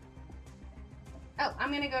 Oh,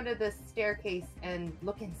 I'm gonna go to the staircase and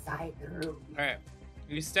look inside the room. All right.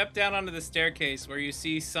 You step down onto the staircase where you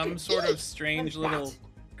see some sort of strange little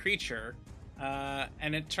creature,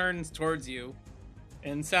 and it turns towards you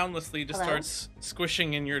and soundlessly just Hello? starts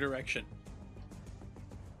squishing in your direction.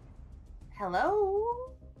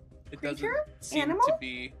 Hello? It Creature? doesn't seem Animal? to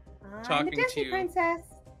be I'm talking the to Disney you. princess.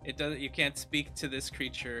 It doesn't. You can't speak to this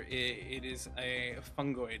creature. It is a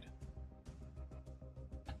fungoid.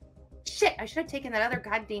 Shit, I should have taken that other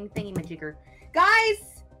goddamn thingy-majigger.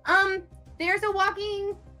 Guys, there's a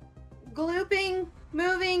walking, glooping,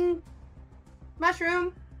 moving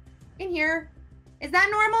mushroom in here. Is that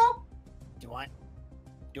normal?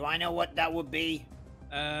 Do I know what that would be?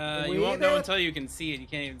 You won't know until you can see it. You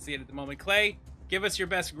can't even see it at the moment. Clay, give us your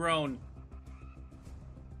best groan.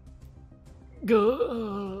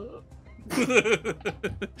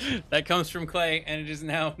 That comes from Clay, and it is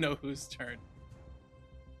now Nohu's turn.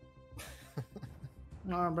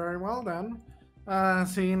 Very well then.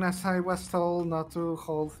 Seeing as I was told not to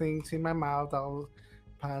hold things in my mouth, I'll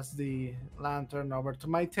pass the lantern over to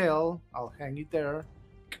my tail. I'll hang it there,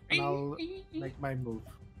 and I'll make my move.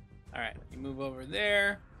 All right, you move over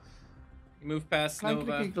there. You move past Clank,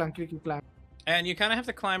 Nova, clicky, clank, clicky, clank. and you kind of have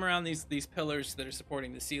to climb around these pillars that are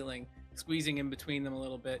supporting the ceiling, squeezing in between them a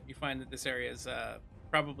little bit. You find that this area is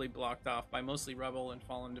probably blocked off by mostly rubble and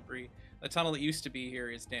fallen debris. The tunnel that used to be here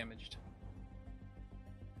is damaged.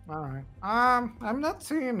 All right. I'm not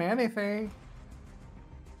seeing anything.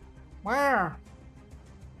 Where?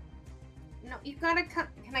 No, you gotta come.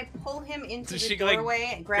 Can I pull him into So the she, like,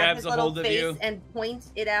 doorway and grab grabs his a little hold of face you. and point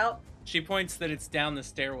it out? She points that it's down the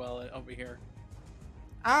stairwell over here.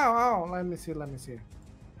 Oh, let me see.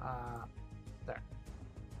 There.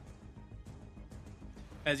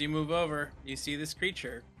 As you move over, you see this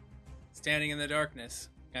creature standing in the darkness,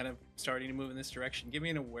 kind of starting to move in this direction. Give me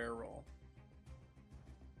an aware roll.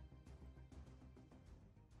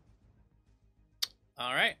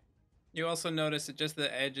 All right. You also notice at just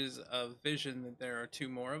the edges of vision that there are two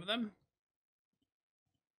more of them.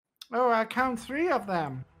 Oh, I count 3 of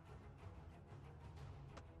them.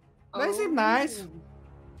 They seem nice.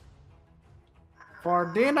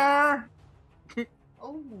 For dinner.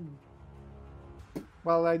 Oh,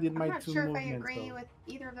 Well, I did I'm my not 2 sure if I movements. agree though. with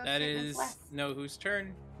either of those That statements is less. Nohu's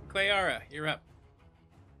turn. Clayara, you're up.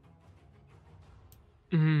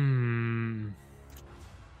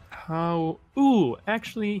 Oh, ooh,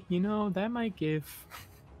 actually, that might give.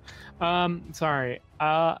 Sorry.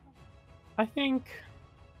 I think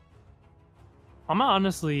I'm gonna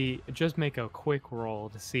honestly just make a quick roll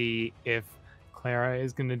to see if Clara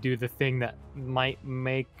is gonna do the thing that might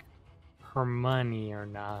make her money or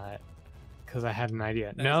not. Because I had an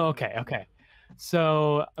idea. No, okay.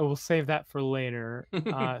 So I will save that for later.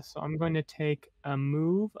 So I'm going to take a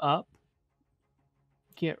move up,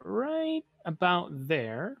 get right about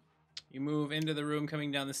there. You move into the room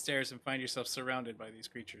coming down the stairs and find yourself surrounded by these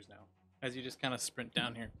creatures now, as you just kind of sprint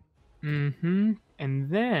down here. Mm-hmm. And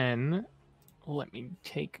then let me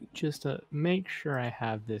take just a make sure I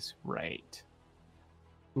have this right.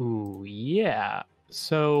 Ooh, yeah.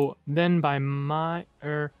 So then by my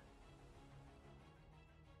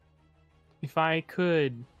if I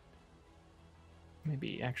could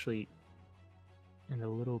maybe actually and a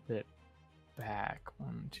little bit back.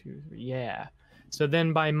 1, 2, 3. Yeah. So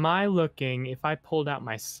then by my looking, if I pulled out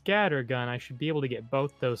my scatter gun, I should be able to get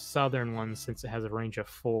both those southern ones since it has a range of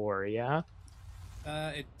 4, yeah?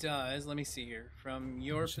 It does. Let me see here. From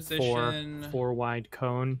your It's a position... 4 wide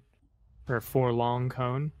cone. Or 4 long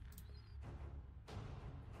cone.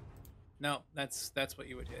 No, that's what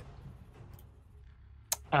you would hit.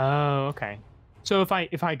 Oh, okay. So if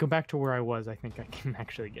I go back to where I was, I think I can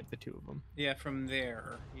actually get the 2 of them. Yeah, from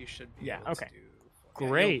there you should be able okay. to do...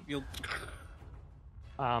 Great. You'll...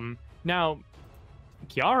 Now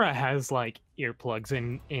Kiara has like earplugs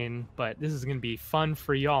in, but this is gonna be fun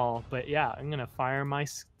for y'all. But yeah, I'm gonna fire my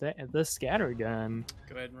the scatter gun.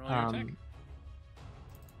 Go ahead and roll your attack.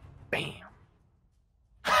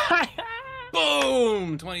 Bam.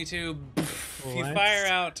 Boom! 22. You fire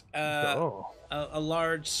out go. a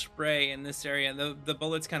large spray in this area. The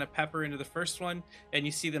bullets kind of pepper into the first one, and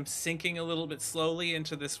you see them sinking a little bit slowly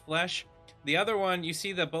into this flesh. The other one, you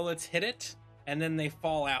see the bullets hit it, and then they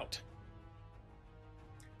fall out.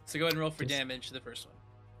 So go ahead and roll for damage to the first one.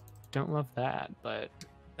 Don't love that, but...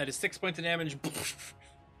 That is 6 points of damage.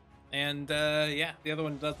 And, yeah, the other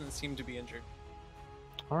one doesn't seem to be injured.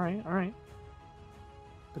 Alright.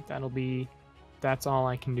 But that's all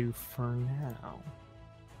I can do for now.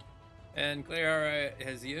 And Clara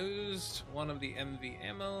has used one of the MV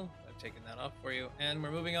ammo. I've taken that off for you. And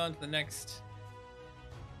we're moving on to the next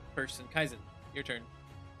person. Kaizen, your turn.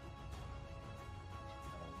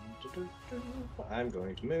 I'm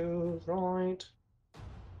going to move right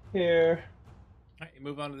here. All right, you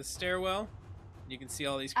move on to the stairwell. You can see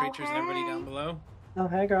all these Oh, creatures and everybody down hey. below. Oh,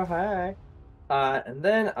 hey, girl, hey. And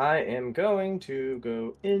then I am going to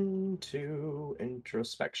go into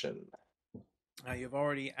introspection. You've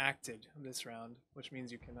already acted this round, which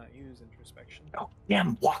means you cannot use introspection. Oh,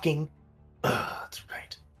 damn, walking. That's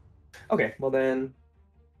right. Okay, well then,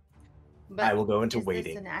 But I will go into is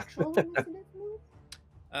waiting. this an actual initiative move?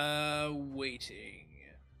 Waiting.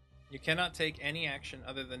 You cannot take any action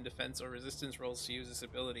other than defense or resistance rolls to use this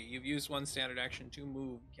ability. You've used one standard action to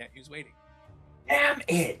move. You can't use waiting. Damn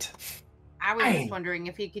it! I was Dang. just wondering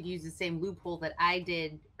if he could use the same loophole that I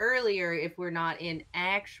did earlier if we're not in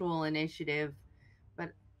actual initiative.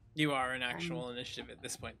 But You are an actual initiative at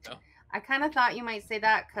this point, though. I kind of thought you might say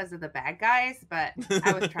that because of the bad guys, but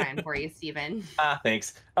I was trying for you, Steven.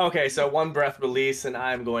 Thanks. Okay, so one breath release, and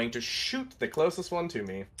I'm going to shoot the closest one to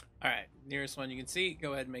me. All right, nearest one you can see.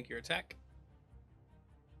 Go ahead and make your attack.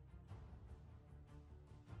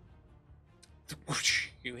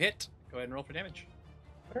 You hit. Go ahead and roll for damage.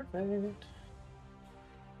 Perfect.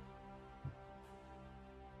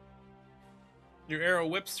 Your arrow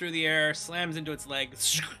whips through the air, slams into its leg,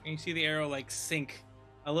 and you see the arrow like sink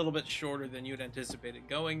a little bit shorter than you'd anticipated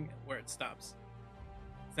going, where it stops.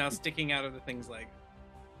 It's now sticking out of the thing's leg.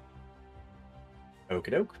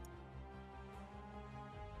 Okie doke.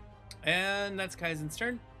 And that's Kaizen's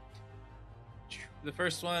turn. The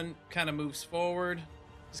first one kind of moves forward,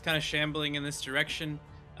 just kind of shambling in this direction.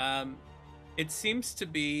 It seems to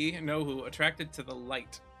be Nohu attracted to the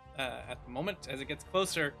light at the moment. As it gets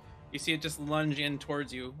closer, you see it just lunge in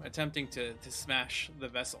towards you, attempting to smash the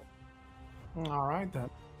vessel. All right, then.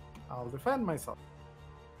 I'll defend myself.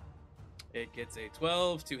 It gets a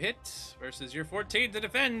 12 to hit versus your 14 to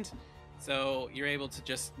defend. So you're able to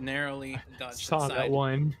just narrowly dodge to the Saw side. that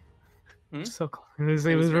one. Hmm? So close. It It was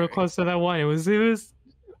was real very close to that one. It was. It was.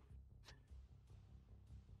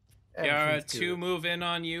 There are Everything's two good. move in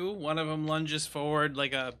on you. One of them lunges forward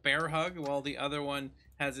like a bear hug, while the other one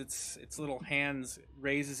has its little hands,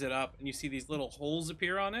 raises it up, and you see these little holes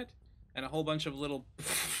appear on it, and a whole bunch of little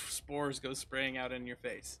spores go spraying out in your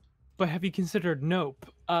face. But have you considered nope?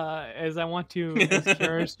 As I want to, as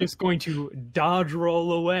Kara's just going to dodge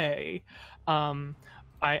roll away.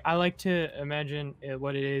 I like to imagine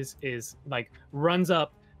what it is like runs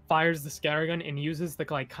up, fires the scattergun, and uses the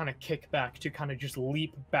like kind of kickback to kind of just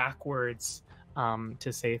leap backwards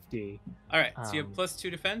to safety. All right, so you have +2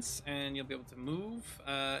 defense, and you'll be able to move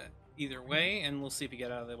either way, and we'll see if you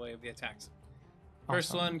get out of the way of the attacks. First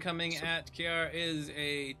Awesome. one coming at Kiara is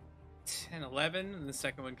a 10-11, and the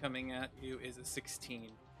second one coming at you is a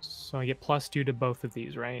 16. So I get +2 to both of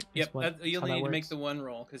these, right? Is Yep, what- you'll how that need to make works? the one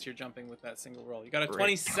roll because you're jumping with that single roll. You got a Great.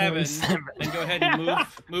 27, 27. and go ahead and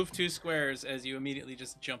move 2 squares as you immediately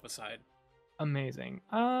just jump aside. Amazing.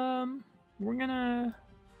 We're gonna.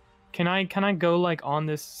 Can I go like on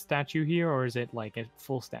this statue here, or is it like a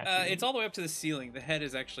full statue? It's all the way up to the ceiling. The head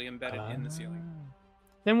is actually embedded in the ceiling.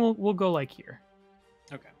 Then we'll go like here.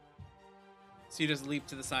 Okay. So you just leap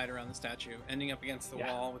to the side around the statue, ending up against the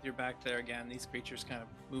Yeah. wall with your back there again. These creatures kind of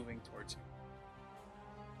moving towards you.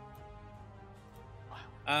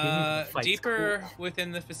 The fight's Deeper cool.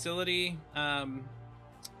 within the facility,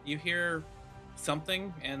 you hear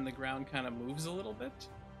something, and the ground kind of moves a little bit.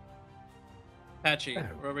 Patchy, Oh.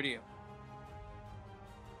 we're over to you.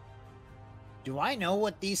 Do I know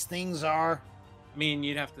what these things are? I mean,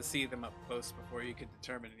 you'd have to see them up close before you could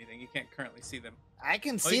determine anything. You can't currently see them. I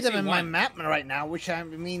can you see them see in my one. map right now, which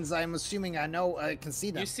means I'm assuming I know I can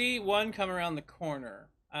see them. You see one come around the corner.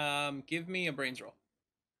 Give me a brains roll.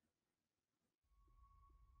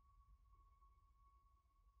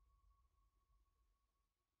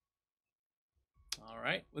 All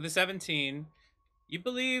right, with a 17, you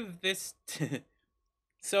believe this.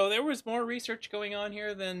 So there was more research going on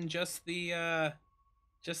here than just the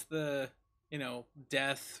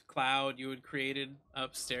death cloud you had created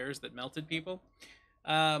upstairs that melted people.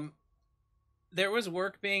 There was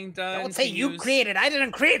work being done. Don't say to you use- created. I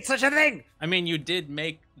didn't create such a thing. I mean, you did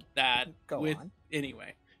make that Go with on.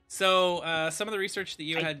 anyway. So some of the research that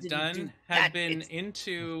you I had didn't done do had that. been It's-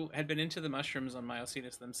 into the mushrooms on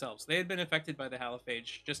Miocenis themselves. They had been affected by the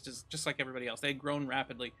halophage just like everybody else. They had grown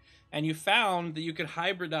rapidly, and you found that you could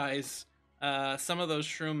hybridize some of those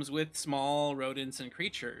shrooms with small rodents and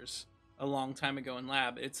creatures a long time ago in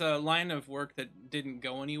lab. It's a line of work that didn't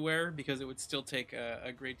go anywhere because it would still take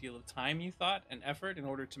a great deal of time, you thought, and effort in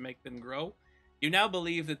order to make them grow. You now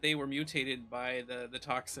believe that they were mutated by the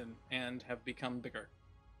toxin and have become bigger.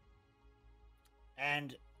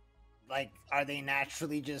 And like, are they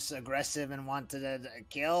naturally just aggressive and want to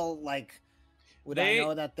kill? Like, would They- I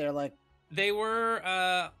know that they're like? They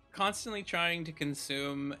were constantly trying to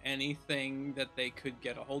consume anything that they could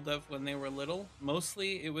get a hold of when they were little.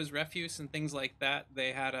 Mostly it was refuse and things like that.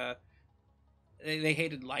 They had they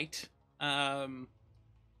hated light.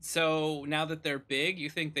 So now that they're big, you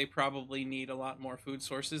think they probably need a lot more food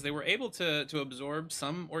sources. They were able to absorb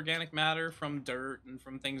some organic matter from dirt and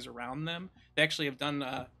from things around them. They actually have done,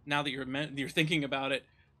 now that you're thinking about it,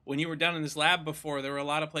 when you were down in this lab before, there were a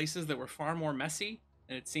lot of places that were far more messy.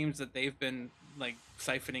 And it seems that they've been like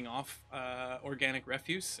siphoning off organic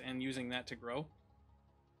refuse and using that to grow.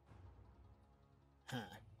 Huh.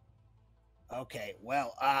 Okay,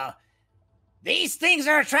 well, these things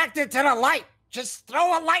are attracted to the light. Just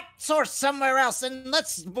throw a light source somewhere else and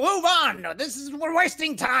let's move on. We're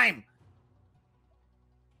wasting time.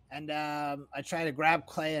 And I try to grab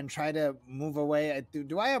Clay and try to move away.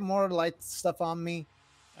 Do I have more light stuff on me?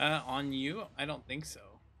 On you? I don't think so.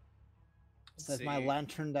 Says my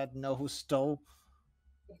lantern that know who stole.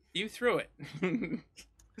 You threw it.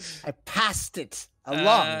 I passed it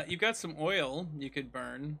along. You've got some oil you could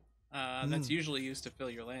burn. That's usually used to fill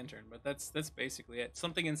your lantern, but that's basically it.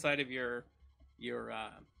 Something inside of your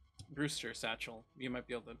Brewster satchel you might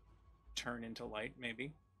be able to turn into light,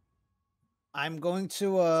 maybe. I'm going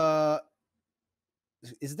to.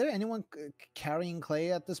 Is there anyone carrying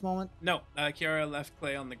Clay at this moment? No, Kiara left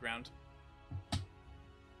Clay on the ground.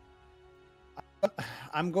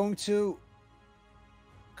 I'm going to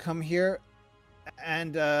come here,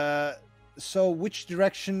 and so which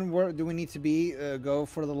direction do we need to be? Go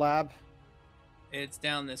for the lab? It's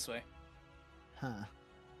down this way. Huh.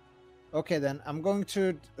 Okay, then I'm going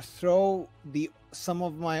to throw some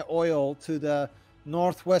of my oil to the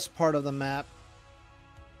northwest part of the map.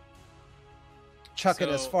 Chuck it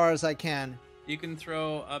as So- far as I can. You can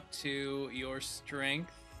throw up to your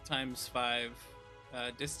strength times 5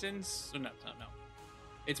 distance. No.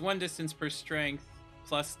 It's 1 distance per strength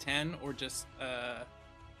plus 10, or just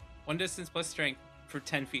 1 distance plus strength for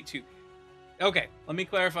 10 feet too. Okay, let me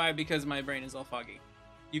clarify because my brain is all foggy.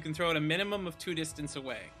 You can throw it a minimum of 2 distance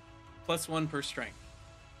away, plus 1 per strength.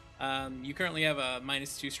 You currently have a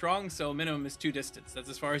 -2 strong, so minimum is 2 distance. That's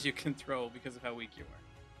as far as you can throw because of how weak you are.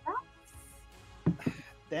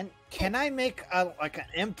 Then can I make like an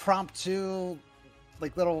impromptu,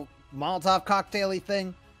 like little Molotov cocktail-y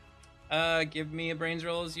thing? Give me a brains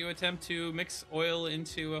roll as you attempt to mix oil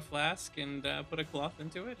into a flask and put a cloth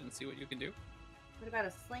into it and see what you can do. What about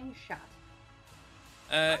a slingshot?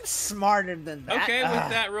 Uh, I'm smarter than that. okay, with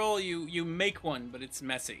that roll, you make one, but it's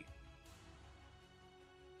messy.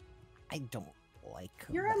 I don't like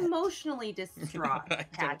You're that. emotionally distraught, I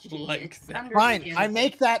don't Patchy. like It's that. Fine, I understandable.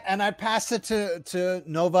 make that and I pass it to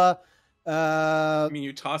Nova. I mean,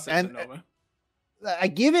 you toss it and- to Nova. I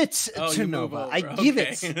give it Oh, to you move Nova. over. I give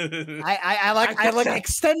okay. it. I like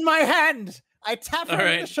extend my hand. I tap her All on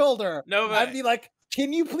right. the shoulder. Nova- I'd be like,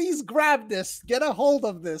 "Can you please grab this? Get a hold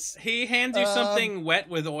of this." He hands you something wet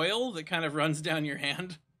with oil that kind of runs down your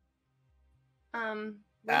hand. What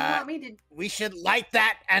do you want me to? We should light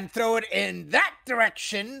that and throw it in that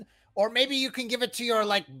direction. Or maybe you can give it to your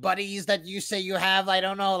like buddies that you say you have. I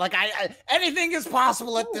don't know. Like I anything is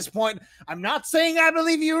possible at this point. I'm not saying I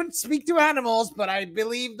believe you and speak to animals, but I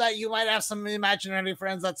believe that you might have some imaginary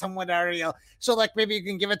friends that somewhat are real. So like maybe you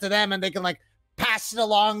can give it to them and they can like pass it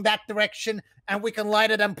along that direction, and we can light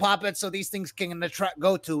it and pop it so these things can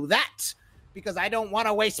go to that. Because I don't want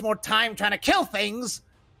to waste more time trying to kill things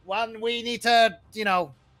when we need to,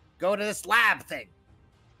 go to this lab thing.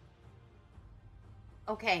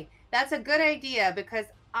 Okay, that's a good idea because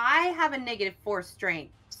I have a -4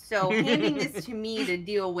 strength. So handing this to me to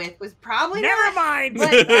deal with was probably Never not. mind.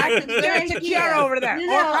 But Give that's a good it to idea. Kiara over there. No,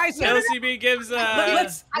 Or no, Bryson. LCB gives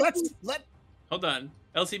Let's hold on.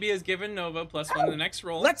 LCB has given Nova +1 in the next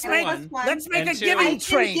roll. let's And make plus one. let's make And a two. giving I can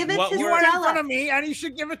train. give it What to You were- are in Stella. front of me, and you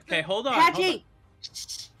should give it. Okay, hold on. Patchy.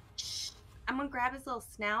 I'm gonna grab his little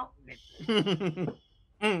snout.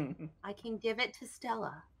 Mm. I can give it to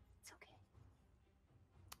Stella. It's okay.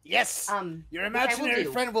 Yes, your which I will imaginary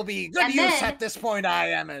do. friend will be good And use then- at this point. I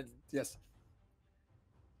am yes.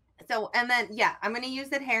 So, and then, yeah, I'm going to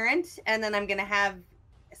use adherent, and then I'm going to have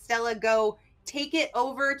Stella go take it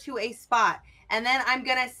over to a spot. And then I'm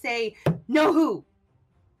going to say, No who,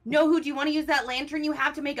 do you want to use that lantern you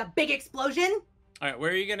have to make a big explosion? All right,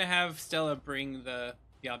 where are you gonna have Stella bring the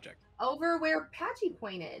object? Over where Patchy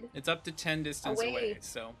pointed. It's up to 10 distance Away. away.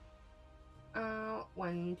 So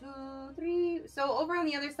 1, 2, 3. So over on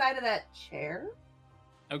the other side of that chair.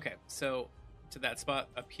 okay, so to that spot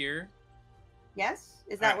up here. Yes?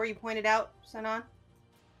 Is that Alright. where you pointed out, Sanan?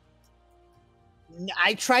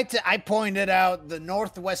 I pointed out the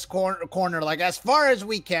northwest corner, like as far as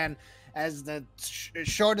we can, as the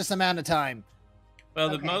shortest amount of time. Well,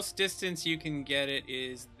 the Okay. most distance you can get it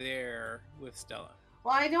is there with Stella.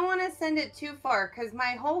 Well, I don't want to send it too far because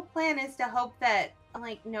my whole plan is to hope that,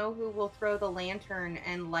 like, know who will throw the lantern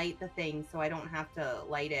and light the thing, so I don't have to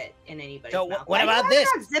light it in anybody's So mouth. what Why about do you this?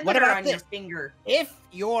 have zipper What about on your this? finger? If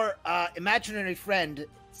your imaginary friend,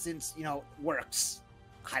 since works,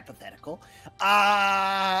 hypothetical,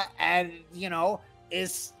 and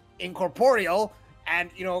is incorporeal and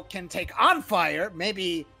can take on fire,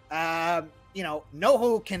 maybe know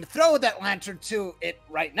who can throw that lantern to it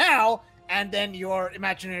right now, and then your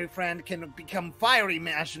imaginary friend can become fiery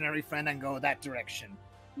imaginary friend and go that direction.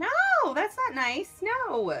 No, that's not nice.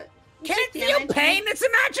 No. Can it feel pain? It's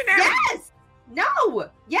imaginary. Yes. No.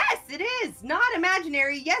 Yes, it is not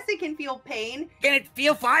imaginary. Yes, it can feel pain. Can it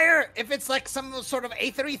feel fire if it's like some sort of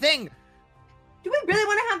aethery thing? Do we really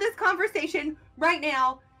want to have this conversation right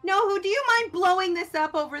now? No, who do you mind blowing this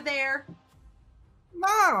up over there? No,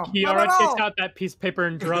 not Kiara at all. takes out that piece of paper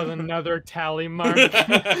and draws another tally mark. As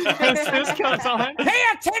this goes on. Pay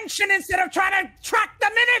attention instead of trying to track the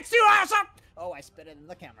minutes, you asshole! Oh, I spit it in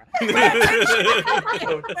the camera.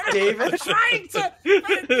 Oh, David. I'm trying to,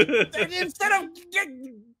 instead of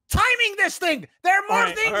timing this thing, there are more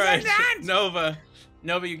things in hand.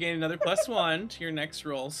 Nova, you gain another +1 to your next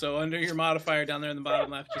roll. So under your modifier down there in the bottom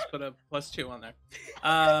left, just put a +2 on there.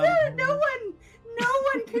 No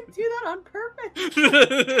one could do that on purpose. Have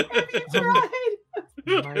you tried?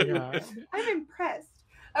 Oh my god. I'm impressed.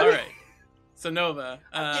 All Okay. right. So Nova.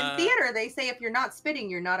 In theater, they say if you're not spitting,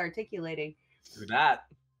 you're not articulating. Do that.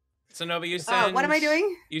 So Nova, you send. What am I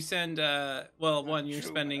doing? You send. Well, one, you're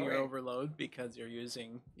spending your overload because you're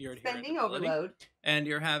using your adherent Spending ability. overload. And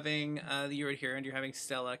you're having your adherent. You're having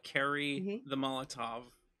Stella carry the Molotov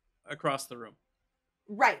across the room.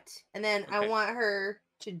 Right. And then I Okay. want her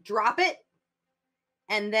to drop it.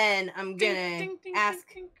 And then I'm gonna ask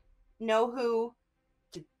Know Who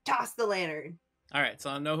to toss the lantern. All right. So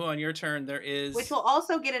on Nohu, on your turn, there is. Which will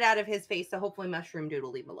also get it out of his face, so hopefully Mushroom Dude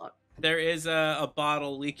will leave him alone. There is a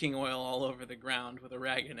bottle leaking oil all over the ground with a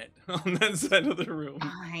rag in it on that side of the room.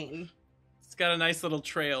 Fine. It's got a nice little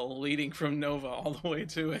trail leading from Nova all the way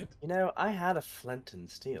to it. I had a flint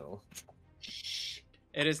and steel.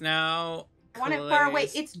 It is now. I want it far away.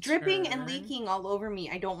 Clay's It's dripping and turn. leaking all over me.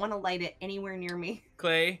 I don't want to light it anywhere near me.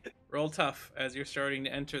 Clay, roll tough as you're starting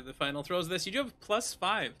to enter the final throws of this. You do have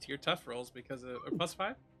 +5 to your tough rolls because of. Or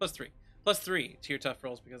 +5? +3. +3 to your tough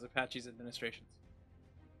rolls because of Patchy's administrations.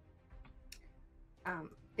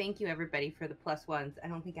 Thank you everybody for the +1s. I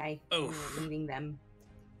don't think I Oof. am needing them.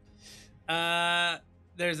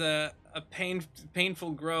 There's a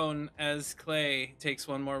painful groan as Clay takes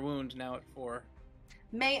one more wound, now at 4.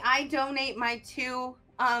 May I donate my 2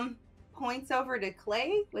 points over to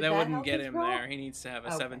Clay? Would That wouldn't help get his him roll? there. He needs to have a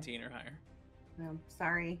Okay. 17 or higher.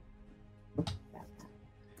 Sorry.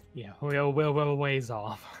 Yeah, we'll ways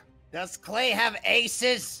off. Does Clay have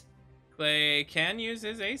aces? Clay can use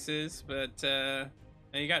his aces, but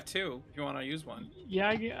you got 2 if you want to use one.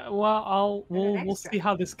 Yeah. Well, we'll extra. see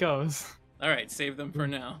how this goes. All right, save them for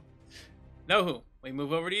now. Nohu, we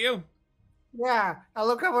move over to you. Yeah, I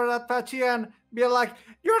look over at Patchy and be like,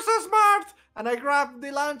 "You're so smart!" And I grab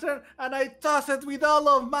the lantern and I toss it with all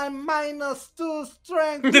of my -2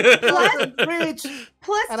 strength. Plus reach.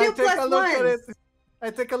 And I +2 take a look at it. +1s. I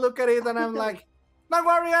take a look at it and I'm like, "Don't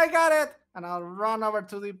worry, I got it." And I'll run over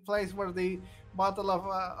to the place where the bottle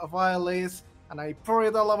of oil is, and I pour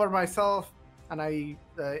it all over myself, and I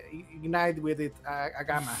ignite with it a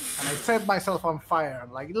gamma, and I set myself on fire,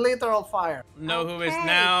 like literal fire. Nohu is Okay.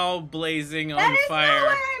 now blazing That on is not fire.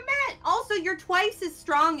 what I meant. Also, you're twice as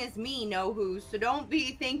strong as me, Know Who, so don't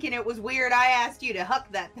be thinking it was weird I asked you to huck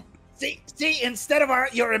that. See, instead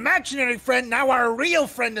of your imaginary friend, now our real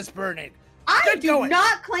friend is burning. I Good do going.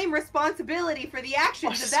 not claim responsibility for the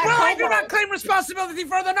actions of that Well, I do kobold. not claim responsibility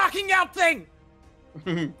for the knocking out thing.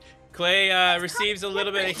 Clay receives a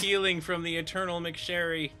little bit of healing from the Eternal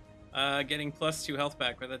McSherry, getting +2 health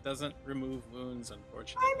back, but that doesn't remove wounds,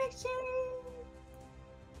 unfortunately. I'm excited.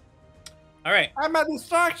 All right. I'm a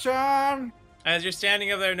distraction. As you're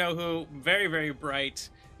standing up there, Nohu, very, very bright,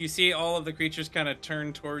 you see all of the creatures kind of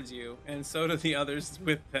turn towards you, and so do the others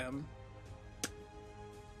with them.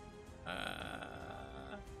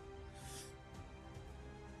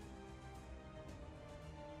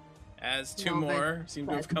 As 2 No, but- more seem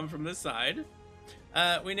to have come from this side.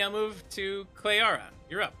 We now move to Clayara.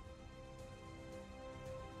 You're up.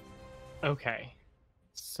 Okay.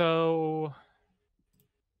 So.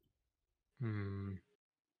 All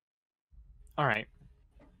right.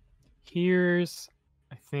 here's,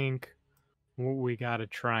 I think, what we gotta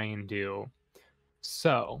try and do.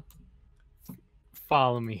 So,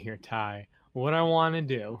 follow me here, Ty. What I want to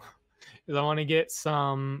do is I want to get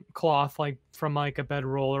some cloth, like from like a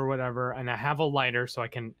bedroll or whatever, and I have a lighter so I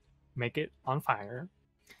can make it on fire.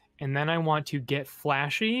 And then I want to get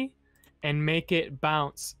flashy and make it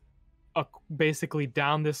bounce basically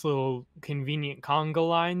down this little convenient conga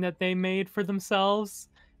line that they made for themselves.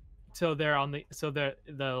 So they're on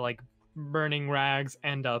the like burning rags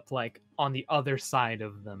end up like on the other side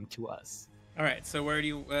of them to us. All right. So where do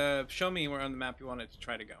you show me where on the map you wanted to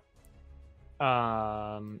try to go?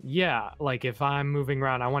 Yeah, like if I'm moving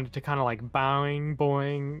around, I want it to kind of like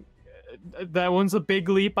boing. That one's a big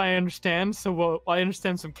leap, I understand. So I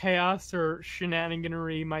understand some chaos or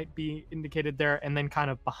shenaniganery might be indicated there, and then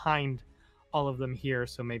kind of behind all of them here.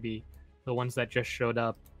 So maybe the ones that just showed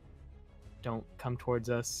up don't come towards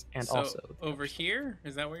us, and So also over here,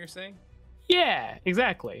 is that what you're saying? Yeah,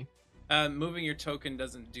 exactly. Moving your token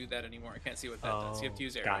doesn't do that anymore. I can't see what that does. You have to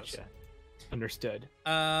use arrows. Gotcha. Understood.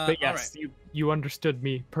 But yes, you understood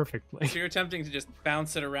me perfectly. So you're attempting to just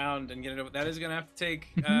bounce it around and get it over. That is going to have to take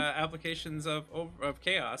applications of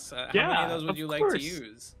chaos. How many of those would you like to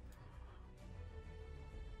use?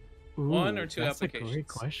 Ooh, one or two that's applications? That's a great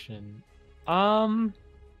question.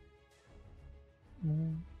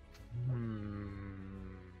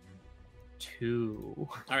 Two.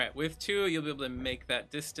 All right, with two, you'll be able to make that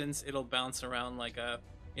distance. It'll bounce around like a,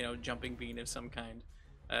 jumping bean of some kind.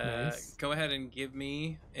 Nice. Go ahead and give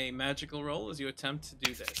me a magical roll as you attempt to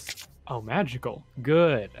do this. Oh, magical.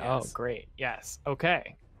 Good. Yes. Oh, great. Yes.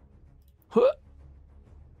 Okay.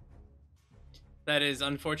 That is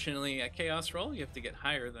unfortunately a chaos roll. You have to get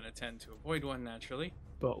higher than a 10 to avoid one naturally.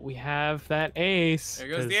 But we have that ace. There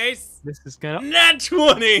goes the ace. This is gonna. Nat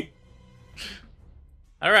 20!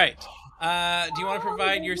 All right. Do you want to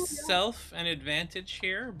provide yourself an advantage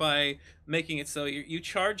here by making it so you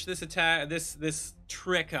charge this attack, this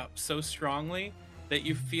trick up so strongly that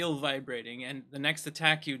you feel vibrating, and the next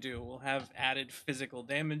attack you do will have added physical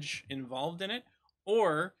damage involved in it?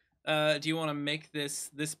 Or do you want to make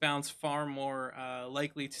this bounce far more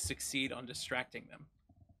likely to succeed on distracting them?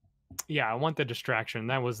 Yeah, I want the distraction.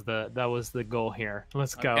 That was the goal here.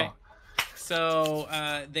 Let's go. Okay. So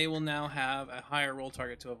they will now have a higher roll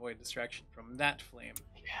target to avoid distraction from that flame.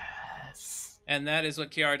 Yes. And that is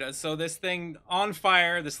what Kiara does. So this thing on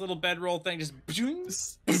fire, this little bedroll thing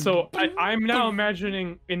just... So I'm now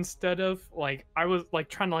imagining, instead of like, I was like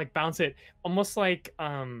trying to like bounce it almost like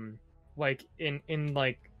in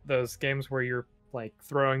like those games where you're like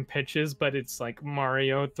throwing pitches, but it's like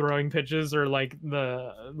Mario throwing pitches, or like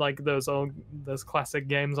those classic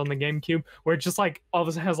games on the GameCube where it just like all of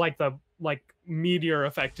a sudden has like the like meteor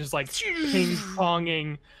effect, just like ping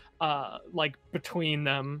ponging like between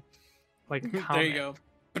them, like there you go.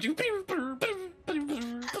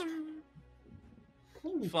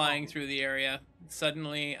 Flying through the area.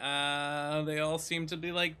 Suddenly, they all seem to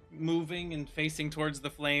be like moving and facing towards the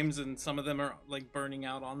flames, and some of them are like burning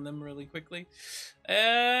out on them really quickly.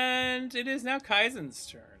 And it is now Kaizen's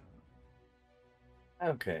turn.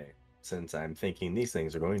 Okay, since I'm thinking these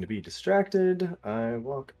things are going to be distracted, I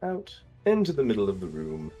walk out into the middle of the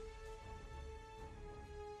room.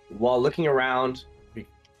 While looking around,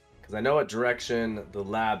 because I know what direction the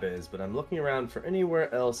lab is, but I'm looking around for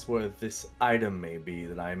anywhere else where this item may be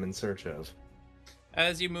that I'm in search of.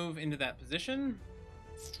 As you move into that position,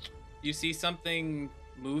 you see something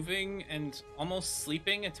moving and almost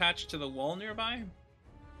sleeping attached to the wall nearby.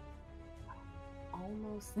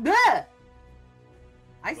 Almost. Bleh!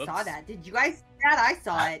 I Whoops. saw that. Did you guys see that? I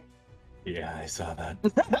saw it. Yeah, I saw that.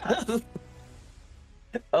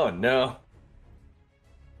 Oh no.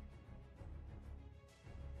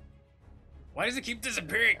 Why does it keep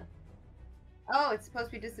disappearing? Oh, it's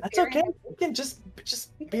supposed to be disappearing. That's okay. It can just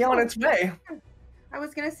be on its way. I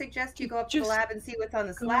was gonna suggest you go up to the Just lab and see what's on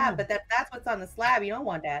the go. slab, but that's what's on the slab. You don't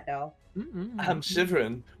want that though. I'm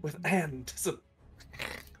shivering with anticipation.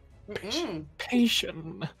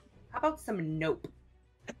 Mm-mm. How about some nope?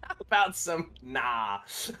 About some nah.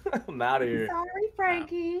 I'm out of here. Sorry,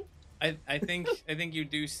 Frankie. I think you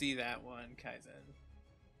do see that one, Kaizen.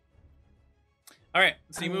 All right,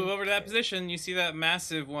 so you move over to that position. You see that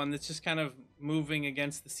massive one that's just kind of moving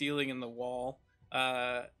against the ceiling and the wall.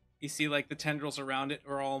 You see like the tendrils around it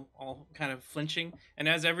are all kind of flinching. And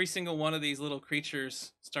as every single one of these little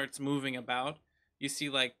creatures starts moving about, you see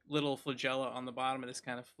like little flagella on the bottom of this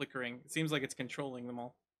kind of flickering. It seems like it's controlling them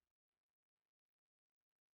all.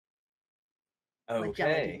 Flagella to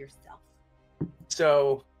Okay. yourself.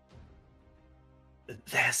 So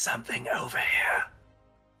there's something over here.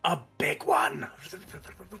 A big one.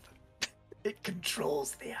 It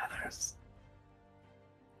controls the others.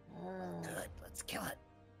 Good. Let's kill it.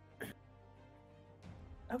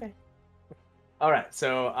 Okay. All right.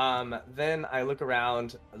 So then I look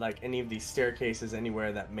around, like any of these staircases,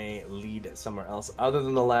 anywhere that may lead somewhere else other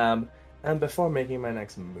than the lab, and before making my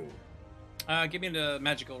next move. Give me the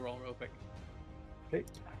magical roll real quick. Okay.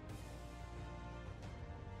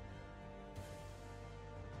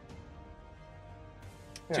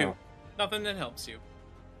 Two. Nothing that helps you.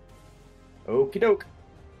 Okie doke.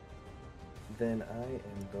 Then I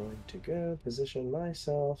am going to go position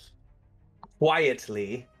myself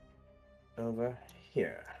quietly over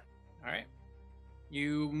here. All right.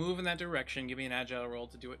 You move in that direction. Give me an agile roll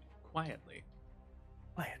to do it quietly.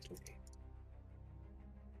 Quietly.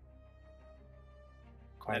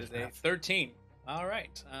 That is a 13. All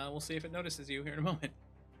right. We'll see if it notices you here in a moment.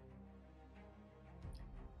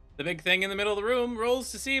 The big thing in the middle of the room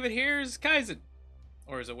rolls to see if it hears Kaizen,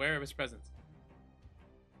 or is aware of his presence.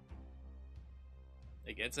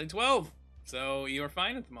 It gets a 12, so you are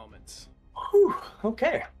fine at the moment. Whew,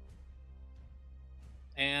 okay.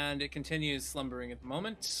 And it continues slumbering at the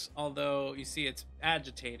moment, although you see it's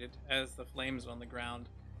agitated as the flames on the ground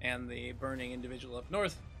and the burning individual up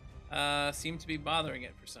north seem to be bothering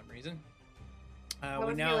it for some reason.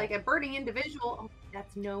 We now like a burning individual. Oh,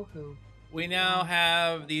 that's no-who. We now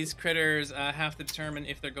have these critters have to determine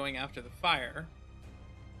if they're going after the fire,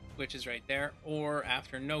 which is right there, or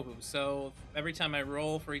after Nohu. So every time I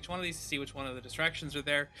roll for each one of these to see which one of the distractions are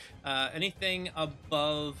there, anything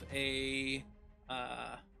above an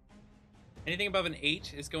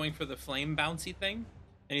 8 is going for the flame bouncy thing.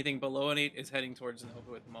 Anything below an 8 is heading towards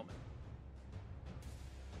Nohu at the moment.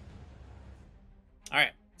 All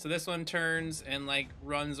right, so this one turns and like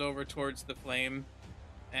runs over towards the flame,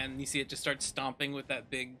 and you see it just starts stomping with that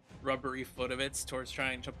big rubbery foot of its towards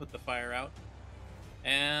trying to put the fire out.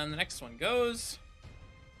 And the next one goes.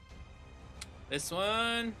 This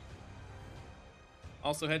one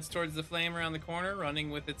also heads towards the flame around the corner, running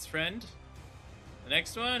with its friend. The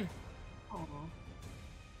next one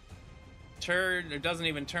doesn't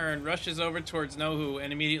even turn, rushes over towards Nohu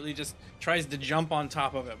and immediately just tries to jump on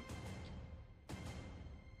top of him.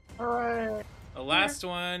 Hooray! The last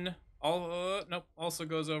one also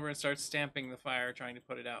goes over and starts stamping the fire, trying to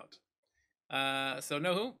put it out. So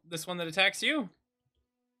Nohu, this one that attacks you,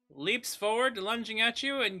 leaps forward, lunging at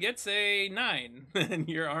you, and gets a 9. And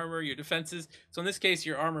your armor, your defenses. So in this case,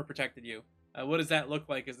 your armor protected you. What does that look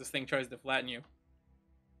like as this thing tries to flatten you?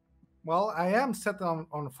 Well, I am set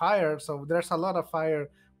on fire, so there's a lot of fire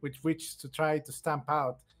with which to try to stamp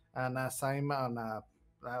out. And as I'm on a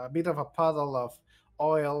bit of a puddle of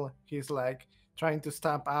oil, he's like trying to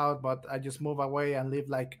stamp out, but I just move away and leave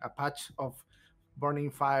like a patch of burning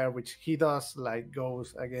fire, which he does like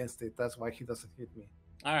goes against it. That's why he doesn't hit me.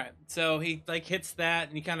 All right, so he like hits that,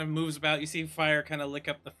 and he kind of moves about. You see fire kind of lick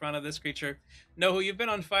up the front of this creature. Nohu, you've been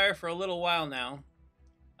on fire for a little while now.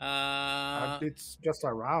 It's just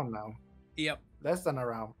a round now. Yep. Less than a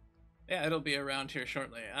round. Yeah, it'll be around here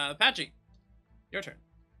shortly. Patchy, your turn.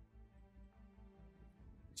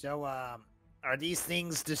 So, are these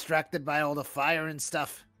things distracted by all the fire and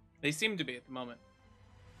stuff? They seem to be at the moment.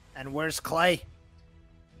 And where's Clay?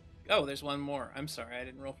 Oh, there's one more. I'm sorry, I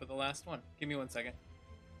didn't roll for the last one. Give me 1 second.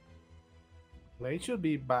 Clay should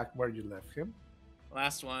be back where you left him.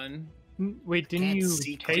 Last one. Wait, didn't Can't you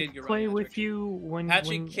see take Clay. Clay with you when...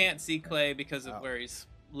 Patchy when... can't see Clay because of where he's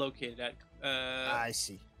located at. I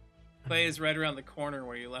see. Clay is right around the corner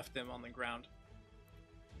where you left him on the ground.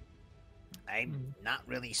 I'm not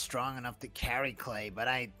really strong enough to carry Clay, but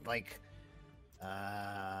I like.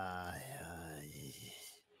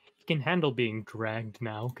 He can handle being dragged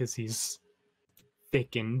now because he's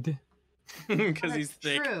thickened. Because he's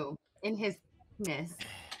thick. True. In his thickness.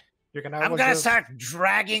 I'm gonna start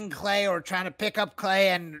dragging Clay or trying to pick up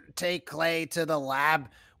Clay and take Clay to the lab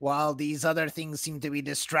while these other things seem to be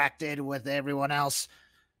distracted with everyone else.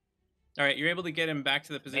 All right, you're able to get him back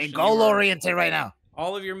to the position. Hey, goal oriented right now.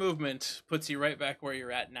 All of your movement puts you right back where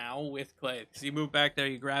you're at now with Clay. So you move back there,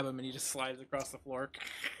 you grab him, and he just slides across the floor.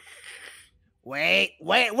 Wait.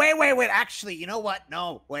 Actually, you know what?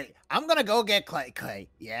 No, wait. I'm gonna go get Clay.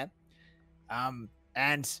 Yeah. I'm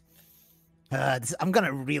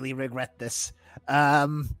gonna really regret this.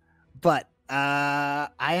 But I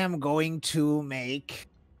am going to make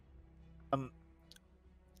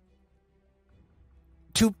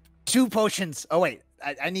two potions. Oh wait,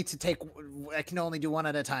 I need to take. I can only do one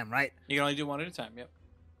at a time, right? You can only do one at a time. Yep.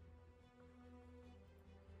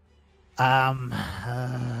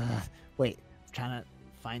 Wait. I'm trying to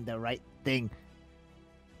find the right thing.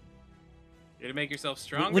 You're to make yourself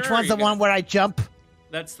stronger. Which one's the one where I jump?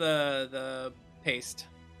 That's the paste.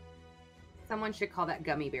 Someone should call that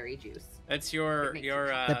gummy berry juice. That's your It makes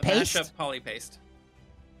The paste? mash up poly paste.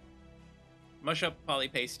 Mush up poly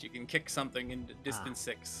paste. You can kick something into distance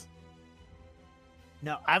 6.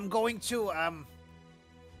 No, I'm going to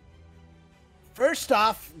first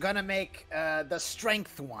off gonna make the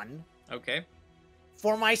strength one Okay.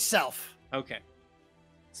 for myself. Okay.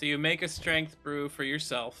 So you make a strength brew for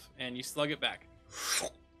yourself, and you slug it back.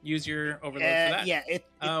 Use your overload for that. Yeah,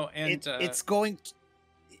 it's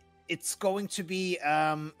going to be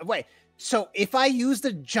wait. So if I use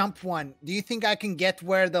the jump one, do you think I can get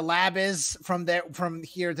where the lab is from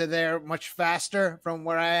here to there much faster from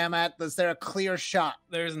where I am at? Is there a clear shot?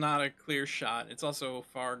 There's not a clear shot. It's also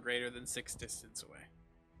far greater than 6 distance away.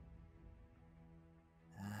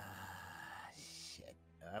 Shit.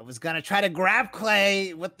 I was gonna try to grab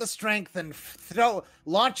Clay with the strength and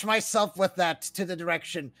launch myself with that to the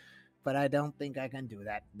direction, but I don't think I can do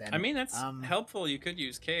that. Then I mean, that's helpful. You could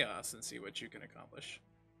use chaos and see what you can accomplish.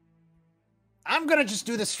 I'm gonna just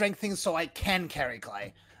do the strength thing so I can carry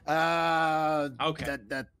Clay. Okay.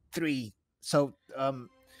 The 3. So I'm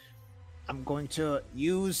going to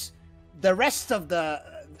use the rest of the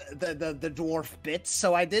dwarf bits.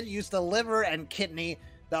 So I did use the liver and kidney,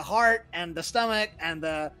 the heart and the stomach and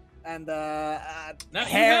the Now,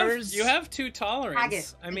 hairs. You have 2 tolerance.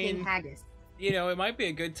 Haggis. I mean, haggis. you know, it might be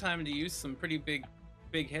a good time to use some pretty big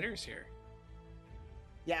hitters here.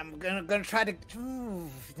 Yeah, I'm gonna try to. Ooh,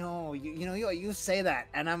 no, you say that,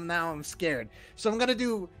 and I'm scared. So I'm gonna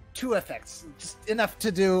do 2 effects, just enough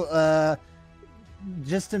to do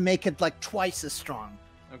just to make it like twice as strong,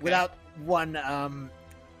 Okay. without one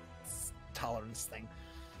tolerance thing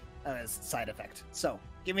as side effect. So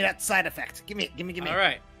give me that side effect. Give me. All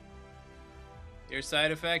right. Your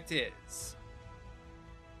side effect is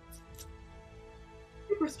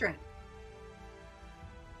Super strength.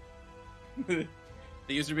 the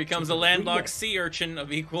user becomes a landlocked sea urchin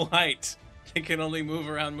of equal height. They can only move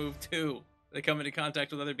around move 2. They come into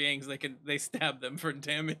contact with other beings, they stab them for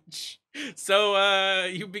damage. So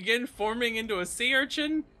you begin forming into a sea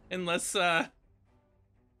urchin unless I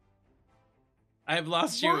have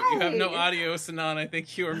lost you. You have no Why? audio, Sinan. I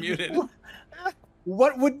think you are muted.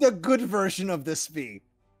 What would the good version of this be?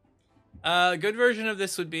 Good version of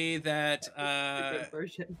this would be that Good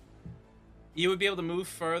version. you would be able to move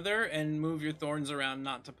further and move your thorns around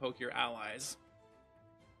not to poke your allies.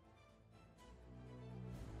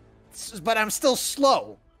 But I'm still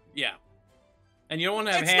slow. Yeah. And you don't want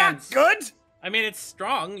to have It's hands. not good. I mean, it's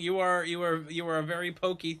strong. You are a very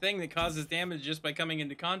pokey thing that causes damage just by coming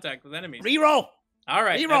into contact with enemies. Reroll. All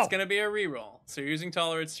right, Reroll. that's going to be a reroll. So you're using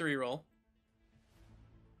tolerance to reroll.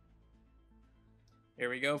 Here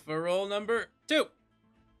we go for roll number 2.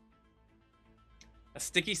 A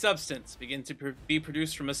sticky substance begins to be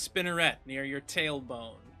produced from a spinneret near your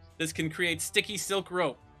tailbone. This can create sticky silk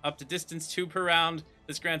rope up to distance 2 per round.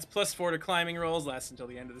 This grants +4 to climbing rolls, lasts until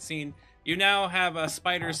the end of the scene. You now have a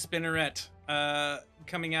spider spinneret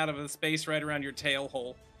coming out of a space right around your tail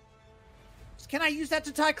hole. Can I use that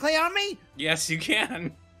to tie Clay on me? Yes, you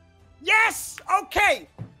can. Yes. Okay.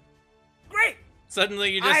 Great.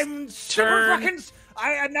 Suddenly you just I'm super turn. fucking.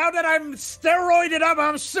 Now that I'm steroided up,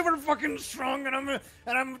 I'm super fucking strong, and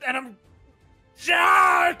I'm.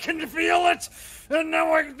 Yeah, I can feel it, and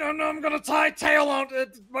now I'm gonna tie tail on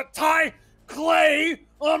it, but tie Clay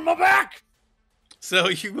on my back. So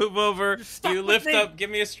you move over, Stuck you with lift me. up, give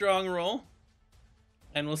me a strong roll,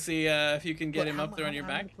 and we'll see if you can get him up there on your How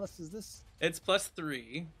back. many plus is this? It's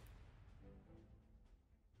 +3.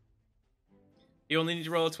 You only need to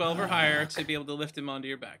roll a 12 or higher to be able to lift him onto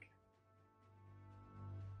your back.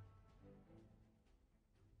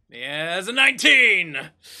 Yeah, it's a 19!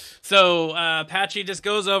 So, Patchy just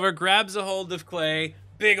goes over, grabs a hold of Clay,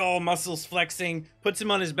 big ol' muscles flexing, puts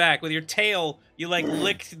him on his back. With your tail, you, like,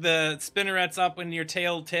 lick the spinnerets up in your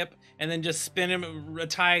tail tip, and then just spin him,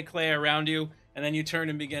 tie Clay around you, and then you turn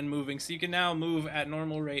and begin moving. So you can now move at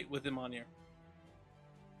normal rate with him on you.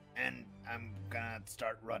 And I'm gonna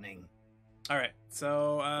start running. Alright,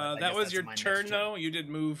 so I that guess was that's your my next turn, turn. though. You did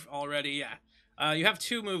move already, yeah. You have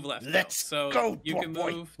 2 move left, though, Let's so go, you can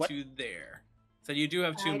boy. move What? to there. So you do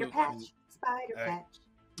have 2 Spider move patch. left. Spider Alright. patch.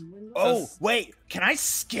 Oh, wait, can I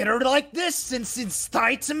skitter like this since it's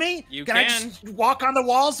tied to me? You I can. just walk on the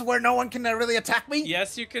walls where no one can really attack me?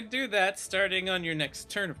 Yes, you could do that, starting on your next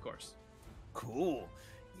turn, of course. Cool.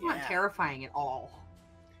 It's not terrifying at all.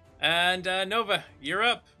 And Nova, you're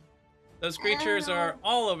up. Those creatures are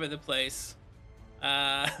all over the place.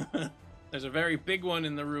 There's a very big one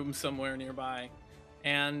in the room somewhere nearby.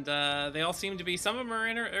 And they all seem to be, some of them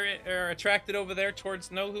are attracted over there towards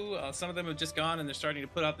Nohu. Some of them have just gone and they're starting to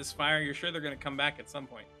put out this fire. You're sure they're going to come back at some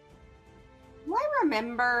point. Do I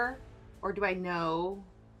remember, or do I know,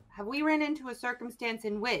 have we ran into a circumstance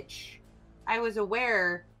in which I was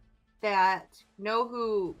aware that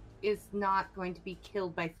Nohu is not going to be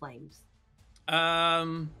killed by flames?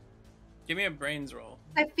 Give me a brains roll.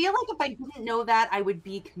 I feel like if I didn't know that, I would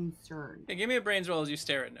be concerned. Yeah, give me a brains roll as you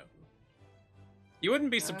stare at Nohu. You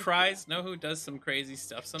wouldn't be surprised. Nohu does some crazy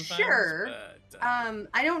stuff sometimes. Sure. But,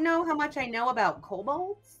 I don't know how much I know about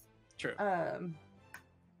kobolds. True.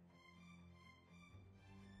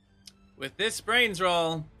 With this brains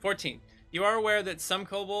roll, 14. You are aware that some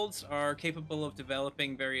kobolds are capable of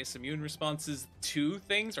developing various immune responses to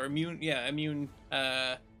things, or immunities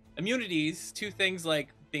to things like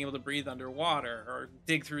being able to breathe underwater or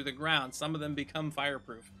dig through the ground. Some of them become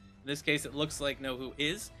fireproof. In this case, it looks like Nohu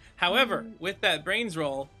is. However, with that brains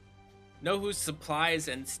roll, Nohu's supplies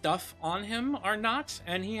and stuff on him are not,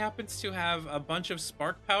 and he happens to have a bunch of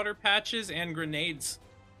spark powder patches and grenades.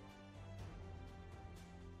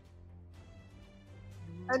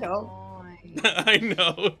 I know. I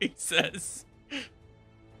know, he says.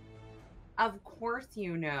 Of course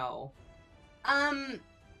you know.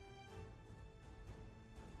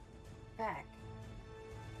 Back.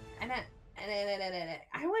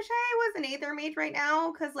 I wish I was an Aether mage right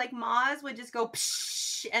now, because like Maz would just go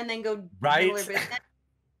psh and then go Right. handle her business.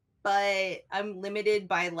 But I'm limited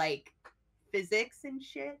by like physics and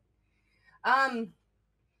shit. How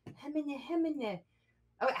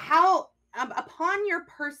upon your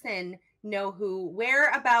person, Nohu,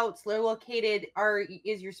 whereabouts located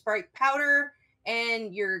is your spark powder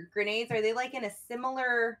and your grenades? Are they like in a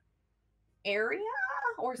similar area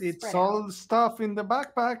or It's spread all out? stuff in the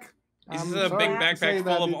backpack. This is I'm a sorry big to say backpack full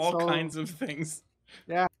that of it's all kinds of things.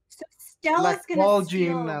 Yeah, So Stella's like gonna bulging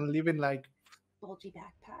steal and living like bulgy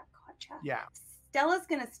backpack. Gotcha. yeah. Stella's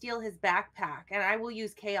gonna steal his backpack, and I will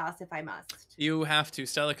use chaos if I must. You have to.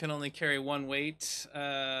 Stella can only carry one weight,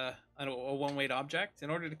 a one-weight object. In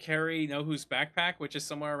order to carry Nohu's backpack, which is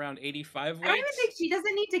somewhere around 85 weight. I don't even think she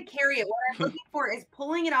doesn't need to carry it. What I'm looking for is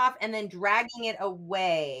pulling it off and then dragging it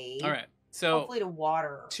away. All right. So Hopefully to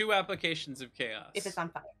water. 2 applications of chaos. If it's on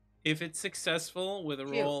fire. If it's successful with a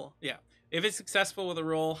 2. roll, yeah. If it's successful with a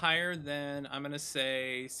roll higher, then I'm gonna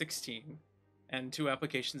say 16, and 2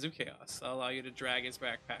 applications of chaos. I'll allow you to drag his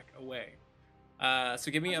backpack away.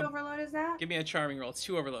 So give me How much overload is that? give me a charming roll. It's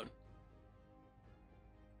 2 overload.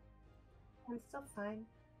 I'm still fine.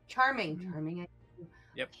 Charming.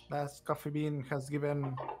 That's Coffee Bean has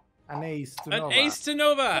given an ace to An Nova. ace to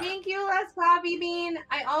Nova. Thank you, Les Coffee Bean.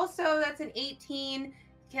 I also, that's an 18.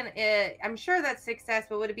 I'm sure that's success,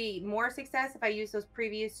 but would it be more success if I use those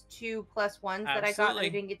previous 2 +1s that I got that I Absolutely.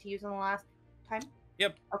 didn't get to use on the last time?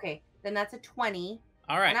 Yep. Okay, then that's a 20.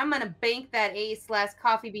 All right. And I'm gonna bank that ace, Les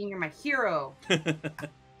Coffee Bean. You're my hero.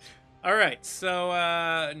 All right. So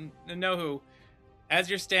Nohu, as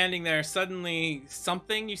you're standing there, suddenly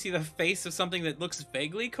you see the face of something that looks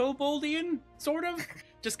vaguely koboldian, sort of,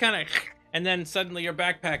 just kind of, and then suddenly your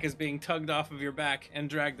backpack is being tugged off of your back and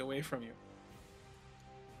dragged away from you.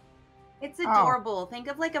 It's adorable. Think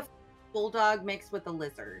of like a bulldog mixed with a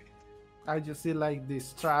lizard. I just see like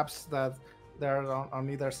these traps that they're on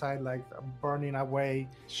either side, like burning away,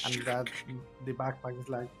 and that the backpack is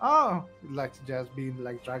like, like just being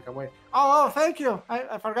like dragged away. Oh, thank you.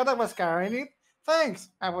 I forgot I was carrying it. Thanks.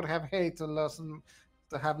 I would have hated to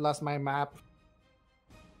have lost my map.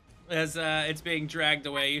 As it's being dragged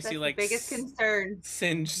away, you That's see the like biggest concern.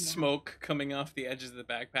 singed smoke coming off the edges of the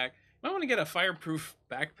backpack. You might want to get a fireproof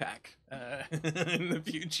backpack in the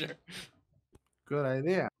future. Good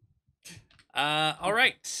idea. All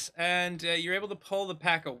right, and you're able to pull the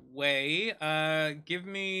pack away. Give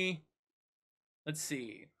me, let's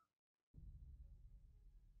see.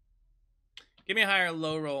 Give me a high or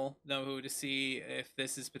low roll, Nohu, to see if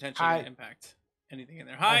this is potentially going to impact anything in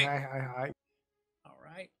there. Hi. All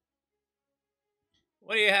right.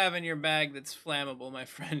 What do you have in your bag that's flammable, my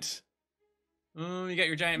friend? You got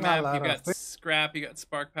your giant map, you got scrap, you got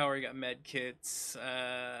spark power, you got med kits.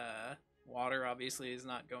 Water obviously is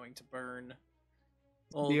not going to burn.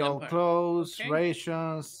 The old clothes,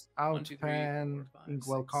 rations, outpen,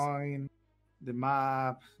 inkwell coin, the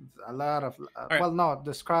map, a lot of. right. Well, no,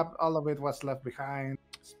 the scrap, all of it was left behind.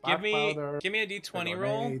 Spark powder, give me a d20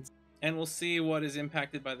 roll, and we'll see what is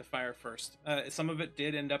impacted by the fire first. Some of it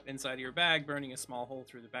did end up inside of your bag, burning a small hole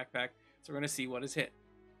through the backpack. So we're gonna see what is hit.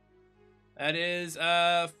 That is,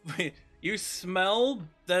 you smell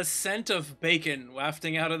the scent of bacon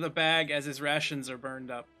wafting out of the bag as his rations are burned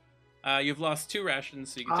up. You've lost 2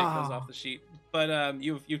 rations, so you can take those off the sheet. But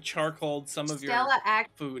you've charcoaled some of your Stella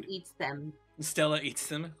actually food. eats them. Stella eats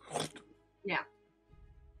them. Yeah.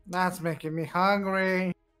 That's making me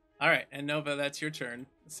hungry. All right, and Nova, that's your turn.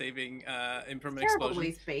 Saving from an Terrible explosion.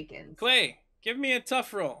 waste bacon. Clay, give me a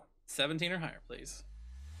tough roll. 17 or higher, please.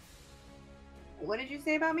 What did you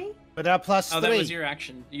say about me? But plus 3. That was your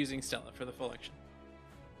action using Stella for the full action.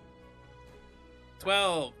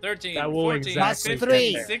 12, 13, That will 14, exactly 15,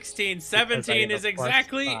 fit there. 16, Because I 17 have is a plus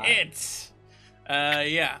exactly 5. it.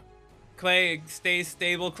 Yeah. Clay, stay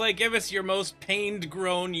stable. Clay, give us your most pained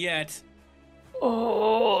groan yet.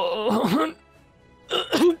 Oh.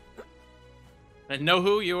 And know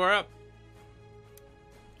who you are up.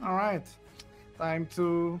 All right, time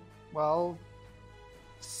to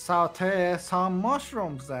saute some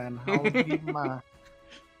mushrooms. Then I'll give him a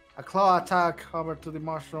claw attack over to the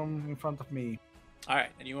mushroom in front of me. All right,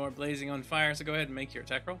 and you are blazing on fire, so go ahead and make your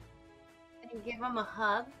attack roll. And give him a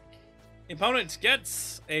hug. The opponent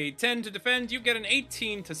gets a 10 to defend. You get an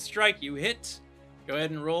 18 to strike. You hit. Go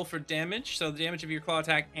ahead and roll for damage. So the damage of your claw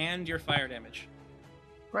attack and your fire damage.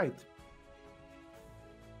 Great.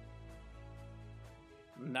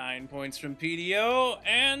 9 points from PDO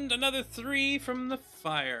and another 3 from the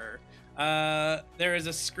fire. There is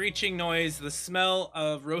a screeching noise. The smell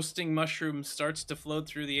of roasting mushrooms starts to float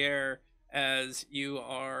through the air as you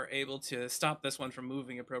are able to stop this one from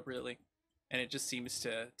moving appropriately. And it just seems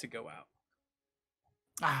to go out.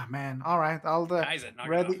 Ah man. All right. I'll Kaizen, knock it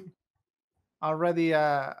ready. off. Already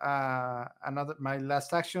another my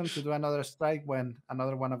last action to do another strike when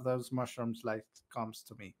another one of those mushrooms comes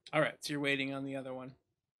to me. All right, so you're waiting on the other one.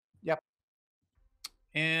 Yep.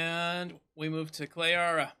 And we move to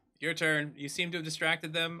Clayara. Your turn. You seem to have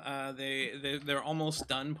distracted them. They're almost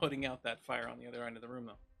done putting out that fire on the other end of the room,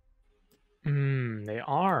 though. They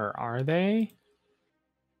are they?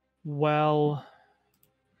 Well,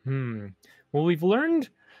 Well, we've learned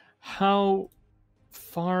how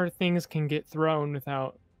far things can get thrown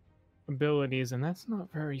without abilities, and that's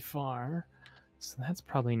not very far. So that's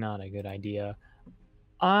probably not a good idea.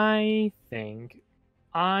 I think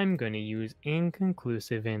I'm going to use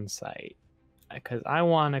inconclusive insight because I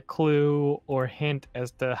want a clue or hint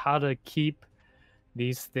as to how to keep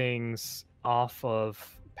these things off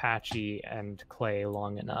of Patchy and Clay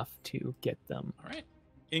long enough to get them. All right.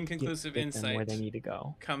 Inconclusive get them insight where they need to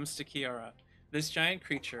go. comes to Kiara. This giant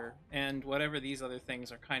creature and whatever these other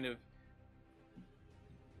things are kind of...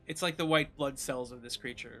 It's like the white blood cells of this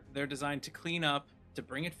creature. They're designed to clean up, to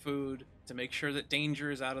bring it food, to make sure that danger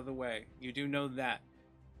is out of the way. You do know that.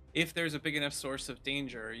 If there's a big enough source of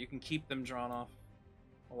danger, you can keep them drawn off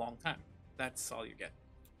a long time. That's all you get.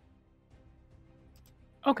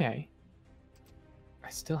 Okay. I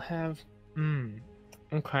still have...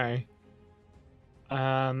 Okay.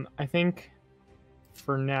 I think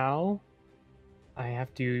for now, I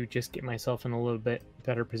have to just get myself in a little bit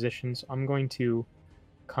better position. So I'm going to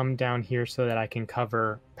come down here so that I can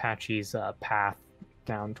cover Patchy's path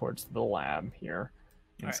down towards the lab here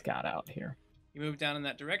and Alright. scout out here. You move down in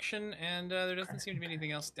that direction, and there doesn't seem to be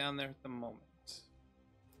anything else down there at the moment.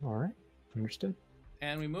 All right. Understood.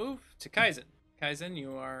 And we move to Kaizen. Kaizen,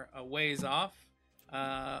 you are a ways off,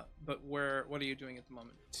 but what are you doing at the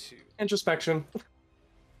moment? Introspection.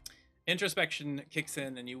 Introspection kicks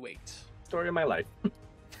in, and you wait. Story of my life.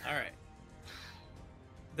 All right.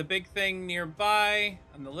 The big thing nearby,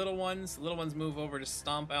 and the little ones move over to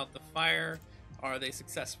stomp out the fire. Are they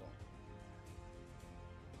successful?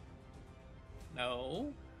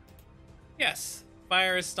 No. Yes.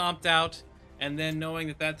 Fire is stomped out, and then knowing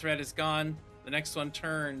that that threat is gone, the next one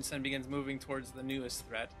turns and begins moving towards the newest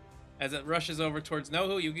threat. As it rushes over towards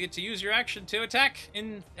Nohu, you get to use your action to attack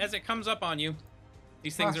as it comes up on you.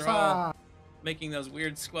 These things are all making those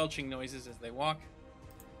weird squelching noises as they walk.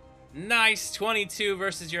 Nice. 22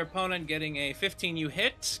 versus your opponent, getting a 15. You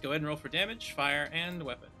hit. Go ahead and roll for damage, fire, and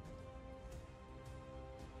weapon.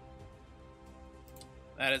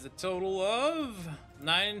 That is a total of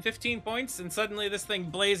 15 points, and suddenly this thing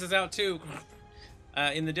blazes out too.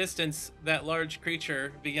 In the distance, that large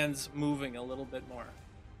creature begins moving a little bit more.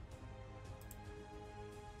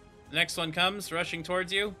 The next one comes, rushing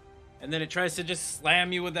towards you, and then it tries to just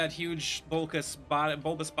slam you with that huge bulbous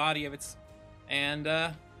body of its... And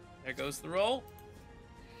there goes the roll.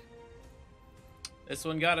 This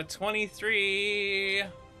one got a 23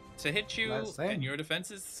 to hit you, and your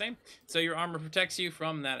defense is the same. So your armor protects you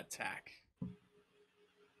from that attack.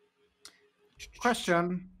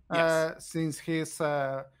 Question. Yes. Since he's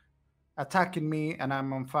attacking me and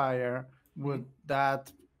I'm on fire, would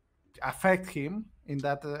that affect him in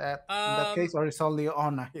that case, or it's only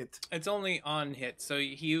on a hit? It's only on hit, so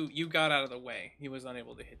you got out of the way. He was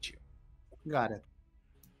unable to hit you. Got it.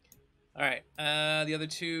 All right. The other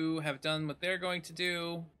two have done what they're going to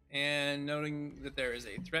do, and noting that there is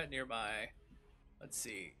a threat nearby. Let's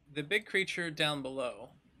see. The big creature down below.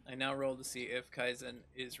 I now roll to see if Kaizen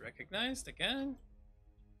is recognized again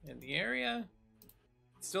in the area.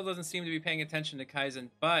 Still doesn't seem to be paying attention to Kaizen,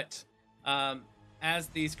 but as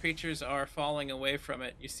these creatures are falling away from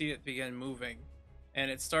it, you see it begin moving,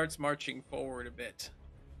 and it starts marching forward a bit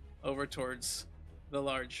over towards the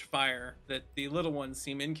large fire that the little ones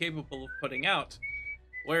seem incapable of putting out,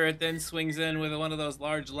 where it then swings in with one of those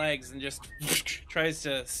large legs and just tries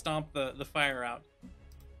to stomp the fire out.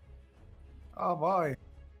 Oh boy.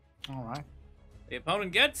 All right. The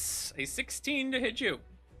opponent gets a 16 to hit you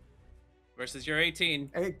versus your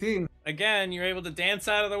 18. 18. Again, you're able to dance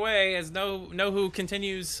out of the way as Nohu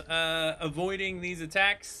continues avoiding these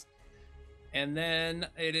attacks. And then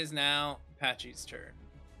it is now Patchy's turn.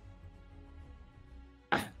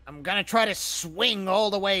 I'm gonna try to swing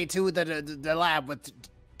all the way to the lab with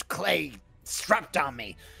Clay strapped on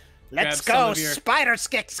me. Let's Grab some go, of your- Spider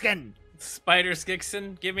Skixkin! Spider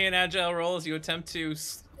Skixon, give me an agile roll as you attempt to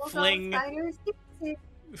fling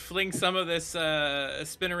some of this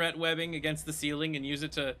spinneret webbing against the ceiling and use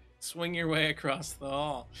it to swing your way across the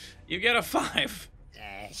hall. You get a 5.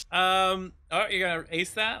 Oh, you're gonna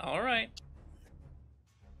ace that? All right.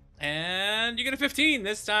 And you get a 15.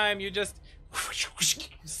 This time you just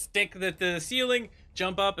stick the ceiling,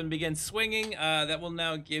 jump up, and begin swinging. That will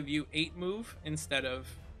now give you 8 move instead of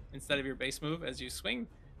your base move as you swing.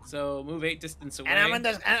 So move 8 distance away. And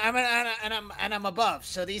I'm above,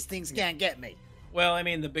 so these things can't get me. Well, I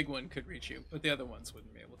mean, the big one could reach you, but the other ones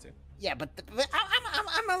wouldn't be able to. Yeah, but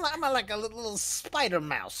I'm like a little spider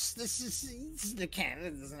mouse. This is the can.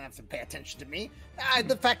 It doesn't have to pay attention to me.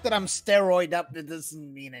 The fact that I'm steroid up, it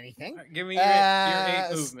doesn't mean anything. Right, give me your 8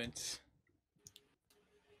 movement.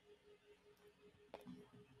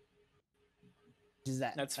 Is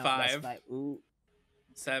that? That's no, 5. 5. Ooh.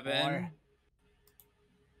 7. More.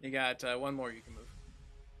 You got 1 more you can move.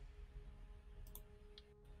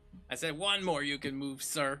 I said 1 more you can move,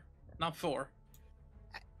 sir. Not 4.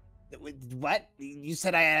 What? You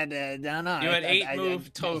said I had no. You had 8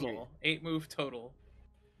 move total. 8 move total.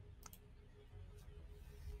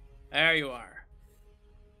 There you are.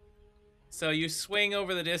 So you swing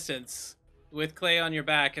over the distance with Clay on your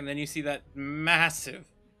back, and then you see that massive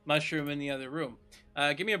mushroom in the other room.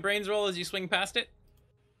 Give me a brains roll as you swing past it.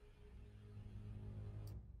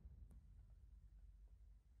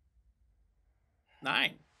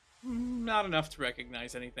 9. Not enough to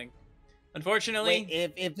recognize anything. Unfortunately,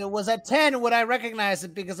 wait, if it was a 10, would I recognize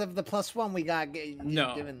it because of the +1 we got?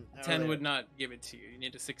 No, given 10 would not give it to you. You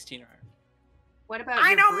need a 16 or higher. What about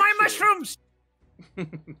I your know my virtue? mushrooms.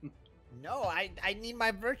 No, I need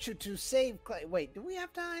my virtue to save Clay. Wait, do we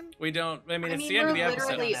have time? We don't. I mean, I it's mean, the end of the we're episode.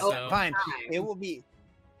 literally So over Fine. time. It will be.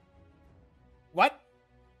 What?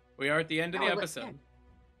 we are at the end of the Oh, episode.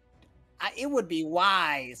 It would be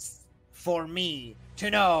wise for me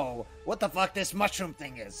to know what the fuck this mushroom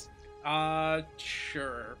thing is.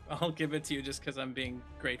 Sure. I'll give it to you just because I'm being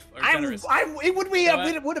grateful or generous.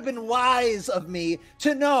 It would have been wise of me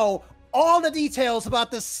to know all the details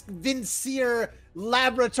about this Vincier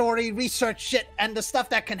laboratory research shit and the stuff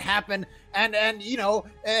that can happen, and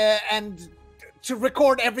to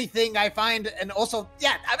record everything I find, and also,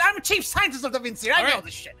 yeah, I'm a chief scientist of the Vincier. I All know right.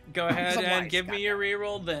 this shit. Go ahead Some and wise give me guy. your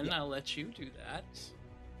reroll. Then I'll let you do that.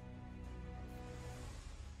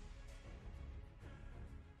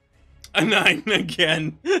 A 9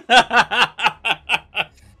 again.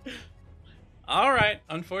 All right.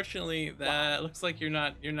 Unfortunately, that looks like you're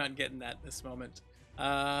not getting that this moment.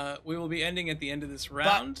 We will be ending at the end of this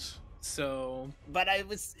round. So, But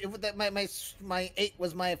my 8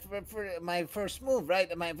 was my first move,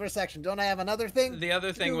 right? My first action. Don't I have another thing? the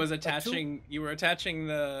other thing do was a two? attaching. You were attaching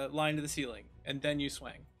the line to the ceiling, and then you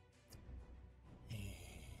swang.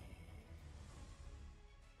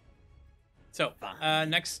 So,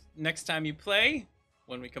 next time you play,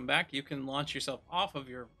 when we come back, you can launch yourself off of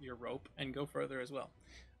your rope and go further as well.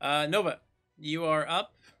 Nova, you are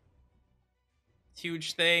up.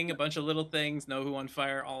 Huge thing, a bunch of little things. Nohu on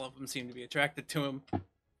fire. All of them seem to be attracted to him.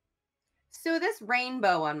 So this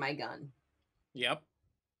rainbow on my gun. Yep.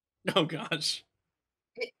 Oh gosh.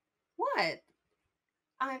 What?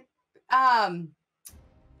 I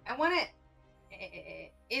want to.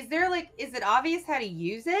 Is it obvious how to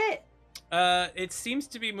use it? It seems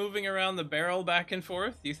to be moving around the barrel back and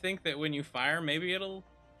forth. You think that when you fire, maybe it'll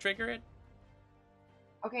trigger it?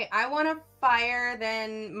 Okay, I want to fire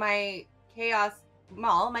then my chaos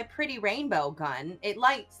my pretty rainbow gun.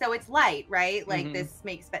 So it's light, right? Like Mhm. this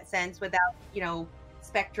makes sense without,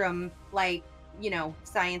 spectrum light,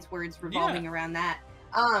 science words revolving around that.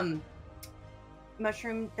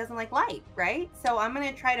 Mushroom doesn't like light, right? So I'm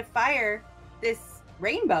gonna try to fire this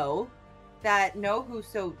rainbow that Nohu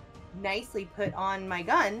so nicely put on my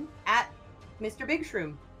gun at Mr. Big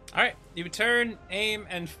Shroom. All right, you turn, aim,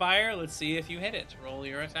 and fire. Let's see if you hit it. Roll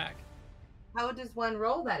your attack. How does one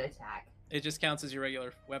roll that attack? It just counts as your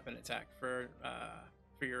regular weapon attack for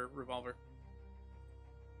your revolver.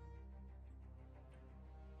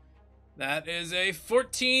 That is a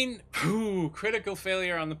 14. Ooh, critical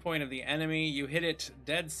failure on the point of the enemy. You hit it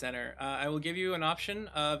dead center. I will give you an option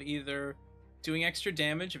of either doing extra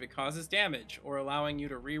damage if it causes damage, or allowing you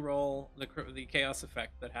to re-roll the chaos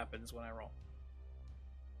effect that happens when I roll.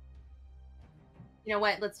 You know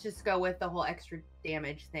what? Let's just go with the whole extra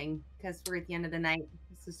damage thing because we're at the end of the night.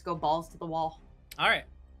 Let's just go balls to the wall. All right.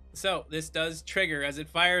 So this does trigger as it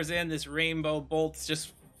fires in. This rainbow bolts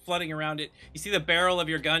just flooding around it. You see the barrel of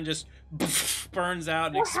your gun just burns out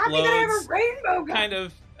and explodes. Happy that I have a rainbow gun. Kind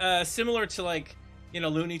of similar to like,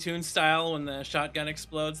 Looney Tunes style when the shotgun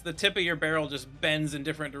explodes. The tip of your barrel just bends in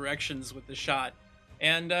different directions with the shot.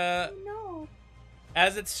 And No.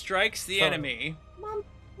 as it strikes the So- enemy, Mom,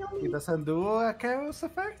 kill It me. doesn't do a chaos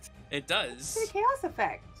effect? it does. It's a chaos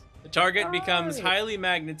effect. The target becomes Alright. highly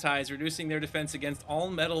magnetized, reducing their defense against all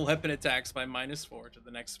metal weapon attacks by -4 to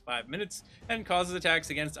the next 5 minutes, and causes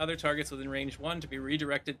attacks against other targets within range 1 to be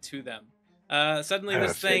redirected to them. Suddenly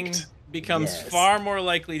this thing Perfect. becomes Yes. far more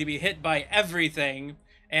likely to be hit by everything,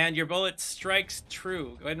 and your bullet strikes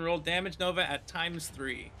true. Go ahead and roll damage, Nova, at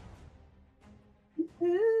 ×3.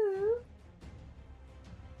 Ooh.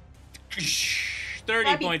 30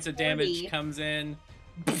 That'd be points of damage 40. comes in.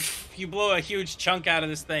 You blow a huge chunk out of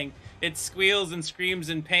this thing. It squeals and screams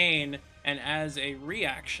in pain, and as a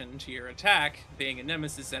reaction to your attack, being a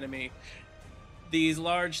nemesis enemy, these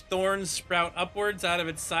large thorns sprout upwards out of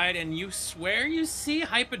its side, and you swear you see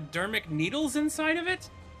hypodermic needles inside of it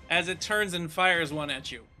as it turns and fires one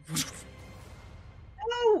at you.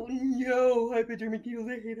 Oh, No, hypodermic needles.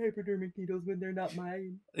 I hate hypodermic needles when they're not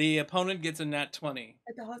mine. The opponent gets a nat 20.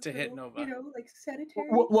 at the To hit hospital, Nova. like sanitary.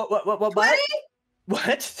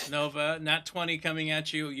 What? Nova, nat 20 coming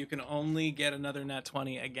at you. You can only get another nat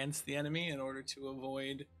 20 against the enemy in order to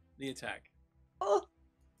avoid the attack.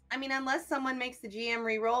 I mean, unless someone makes the GM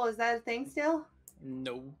re-roll, is that a thing still?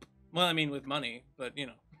 Nope. Well, I mean, with money, but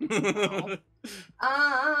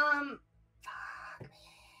Oh. Fuck.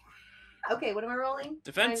 Okay, what am I rolling?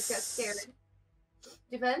 Defense. I got scared.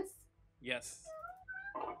 Defense? Yes.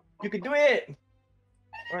 You can do it.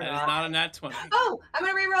 Or That is not. not a nat 20. Oh, I'm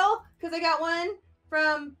gonna re-roll because I got one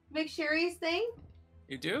from McSherry's thing.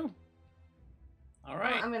 You do? All Oh,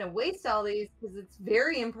 right. I'm gonna waste all these because it's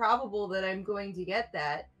very improbable that I'm going to get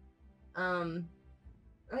that. I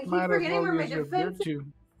keep Might as forgetting where well my use your defense is virtue.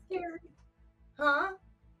 scared. Huh?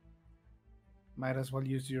 Might as well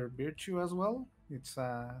use your virtue as well. It's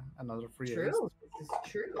another free ace. True. This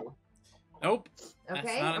is true. Nope. That's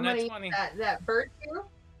Okay, not a I'm nat gonna 20. use that virtue.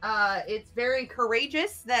 It's very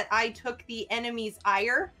courageous that I took the enemy's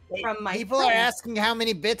ire from my People are friend. asking how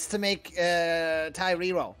many bits to make Ty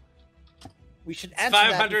reroll. We should It's answer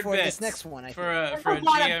that 500 before bits this next one. I for think. a That's for a a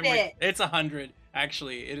lot of GM. bits. It's 100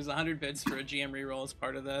 actually. It is 100 bits for a GM reroll as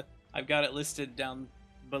part of the. I've got it listed down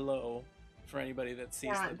below for anybody that sees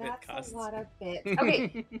Yeah, the bit that's costs. a lot of bits.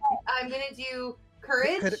 Okay, I'm gonna do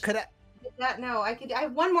courage. Could I? That no, I could. I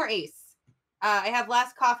have one more ace. I have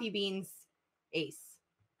last coffee beans ace.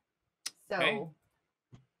 So Okay.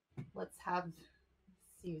 let's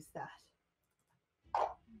use that.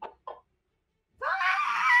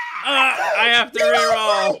 I have to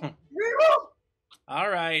reroll. Reroll. All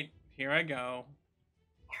right, here I go.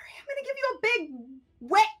 I'm gonna give you a big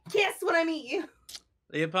wet kiss when I meet you.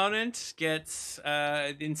 The opponent gets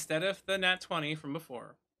instead of the nat 20 from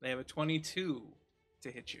before, they have a 22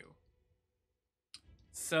 to hit you.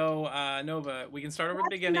 So Nova, we can start over at the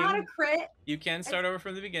That's beginning. not a crit. You can start over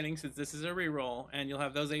from the beginning since this is a reroll, and you'll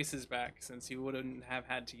have those aces back since you wouldn't have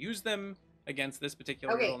had to use them against this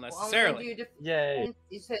particular Okay, roll well, I'm necessarily. gonna do Yay.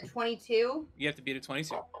 You said 22. You have to beat a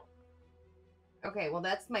 22. Okay, well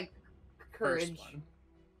that's my First courage. one.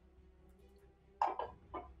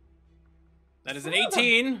 That is an Son of a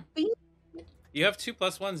 18. beast. You have 2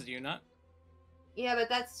 plus 1s, do you not? Yeah, but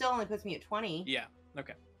that still only puts me at 20. Yeah.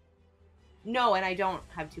 Okay. No, and I don't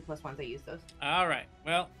have 2 plus 1s. I use those. All right.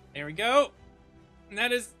 Well, here we go. And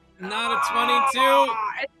that is not a 22.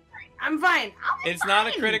 I'm fine. I'll be It's not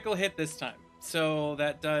a fine. critical hit this time. So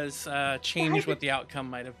that does change what the outcome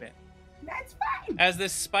might have been. That's fine. As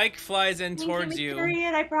this spike flies in Thank towards Mr. you,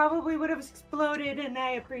 Ian. I probably would have exploded, and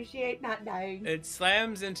I appreciate not dying. it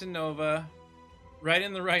slams into Nova right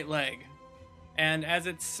in the right leg. And as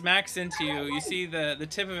it smacks into you, you see the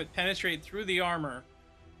tip of it penetrate through the armor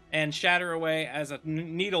and shatter away as a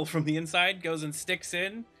needle from the inside goes and sticks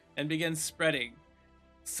in and begins spreading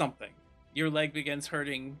something. Your leg begins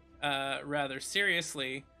hurting rather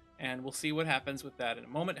seriously, and we'll see what happens with that in a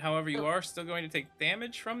moment. However, you are still going to take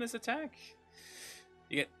damage from this attack.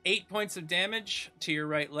 You get 8 points of damage to your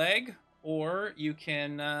right leg, or you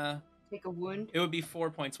can... Take a wound. It would be 4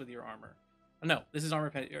 points with your armor. No, this is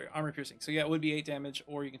armor piercing. So yeah, it would be 8 damage,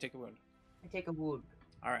 or you can take a wound. I take a wound.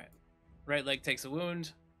 All right. Right leg takes a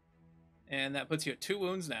wound, and that puts you at 2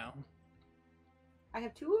 wounds now. I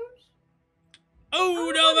have 2 wounds?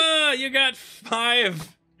 Oh, Nova! You got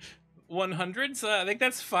 5 100s. I think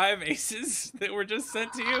that's 5 aces that were just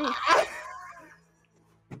sent to you.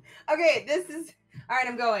 Okay, this is... All right,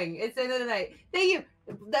 I'm going. It's the end of the night. Thank you.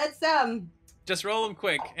 That's, Just roll them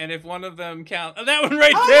quick, and if one of them count... Oh, that one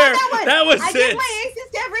right Oh, there! that one! That was I it! give my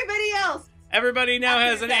aces to everybody else! Everybody now After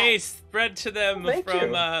has an that. ace spread to them Thank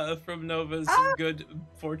from Nova's Ah. good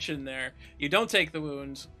fortune there. You don't take the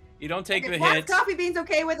wound. You don't take the If hit. Coffee Bean's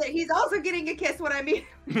okay with it, he's also getting a kiss when I meet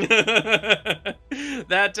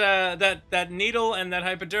that needle and that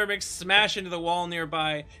hypodermic smash into the wall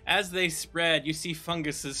nearby. As they spread, you see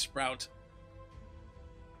funguses sprout.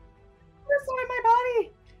 There's some in my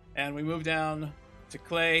body. And we move down to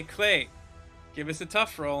Clay. Clay, give us a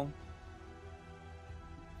tough roll.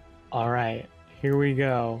 All right, here we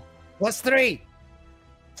go. +3.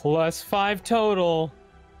 +5 total,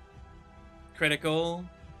 Critical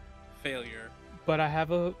failure. but I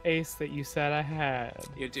have a ace that you said I had.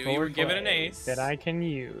 You do. for You were given an play ace. that I can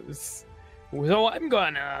use. So I'm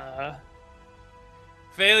gonna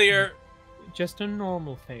Failure. just a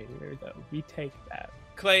normal failure though. We take that.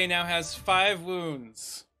 Clay now has 5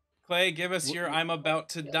 wounds. Clay, give us your I'm about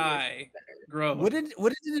to die groan. Wouldn't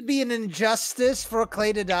it be an injustice for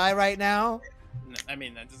Clay to die right now? I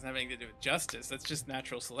mean, that doesn't have anything to do with justice. That's just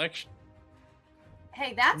natural selection.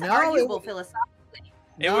 Hey, that's No, arguable it- philosophically.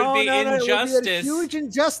 It would be It would be injustice. a huge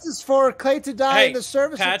injustice for Clay to die Hey, in the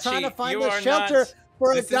service of Patchy, trying to find you a are shelter not-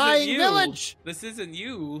 for a this isn't dying you. village. This isn't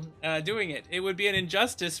you doing it. It would be an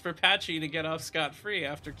injustice for Patchy to get off scot-free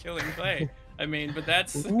after killing Clay. I mean, but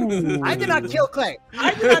that's... Ooh. I did not kill Clay.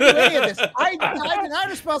 I did not do any of this. I denied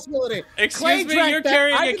responsibility. Clay Excuse me, drank you're that.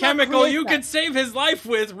 carrying I a did not chemical create you that. could save his life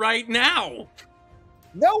with right now.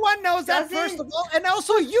 No one knows that, Doesn't- first of all. And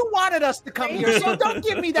also, you wanted us to come here, so don't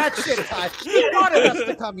give me that shit, Ty. You wanted us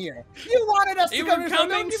to come here. You wanted us You to come were here, so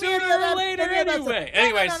don't coming give me any sooner of that. or later any of that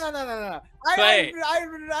anyway. stuff. No, Anyways. No. Clay.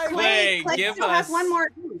 I- Clay, give still us... has one more.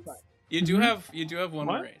 You do have one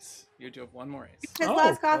more What? ace. You do have one more ace. His Oh.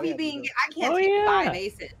 last coffee yeah, bean. you I can't Oh, take yeah. 5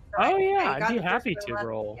 aces. so Oh I yeah, got I'd be the happy first to one.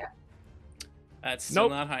 roll. Yeah. That's still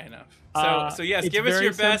Nope. not high enough. So yes, It's give us very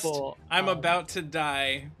your best. simple. I'm about to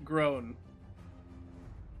die groan.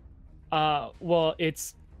 Well,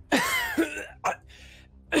 it's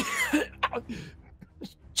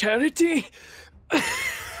charity.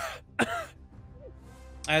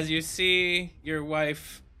 As you see your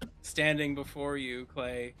wife standing before you,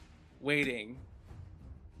 Clay, waiting.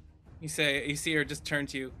 You see her just turn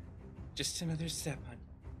to you. Just another step, hon.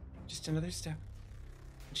 Just another step.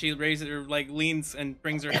 She raises her, leans and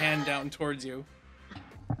brings her hand down towards you.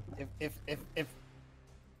 If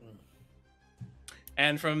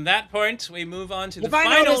And from that point, we move on to the If I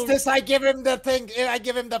final. notice this, I give him the thing. I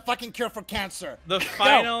give him the fucking cure for cancer. The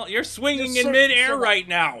final. You're swinging Yes, in sir. midair Sir. right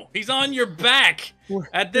now. He's on your back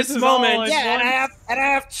at this This is all moment. I- Yeah, and I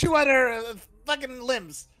have 2 other fucking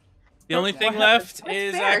limbs. The only thing What left That's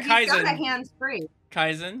is fair. He's got a Kaizen. hands free.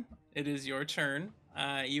 Kaizen, it is your turn.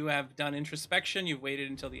 You have done introspection. You've waited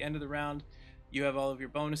until the end of the round. You have all of your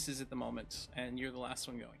bonuses at the moment, and you're the last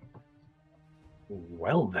one going.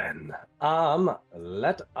 Well then,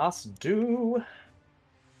 let us do.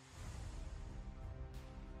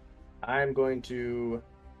 I'm going to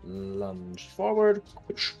lunge forward,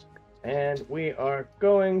 and we are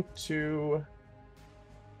going to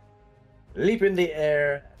leap in the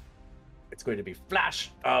air. It's going to be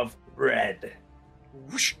flash of red.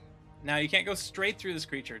 Whoosh. Now you can't go straight through this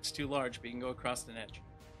creature. It's too large, but you can go across an edge.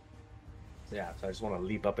 Yeah, so I just want to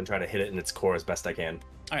leap up and try to hit it in its core as best I can.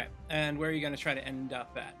 All right, and where are you going to try to end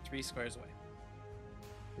up at? 3 squares away.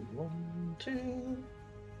 1, 2.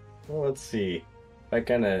 Well, let's see. If I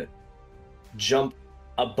kind of jump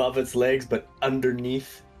above its legs, but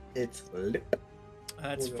underneath its lip.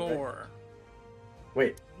 That's Okay. 4.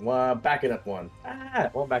 Wait, back it up 1.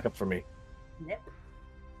 It won't back up for me. Nip.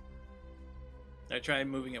 I try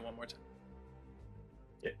moving it one more time.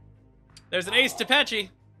 There's an ace to Patchy.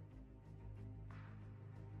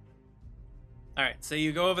 All right, so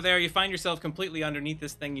you go over there. You find yourself completely underneath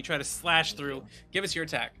this thing. You try to slash through. Give us your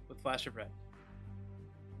attack with Flash of Red.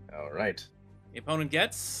 All right. The opponent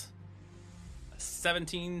gets a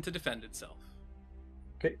 17 to defend itself.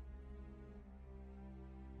 Okay.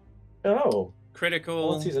 Oh. Critical.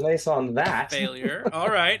 Well, let's use an ace on that. Failure. All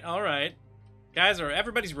right, all right. Guys,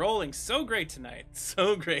 everybody's rolling so great tonight.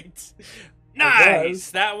 So great.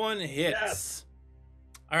 Nice. That one hits. Yes.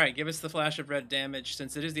 All right, give us the Flash of Red damage.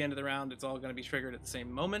 Since it is the end of the round, it's all going to be triggered at the same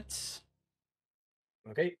moment.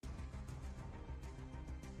 Okay.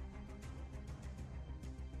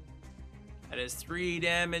 That is 3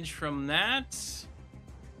 damage from that.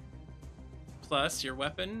 Plus your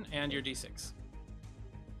weapon and your d6.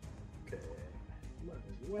 Okay. What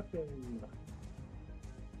is weapon?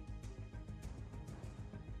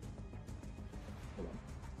 Hold on.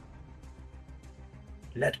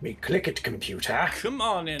 Let me click it, computer. Come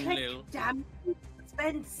on in, Click, Lil. damn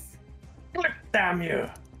suspense. Click, damn you.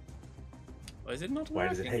 Why is it not Why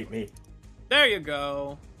working? does it hate me? There you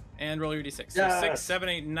go. And roll your d6. So Yes. 6, 7,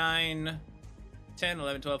 8, 9, 10,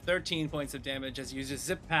 11, 12, 13 points of damage as you just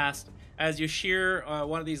zip past. As you shear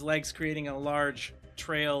one of these legs, creating a large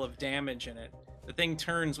trail of damage in it. The thing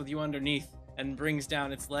turns with you underneath and brings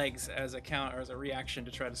down its legs as a counter, as a reaction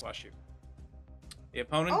to try to squash you. The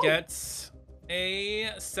opponent gets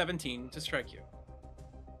a 17 to strike you.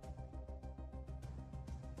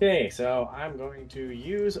 Okay, so I'm going to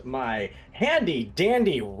use my handy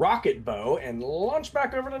dandy rocket bow and launch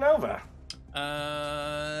back over to Nova.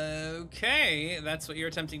 Okay, that's what you're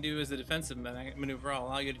attempting to do as a defensive maneuver. I'll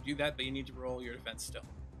allow you to do that, but you need to roll your defense still.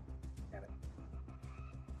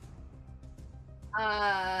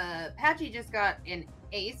 Patchy just got an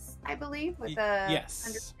ace, I believe, with a yes.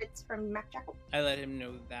 100 hits from Mac Jackal. I let him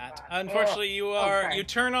know that. Unfortunately, you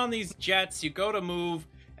turn on these jets, you go to move,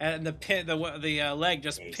 and the leg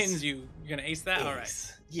just pins you. You're gonna ace that? Ace. All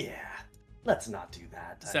right. Yeah. Let's not do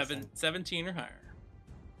that. Tyson. 17 or higher.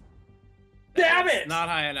 Damn it! Not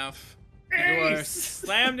high enough. You are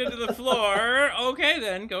slammed into the floor. Okay,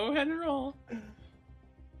 then go ahead and roll.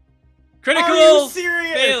 Critical Are you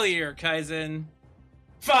serious? failure, Kaizen.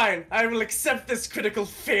 Fine, I will accept this critical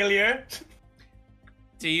failure.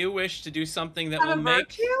 Do you wish to do something that Have will a make?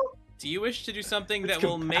 virtue? Do you wish to do something It's that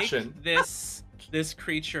will compassion. make this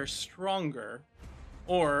creature stronger,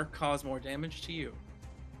 or cause more damage to you?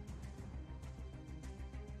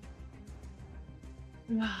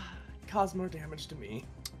 Cause more damage to me.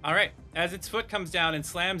 All right. As its foot comes down and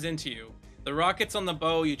slams into you, the rockets on the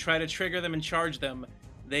bow, you try to trigger them and charge them.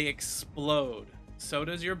 They explode. So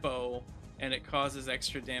does your bow, and it causes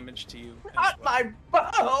extra damage to you. as Not well. my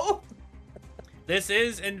bow! This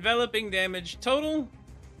is enveloping damage total,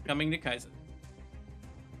 coming to Kaizen.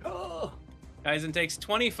 Oh. Kaizen takes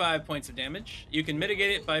 25 points of damage. You can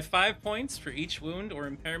mitigate it by 5 points for each wound or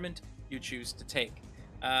impairment you choose to take.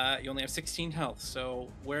 You only have 16 health, so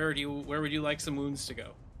where would you like some wounds to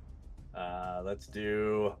go? Let's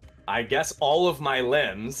do, I guess, all of my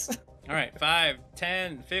limbs. All right, 5,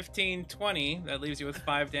 10, 15, 20. That leaves you with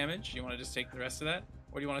 5 damage. You want to just take the rest of that?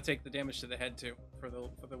 Or do you want to take the damage to the head too for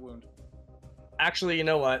the wound? Actually, you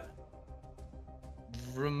know what?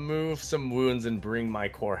 Remove some wounds and bring my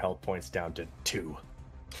core health points down to 2.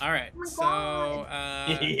 All right, my so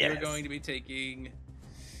you're Yes. going to be taking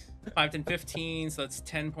 5, 10, 15, so that's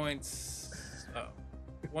 10 points. Oh,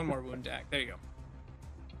 one more wound deck. There you go.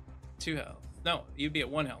 2 health. No, you'd be at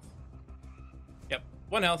 1 health. Yep,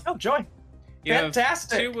 1 health. Oh, joy. You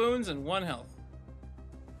fantastic. have 2 wounds and 1 health.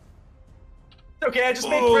 Okay, I just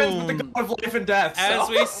made friends with the god of life and death. As so-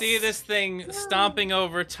 we see this thing stomping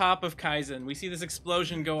over top of Kaizen, we see this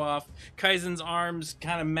explosion go off. Kaizen's arms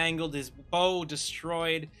kind of mangled, his bow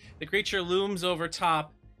destroyed. The creature looms over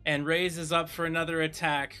top and raises up for another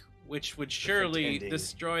attack, which would surely ending.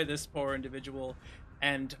 destroy this poor individual.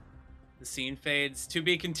 And the scene fades. To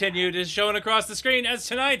be continued is shown across the screen as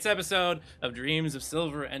tonight's episode of Dreams of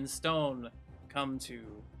Silver and Stone come to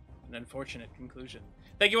an unfortunate conclusion.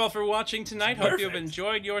 Thank you all for watching tonight. Hope you have Perfect.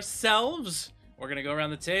 enjoyed yourselves. We're going to go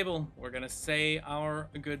around the table. We're going to say our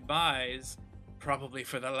goodbyes, probably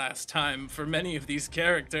for the last time for many of these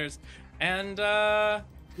characters. And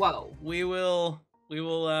Whoa. we will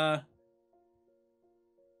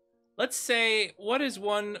let's say, what is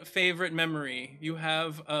one favorite memory you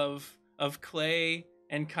have of Clay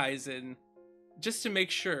and Kaizen, just to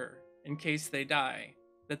make sure, in case they die,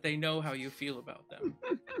 that they know how you feel about them.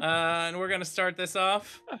 And we're gonna start this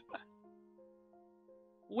off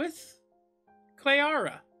with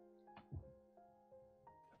Clayara.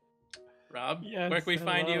 Rob, Yes, where can we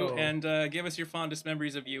find you? hello. And give us your fondest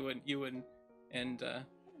memories of you and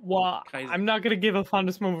Well, Kaizen. I'm not gonna give a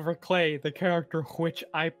fondest moment for Clay, the character which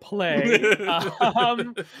I play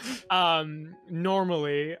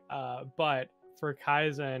normally, but for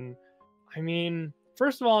Kaizen, I mean,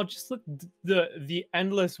 first of all, just look the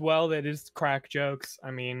endless well that is crack jokes. I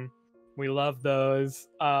mean, we love those.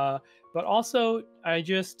 But also, I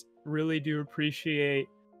just really do appreciate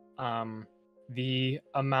the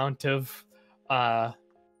amount of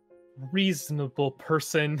reasonable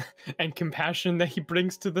person and compassion that he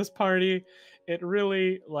brings to this party. It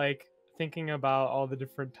really, like, thinking about all the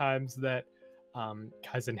different times that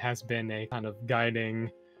Kaizen has been a kind of guiding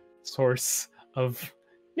source of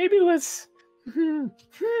maybe let's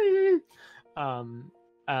and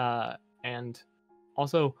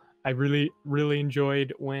also I really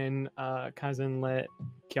enjoyed when Kaizen let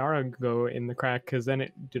Kiara go in the crack, because then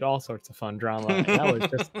it did all sorts of fun drama, and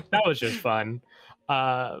that was just fun.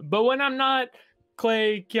 But when I'm not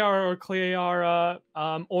Clay, Kiara, or Clayara,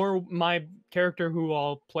 or my character who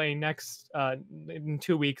I'll play next in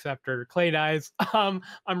 2 weeks after Clay dies, I'm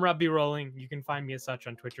Robbie Rolling. You can find me as such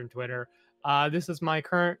on Twitch and Twitter. This is my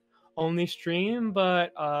current only stream,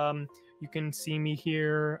 but you can see me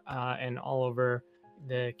here and all over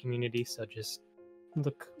the community. So just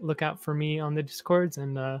look out for me on the Discords,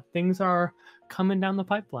 and things are coming down the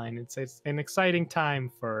pipeline. It's an exciting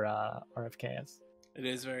time for RFKS. It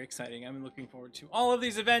is very exciting. I'm looking forward to all of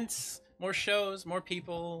these events, more shows, more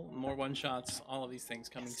people, more one-shots, all of these things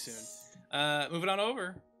coming soon. Moving on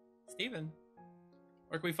over, Steven,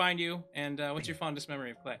 where can we find you, and what's your fondest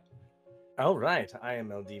memory of Clay? All right, I am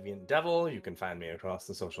Deviant Devil. You can find me across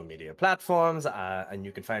the social media platforms, and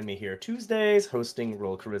you can find me here Tuesdays hosting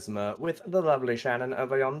Roll Charisma with the lovely Shannon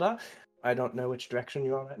over yonder. I don't know which direction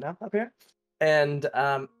you are right now, up here. And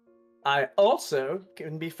I also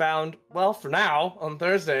can be found, well, for now, on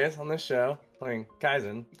Thursdays on this show, playing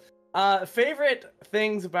Kaizen. Favorite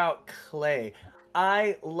things about Clay.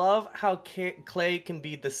 I love how Clay can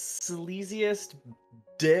be the sleaziest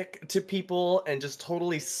dick to people and just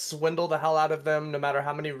totally swindle the hell out of them no matter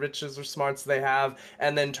how many riches or smarts they have,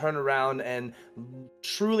 and then turn around. And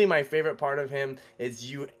truly my favorite part of him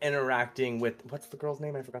is you interacting with, what's the girl's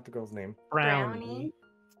name? I forgot the girl's name. Brownie.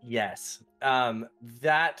 Yes.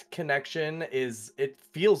 That connection it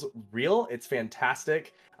feels real. It's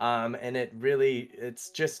fantastic. And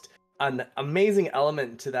it's just an amazing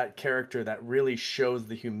element to that character that really shows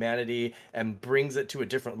the humanity and brings it to a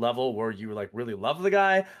different level where you like really love the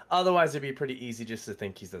guy. Otherwise, it'd be pretty easy just to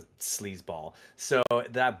think he's a sleazeball. So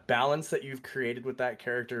that balance that you've created with that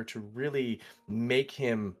character to really make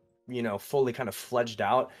him, fully kind of fledged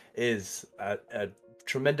out is a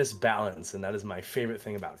tremendous balance, and that is my favorite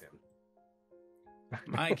thing about him.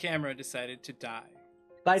 My camera decided to die.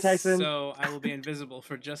 Bye, Tyson. So I will be invisible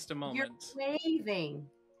for just a moment. You're waving.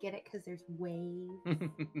 Get it? Because there's waves.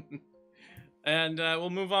 And we'll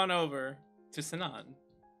move on over to Sinan.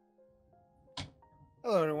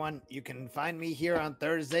 Hello, everyone. You can find me here on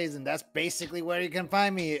Thursdays, and that's basically where you can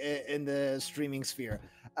find me in the streaming sphere.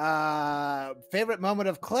 Favorite moment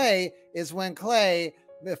of Clay is when Clay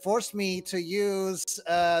forced me to use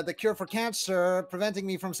the cure for cancer, preventing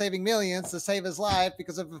me from saving millions to save his life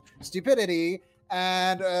because of stupidity,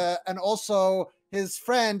 and also his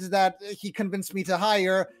friend that he convinced me to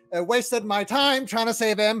hire wasted my time trying to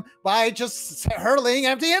save him by just hurling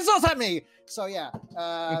empty insults at me. So yeah,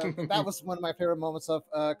 that was one of my favorite moments of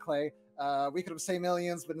Clay. We could have saved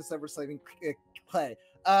millions, but instead we're saving Clay.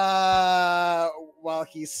 While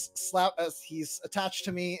he's attached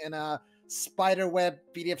to me in a spiderweb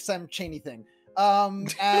BDSM chainy thing.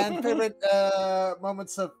 And favorite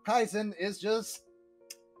moments of Kaizen is just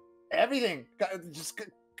everything. Just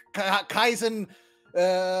Kaizen,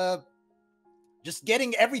 just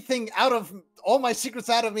getting everything out of all my secrets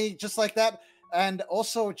out of me, just like that. And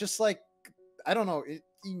also just like, I don't know,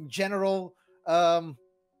 in general, the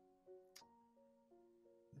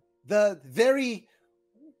very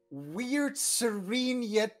weird, serene,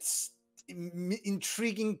 yet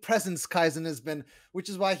intriguing presence Kaizen has been, which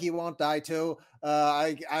is why he won't die too.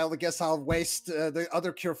 I guess I'll waste the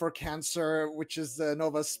other cure for cancer, which is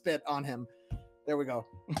Nova's spit, on him. There we go.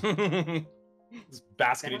 Just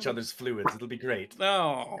bask in each other's fluids. It'll be great.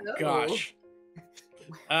 Oh, gosh.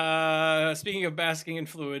 Speaking of basking in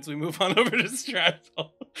fluids, we move on over to Strathel.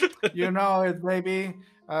 You know it, baby.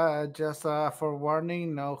 Just for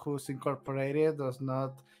warning, no Who's Incorporated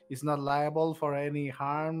is not liable for any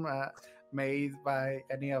harm made by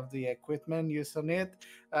any of the equipment used on it.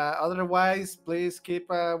 Otherwise, please keep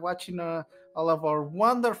watching all of our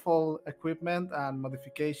wonderful equipment and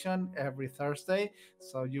modification every Thursday,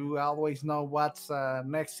 so you always know what's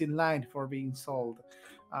next in line for being sold.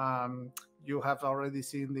 Um, you have already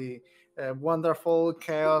seen the wonderful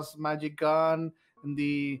Chaos Magic Gun, and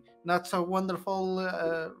the not so wonderful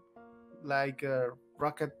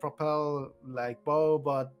rocket propel like bow,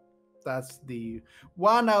 but that's the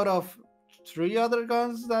one out of three other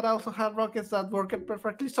guns that also have rockets that work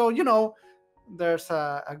perfectly. So there's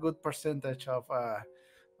a good percentage of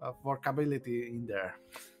workability in there.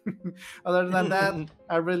 Other than that,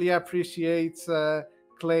 I really appreciate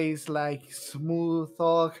Clay's like smooth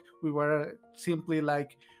talk. We were simply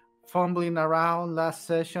like fumbling around last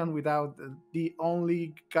session without the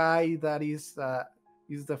only guy that is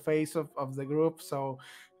the face of the group. So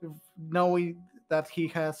knowing that he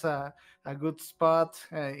has a good spot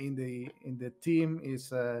in the team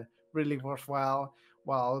is really worthwhile.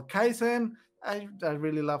 While Kaizen, I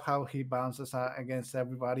really love how he bounces against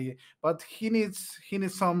everybody, but he needs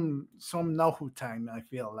some know-who time. I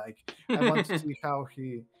feel like I want to see how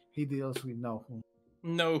he deals with know-who.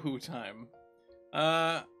 Know-who time.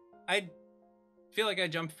 I feel like I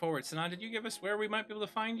jumped forward. Sinan, did you give us where we might be able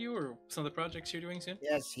to find you or some of the projects you're doing soon?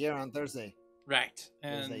 Yes, here on Thursday. Right.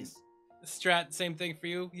 And Thursdays. Strat, same thing for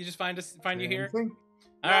you. You just find you here. Thing.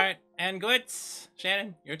 All right. And Glitz,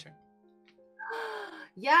 Shannon, your turn.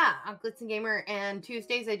 Yeah, I'm Glitz and Gamer, and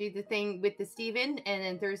Tuesdays I do the thing with the Steven, and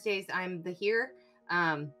then Thursdays I'm the here,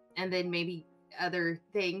 and then maybe other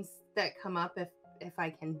things that come up if I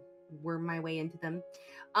can worm my way into them.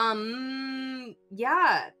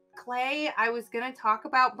 Yeah, Clay, I was gonna talk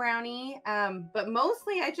about Brownie, but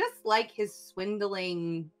mostly I just like his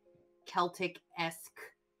swindling Celtic-esque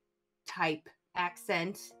type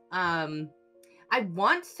accent. I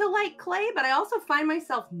want to like Clay, but I also find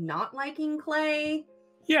myself not liking Clay.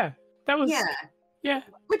 Yeah, that was. Yeah.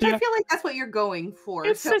 Which I feel like that's what you're going for.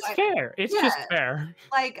 It's just fair. It's just fair.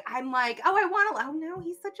 Like, I'm like, oh no,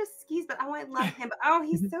 he's such a skis, but I love him. But oh,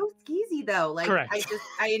 he's so skeezy though. Like, correct.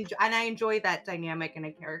 I enjoy that dynamic in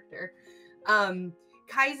a character.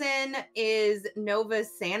 Kaizen is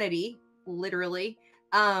Nova's sanity, literally.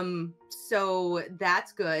 So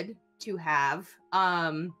that's good to have.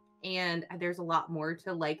 And there's a lot more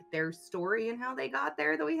to like their story and how they got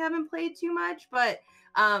there that we haven't played too much, but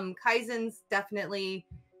Kaizen's definitely,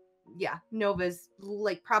 Nova's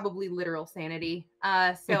like probably literal sanity.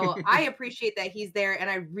 So I appreciate that he's there, and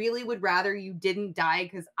I really would rather you didn't die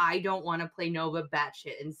because I don't want to play Nova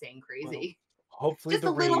batshit insane crazy. Well, hopefully just the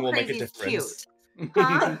a little ring will make a crazy is difference. cute.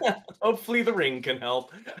 Huh? Hopefully the ring can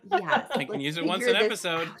help. Yes, I can let's use it once figure an this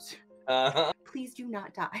episode. out. Please do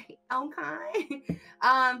not die. Okay.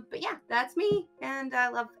 But yeah, that's me, and I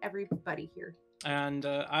love everybody here. And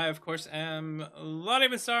I, of course, am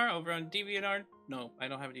Live&Star over on DeviantArt. No, I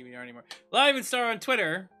don't have a DeviantArt anymore. Live&Star on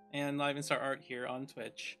Twitter, and Live&Star Art here on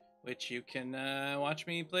Twitch, which you can watch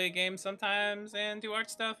me play games sometimes and do art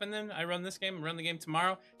stuff. And then I run this game, run the game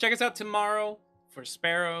tomorrow. Check us out tomorrow for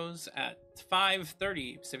Sparrows at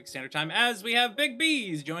 5:30 Pacific Standard Time, as we have Big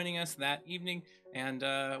B's joining us that evening. And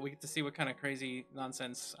we get to see what kind of crazy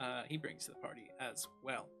nonsense he brings to the party as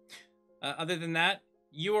well. Other than that,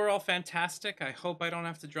 you are all fantastic. I hope I don't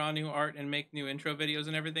have to draw new art and make new intro videos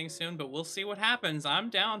and everything soon, but we'll see what happens. I'm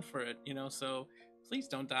down for it, so please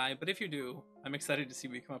don't die. But if you do, I'm excited to see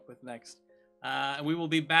what we come up with next. And we will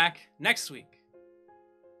be back next week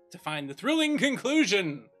to find the thrilling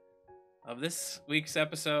conclusion of this week's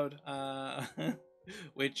episode,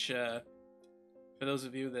 which, for those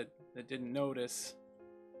of you that didn't notice,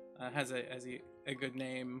 has a good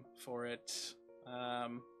name for it.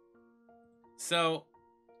 So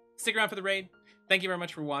stick around for the raid. Thank you very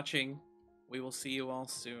much for watching. We will see you all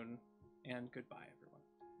soon, and goodbye, everyone.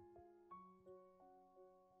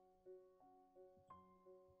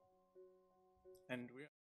 And we